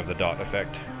 but he won't have the dot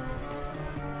effect.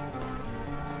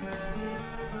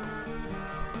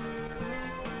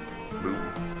 Ooh.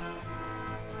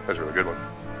 That's a really good one.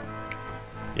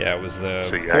 Yeah, it was the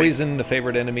So, yeah, poison, the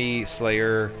favorite enemy,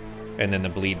 slayer, and then the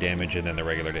bleed damage, and then the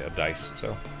regular dice.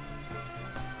 So,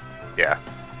 Yeah.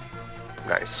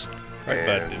 Nice. right,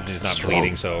 but And he's not strong.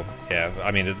 bleeding. So, yeah,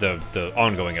 I mean the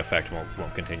ongoing effect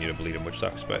won't continue to bleed him, which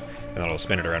sucks. But and then I'll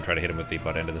spin it around, try to hit him with the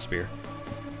butt end of the spear.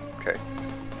 Okay.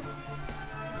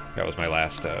 That was my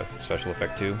last special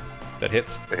effect too. That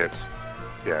hits. It hits.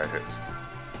 Yeah, it hits.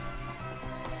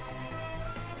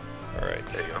 All right,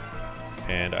 There you go.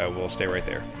 and I will stay right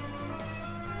there.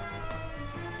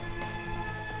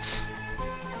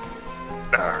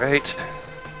 Alright.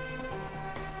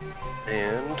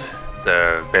 And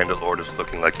the Bandit Lord is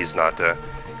looking like he's not going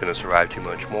to survive too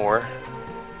much more.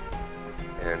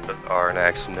 And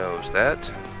Arnax knows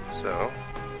that, so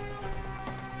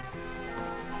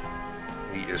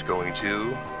he is going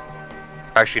to...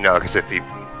 Actually, no, because if he...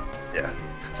 Yeah.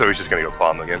 So he's just going to go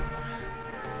claw him again.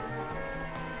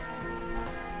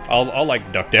 I'll like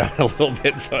duck down a little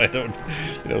bit so I don't,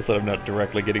 so I'm not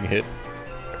directly getting hit.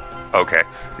 Okay.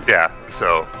 Yeah,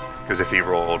 so... Because if he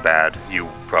rolled bad, you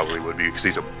probably would be, because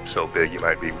he's so big, you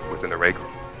might be within the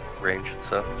range,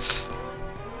 so...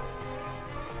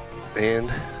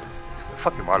 And...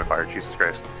 Fucking modifier, Jesus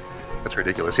Christ. That's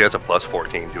ridiculous. He has a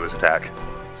 +14 to his attack,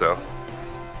 so...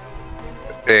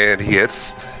 And he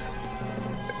hits.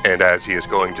 And as he is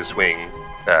going to swing,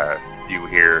 you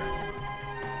hear...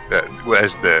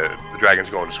 as the dragon's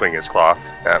going to swing his claw,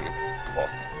 well,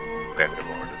 Bandit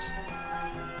Lord is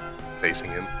facing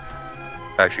him.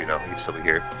 Actually, no, he'd still be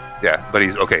here. Yeah, but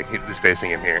he's okay. He's facing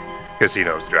him here because he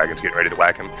knows the dragon's getting ready to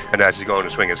whack him. And as he's going to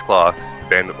swing his claw,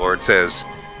 Bandit Lord says,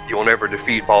 "You will never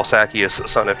defeat Balsacius,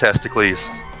 son of Testicles."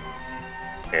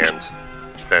 And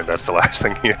then that's the last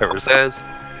thing he ever says.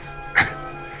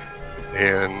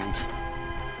 And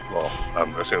well,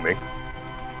 I'm assuming.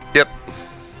 Yep.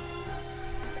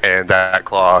 And that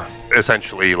claw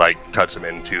essentially like cuts him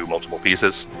into multiple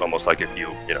pieces, almost like if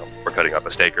you were cutting up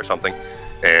a steak or something.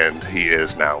 And he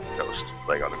is now ghost,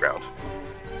 laying on the ground.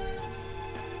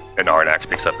 And Arnax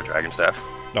picks up the dragon staff.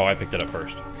 No, I picked it up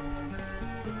first.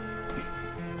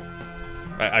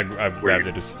 I grabbed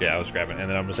it. Yeah, I was grabbing it, and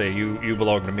then I'm gonna say you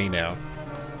belong to me now.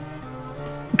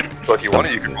 So if you want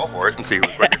it, you can roll for it and see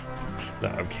who's quicker. No,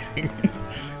 I'm kidding.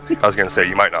 I was gonna say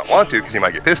you might not want to because he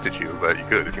might get pissed at you, but you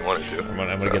could if you wanted to. I'm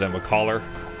gonna get him a collar,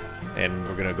 and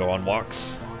we're gonna go on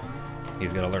walks.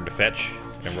 He's gonna learn to fetch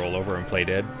and roll over and play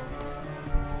dead.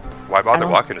 Why bother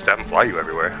walking? Just have him fly you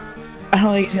everywhere. I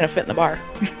don't think he's gonna fit in the bar.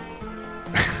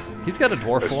 He's got a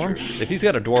dwarf That's form. true. If he's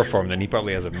got a dwarf form, then he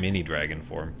probably has a mini dragon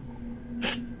form.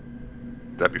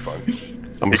 That'd be fun. I'm He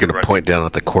just could going to run- point down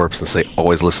at the corpse and say,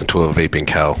 always listen to a vaping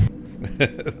cow.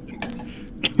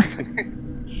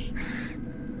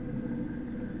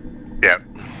 Yeah.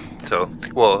 So,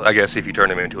 well, I guess if you turn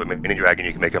him into a mini dragon,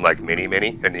 you can make him like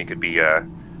mini, and he could be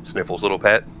Sniffle's little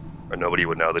pet, and nobody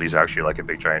would know that he's actually like a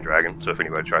big giant dragon. So if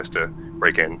anybody tries to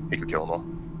break in, he could kill them all.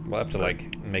 We'll have to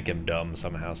like make him dumb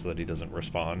somehow so that he doesn't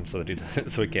respond, so that he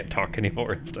doesn't, so he can't talk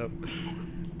anymore and stuff.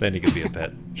 Then he could be a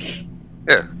pet.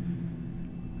 Yeah.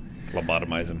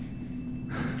 Lobotomize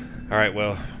him. All right,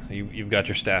 well, you've got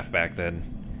your staff back then.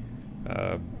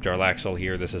 Jarlaxle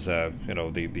here. This is you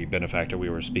know, the benefactor we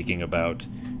were speaking about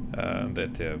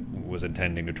that was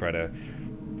intending to try to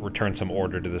return some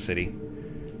order to the city.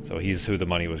 So he's who the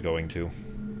money was going to.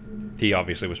 He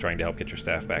obviously was trying to help get your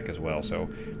staff back as well, so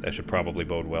that should probably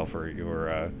bode well for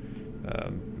your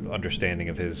understanding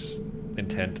of his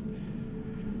intent.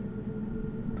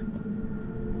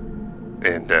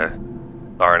 And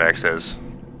Arnak says,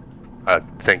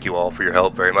 "Thank you all for your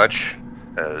help very much."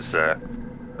 As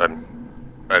I'm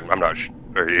not sure.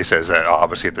 He says that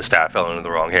obviously if the staff fell into the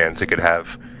wrong hands, it could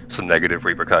have some negative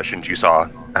repercussions. You saw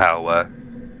how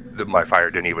my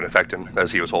fire didn't even affect him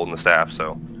as he was holding the staff,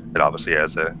 so it obviously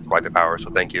has quite the power, so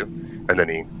thank you. And then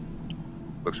he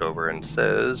looks over and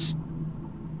says,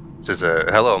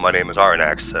 "Hello, my name is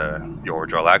Aranax. You're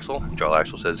Jarlaxle?"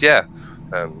 Jarlaxle says, "Yeah,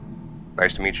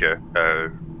 nice to meet you.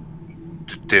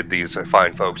 Did these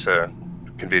fine folks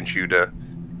convince you to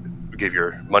give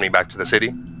your money back to the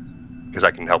city? Because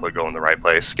I can help it go in the right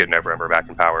place, get Neverember back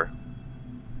in power."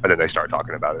 And then they start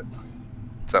talking about it.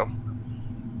 So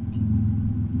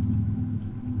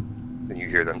then you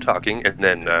hear them talking, and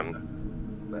then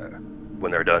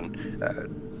when they're done,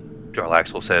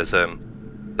 Jarlaxle says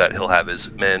that he'll have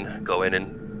his men go in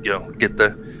and, you know, get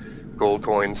the gold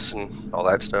coins and all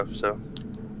that stuff. So,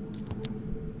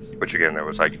 which again, there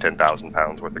was like 10,000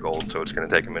 pounds worth of gold, so it's going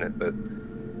to take a minute. But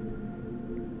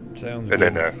sounds and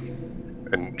good. Then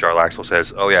and Jarlaxle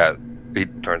says, "Oh yeah." He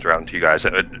turns around to you guys.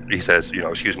 He says, "You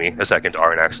know, excuse me a second," to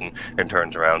Arnax, and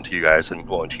turns around to you guys and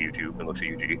well, and to you two, and looks at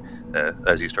UG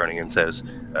as he's turning and says,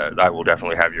 "I will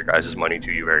definitely have your guys' money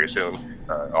to you very soon.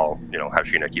 I'll, you know, have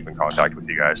Sheena keep in contact with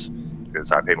you guys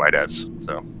because I pay my debts."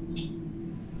 So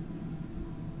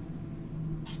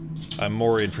I'm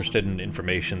more interested in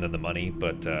information than the money,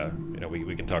 but you know,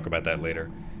 we can talk about that later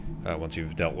once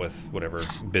you've dealt with whatever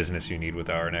business you need with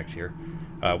Arnax here.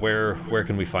 Where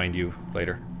can we find you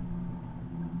later?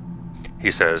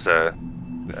 he says,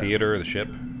 The theater, the ship?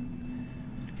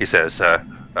 He says,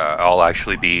 "I'll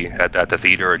actually be at the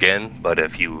theater again, but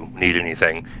if you need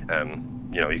anything,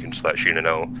 you know, you can just let Sheena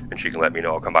know, and she can let me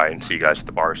know. I'll come by and see you guys at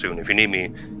the bar soon. If you need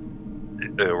me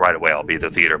right away, I'll be at the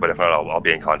theater, but if not, I'll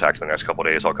be in contact in the next couple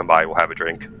of days. I'll come by, we'll have a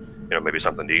drink, you know, maybe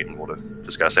something to eat, and we'll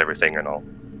discuss everything, and I'll,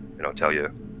 you know, tell you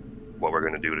what we're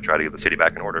going to do to try to get the city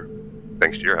back in order.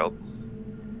 Thanks to your help."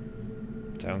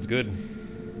 Sounds good.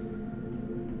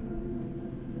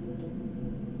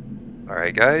 All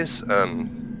right, guys.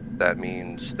 That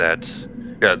means that,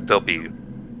 yeah, there'll be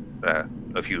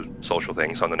a few social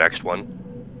things on the next one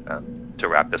to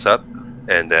wrap this up,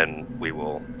 and then we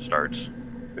will start.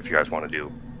 If you guys want to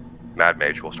do Mad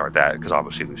Mage, we'll start that because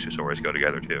obviously these two stories go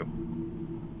together too.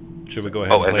 Should we go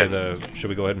ahead and play Should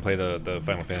we go ahead and play the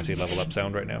Final Fantasy level up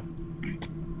sound right now?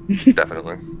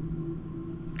 Definitely.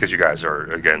 Because you guys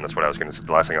are, again, that's what I was going to say.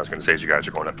 The last thing I was going to say is you guys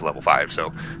are going up to level 5.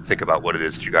 So think about what it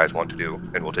is that you guys want to do,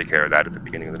 and we'll take care of that at the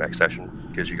beginning of the next session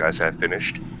because you guys have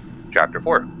finished Chapter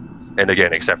 4. And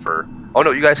again, except for, oh no,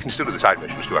 you guys can still do the side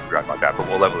missions too. I forgot about that, but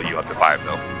we'll level you up to 5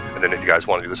 though. And then if you guys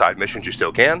want to do the side missions, you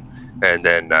still can. And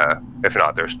then if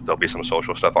not, there'll be some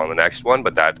social stuff on the next one,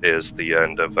 but that is the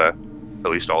end of at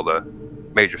least all the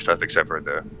major stuff except for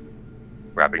the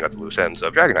wrapping up the loose ends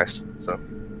of Dragon Heist. So.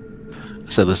 I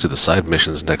said let's do the side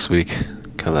missions next week.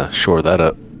 Kind of shore that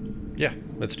up. Yeah,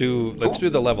 let's do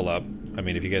the level up. I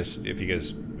mean, if you guys,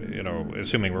 you know,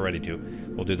 assuming we're ready to,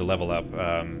 we'll do the level up,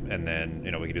 and then,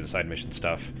 you know, we can do the side mission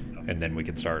stuff, and then we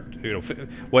can start, you know,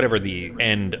 whatever the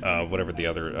end of whatever the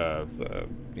other,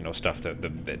 you know, stuff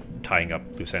that tying up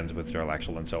loose ends with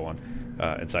Jarlaxle and so on,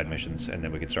 and side missions, and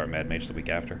then we can start Mad Mage the week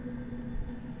after.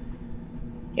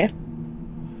 Yeah.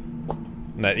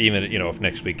 Not even, you know, if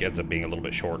next week ends up being a little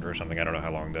bit short or something, I don't know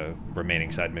how long the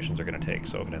remaining side missions are going to take.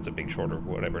 So if it ends up being shorter,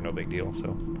 whatever, no big deal.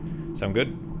 So, sound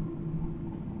good?